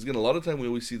feels, because again, a lot of time we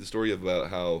always see the story about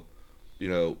how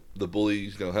the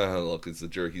bully, look, it's the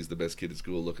jerk, he's the best kid at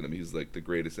school, look at him, he's like the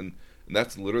greatest, and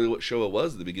that's literally what Showa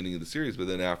was at the beginning of the series. But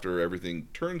then after everything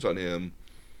turns on him,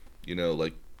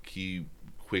 like he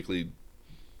quickly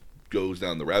goes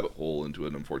down the rabbit hole into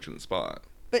an unfortunate spot.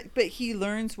 But he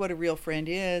learns what a real friend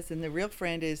is, and the real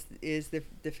friend is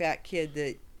the fat kid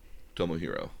that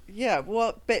Tomohiro. Yeah,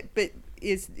 well, but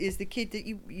is the kid that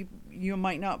you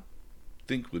might not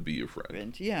think would be your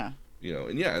friend. Yeah.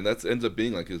 And that ends up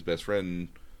being like his best friend,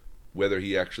 whether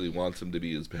he actually wants him to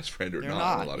be his best friend or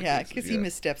not. In a lot of cases. Because he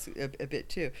missteps a bit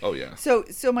too. Oh yeah. So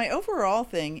my overall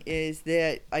thing is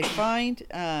that I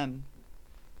find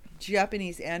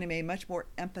Japanese anime much more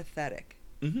empathetic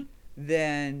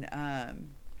than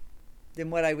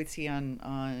what I would see on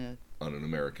an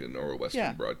American or a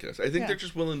Western broadcast. I think they're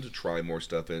just willing to try more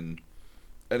stuff, and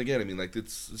again, I mean, like,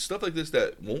 it's stuff like this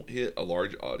that won't hit a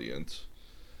large audience,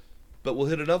 but will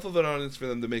hit enough of an audience for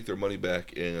them to make their money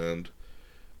back, and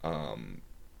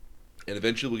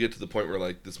eventually we'll get to the point where,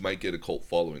 like, this might get a cult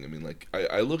following. I mean, like,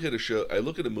 I look at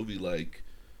a movie like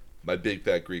My Big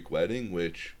Fat Greek Wedding,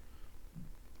 which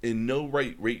in no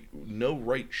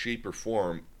right shape or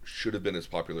form should have been as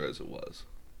popular as it was.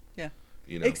 Yeah.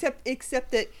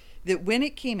 Except that when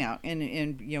it came out,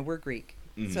 and we're Greek,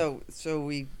 so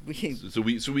we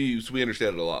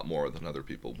understand it a lot more than other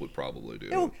people would probably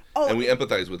do. Oh, and we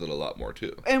empathize with it a lot more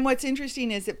too. And what's interesting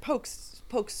is it pokes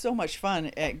so much fun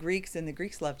at Greeks, and the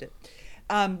Greeks loved it.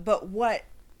 But what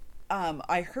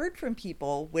I heard from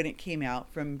people when it came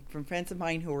out, from friends of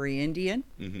mine who were Indian,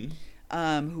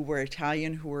 who were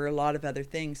Italian, who were a lot of other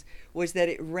things, was that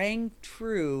it rang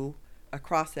true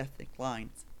across ethnic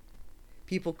lines.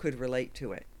 People could relate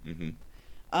to it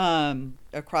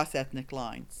across ethnic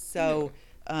lines. So,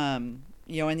 and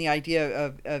the idea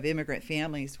of immigrant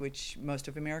families, which most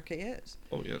of America is.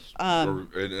 Oh, yes. And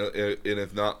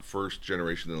if not first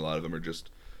generation, then a lot of them are just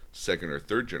second or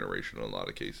third generation in a lot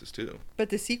of cases, too. But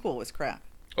the sequel was crap.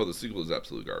 Oh, the sequel is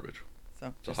absolute garbage.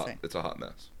 So, it's a hot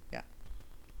mess. Yeah.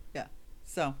 Yeah.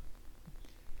 So,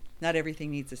 not everything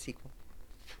needs a sequel.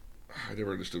 I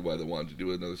never understood why they wanted to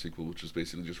do another sequel, which is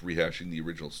basically just rehashing the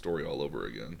original story all over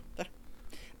again. But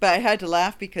I had to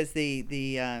laugh because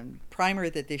the primer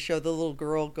that they show the little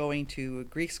girl going to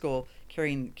Greek school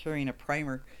carrying a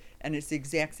primer, and it's the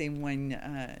exact same one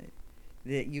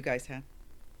that you guys had.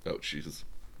 Oh, Jesus.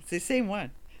 It's the same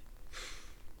one.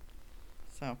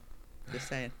 So, just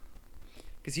saying.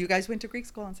 Because you guys went to Greek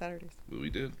school on Saturdays. We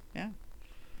did. Yeah.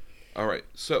 All right.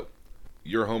 So,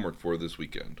 your homework for this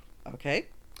weekend. Okay.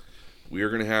 We are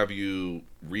going to have you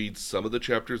read some of the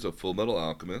chapters of Full Metal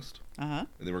Alchemist. Uh-huh.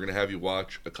 And then we're going to have you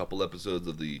watch a couple episodes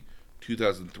of the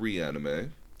 2003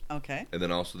 anime. Okay. And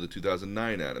then also the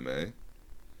 2009 anime.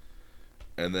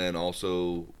 And then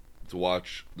also to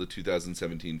watch the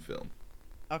 2017 film.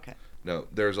 Okay. Now,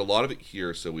 there's a lot of it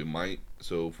here, so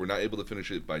if we're not able to finish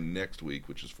it by next week,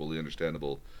 which is fully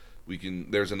understandable,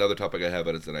 there's another topic I have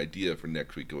as an idea for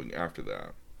next week going after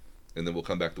that. And then we'll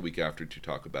come back the week after to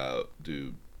talk about,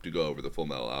 to go over the Full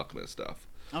Metal Alchemist stuff.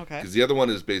 Okay. Because the other one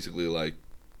is basically like,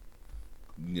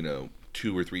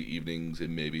 2 or 3 evenings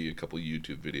and maybe a couple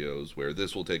YouTube videos, where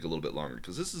this will take a little bit longer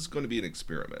because this is going to be an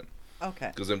experiment.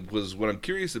 Okay. Because what I'm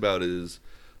curious about is,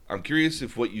 I'm curious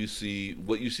if what you see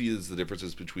is the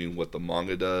differences between what the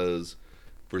manga does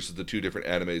versus the two different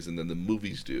animes and then the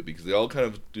movies do, because they all kind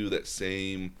of do that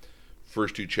same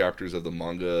first two chapters of the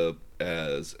manga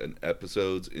as an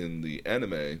episodes in the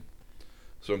anime.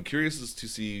 So I'm curious as to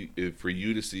see if for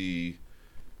you to see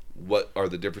what are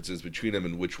the differences between them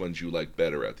and which ones you like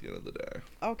better at the end of the day.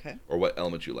 Okay. Or what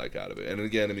elements you like out of it. And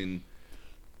again, I mean,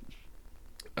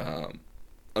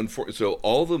 so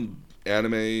all the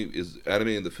anime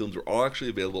and the films are all actually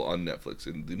available on Netflix,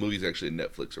 and the movie's actually a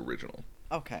Netflix original.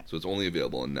 Okay. So it's only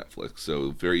available on Netflix.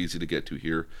 So very easy to get to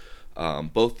here.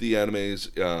 Both the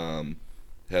animes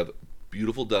have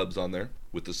beautiful dubs on there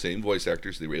with the same voice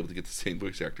actors. They were able to get the same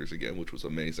voice actors again, which was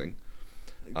amazing.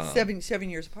 7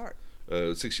 years apart.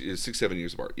 7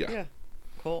 years apart. Yeah. Yeah.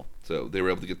 Cool. So they were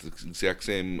able to get the exact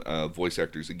same voice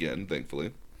actors again,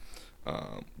 thankfully.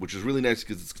 Which is really nice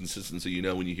because it's consistent. So you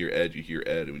know when you hear Ed, you hear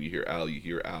Ed, and when you hear Al, you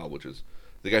hear Al. Which is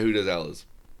the guy who does Al is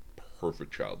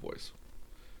perfect child voice.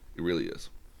 It really is.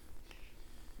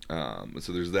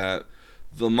 So there's that.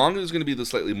 The manga is going to be the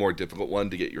slightly more difficult one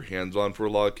to get your hands on for a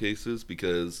lot of cases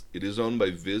because it is owned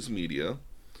by Viz Media,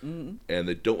 and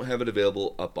they don't have it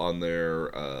available up on their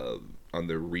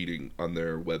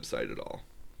website at all.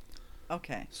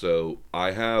 Okay. So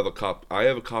I have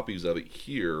copies of it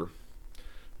here,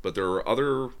 but there are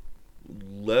other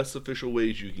less official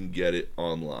ways you can get it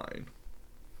online.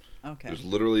 Okay. There's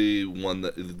literally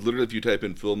if you type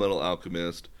in Full Metal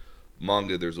Alchemist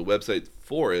manga, there's a website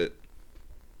for it,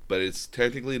 but it's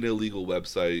technically an illegal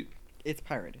website. It's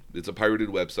pirated. It's a pirated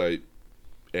website,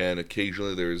 and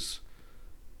occasionally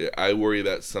I worry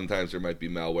that sometimes there might be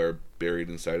malware buried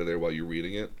inside of there while you're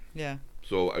reading it. Yeah.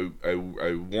 So I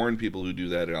warn people who do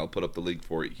that, and I'll put up the link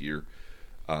for it here,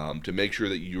 to make sure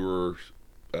that your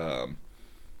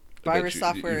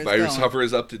software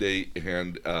is up to date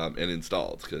and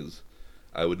installed, because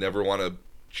I would never want to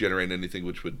generate anything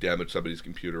which would damage somebody's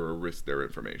computer or risk their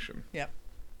information. Yep.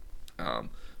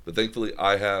 But thankfully,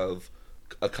 I have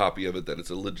a copy of it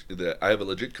that I have a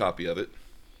legit copy of it.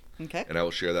 Okay. And I will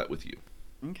share that with you.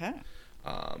 Okay.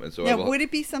 And so now, would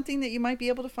it be something that you might be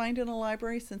able to find in a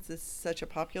library since it's such a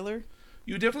popular?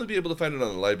 You would definitely be able to find it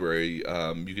on the library.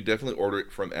 You could definitely order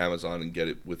it from Amazon and get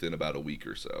it within about a week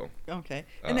or so. Okay.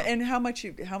 And how much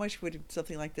would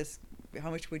something like this? How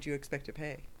much would you expect to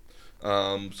pay?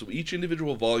 So each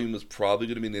individual volume is probably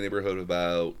going to be in the neighborhood of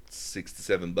about $6 to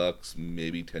 $7,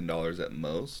 maybe $10 at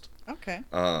most. Okay.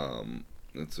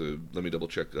 Let me double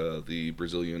check the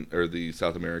Brazilian or the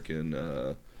South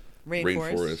American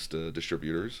rainforest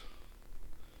distributors.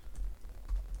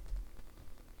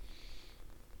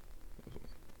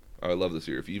 I love this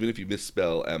here. Even if you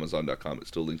misspell Amazon.com, it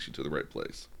still links you to the right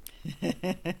place.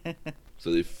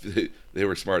 So they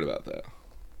were smart about that.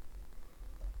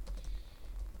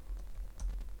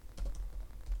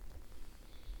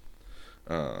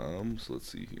 So let's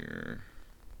see here.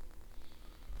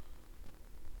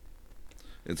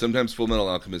 And sometimes Full Metal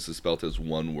Alchemist is spelled as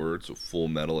one word, so Full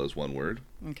Metal as one word.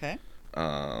 Okay.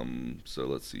 So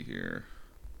let's see here.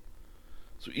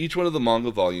 So each one of the manga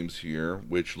volumes here,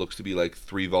 which looks to be like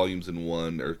 3 volumes in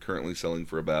one, are currently selling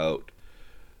for about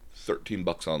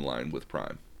 $13 online with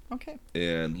Prime. Okay.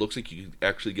 And looks like you can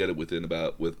actually get it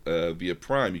via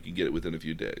Prime. You can get it within a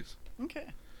few days. Okay.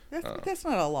 That's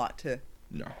not a lot to.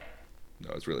 No,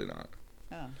 it's really not.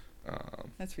 Oh.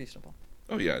 That's reasonable.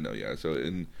 Oh yeah, no, yeah. So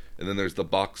and then there's the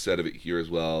box set of it here as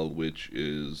well, which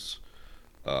is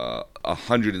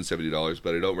 $170.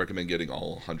 But I don't recommend getting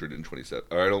all 127.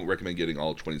 Or I don't recommend getting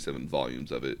all 27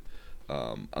 volumes of it,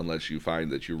 unless you find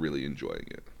that you're really enjoying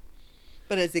it.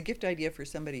 But as a gift idea for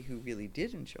somebody who really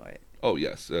did enjoy it. Oh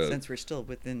yes. Since we're still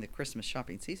within the Christmas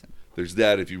shopping season. There's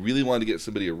that. If you really want to get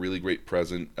somebody a really great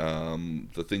present,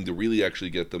 the thing to really actually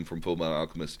get them from Full Metal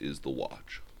Alchemist is the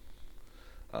watch.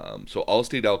 So all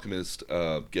State Alchemists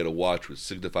get a watch, which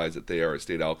signifies that they are a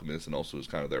State Alchemist, and also is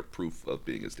kind of their proof of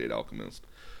being a State Alchemist.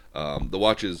 The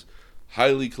watch is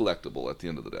highly collectible at the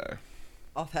end of the day.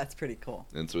 Oh, that's pretty cool.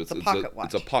 And so it's a pocket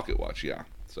watch. It's a pocket watch, yeah.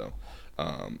 So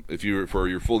if you're for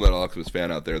your Full Metal Alchemist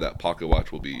fan out there, that pocket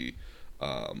watch will be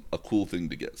a cool thing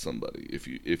to get somebody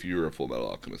if you're a Full Metal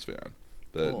Alchemist fan.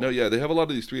 But cool. No, yeah, they have a lot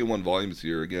of these 3-in-1 volumes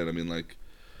here. Again, I mean, like,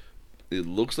 it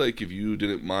looks like if you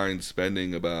didn't mind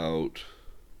spending about.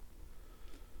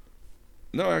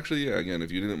 No, actually, yeah. Again,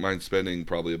 if you didn't mind spending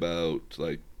probably about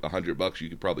like $100, you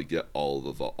could probably get all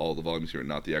the volumes here, and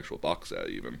not the actual box set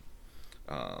even.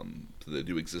 So they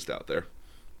do exist out there,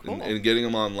 cool. and getting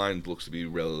them online looks to be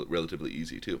relatively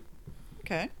easy too.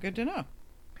 Okay, good to know.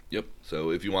 Yep.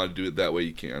 So if you want to do it that way,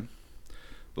 you can.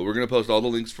 But we're gonna post all the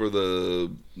links for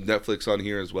the Netflix on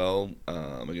here as well.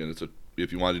 Again, it's a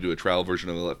if you want to do a trial version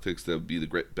of Netflix, that would be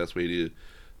the best way to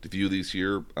view these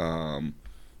here.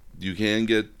 You can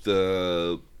get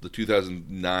the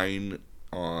 2009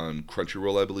 on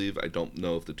Crunchyroll, I believe. I don't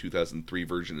know if the 2003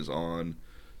 version is on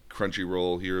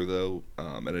Crunchyroll here, though.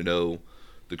 And I know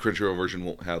the Crunchyroll version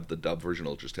won't have the dub version.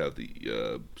 It'll just have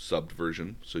the subbed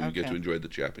version. So you get to enjoy the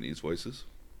Japanese voices.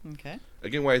 Okay.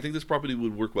 Again, why I think this probably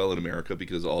would work well in America,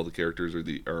 because all the characters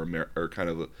are kind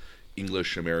of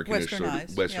English Americanish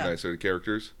westernized sort of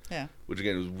characters. Yeah. Which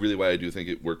again is really why I do think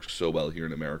it worked so well here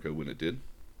in America when it did.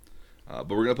 But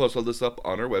we're going to post all this up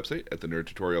on our website at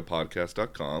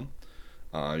thenerdtutorialpodcast.com.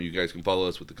 You guys can follow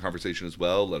us with the conversation as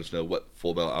well. Let us know what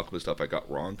Full Metal Alchemist stuff I got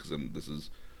wrong, because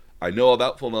I know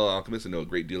about Full Metal Alchemist and know a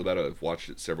great deal about it. I've watched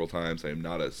it several times. I am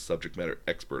not a subject matter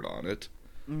expert on it.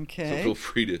 Okay. So feel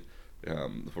free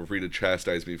to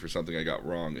chastise me for something I got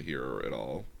wrong here at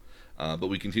all. But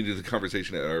we continue the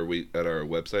conversation at our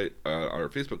website, our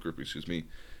Facebook group,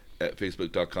 at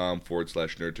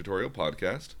facebook.com/Nerd Tutorial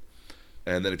Podcast.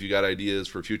 And then if you got ideas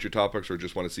for future topics or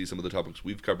just want to see some of the topics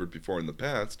we've covered before in the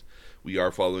past, we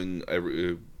are following,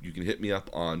 you can hit me up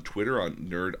on Twitter on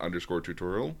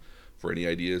nerd_tutorial for any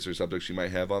ideas or subjects you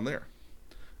might have on there.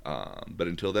 But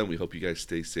until then, we hope you guys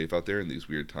stay safe out there in these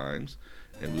weird times.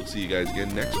 And we'll see you guys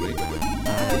again next week.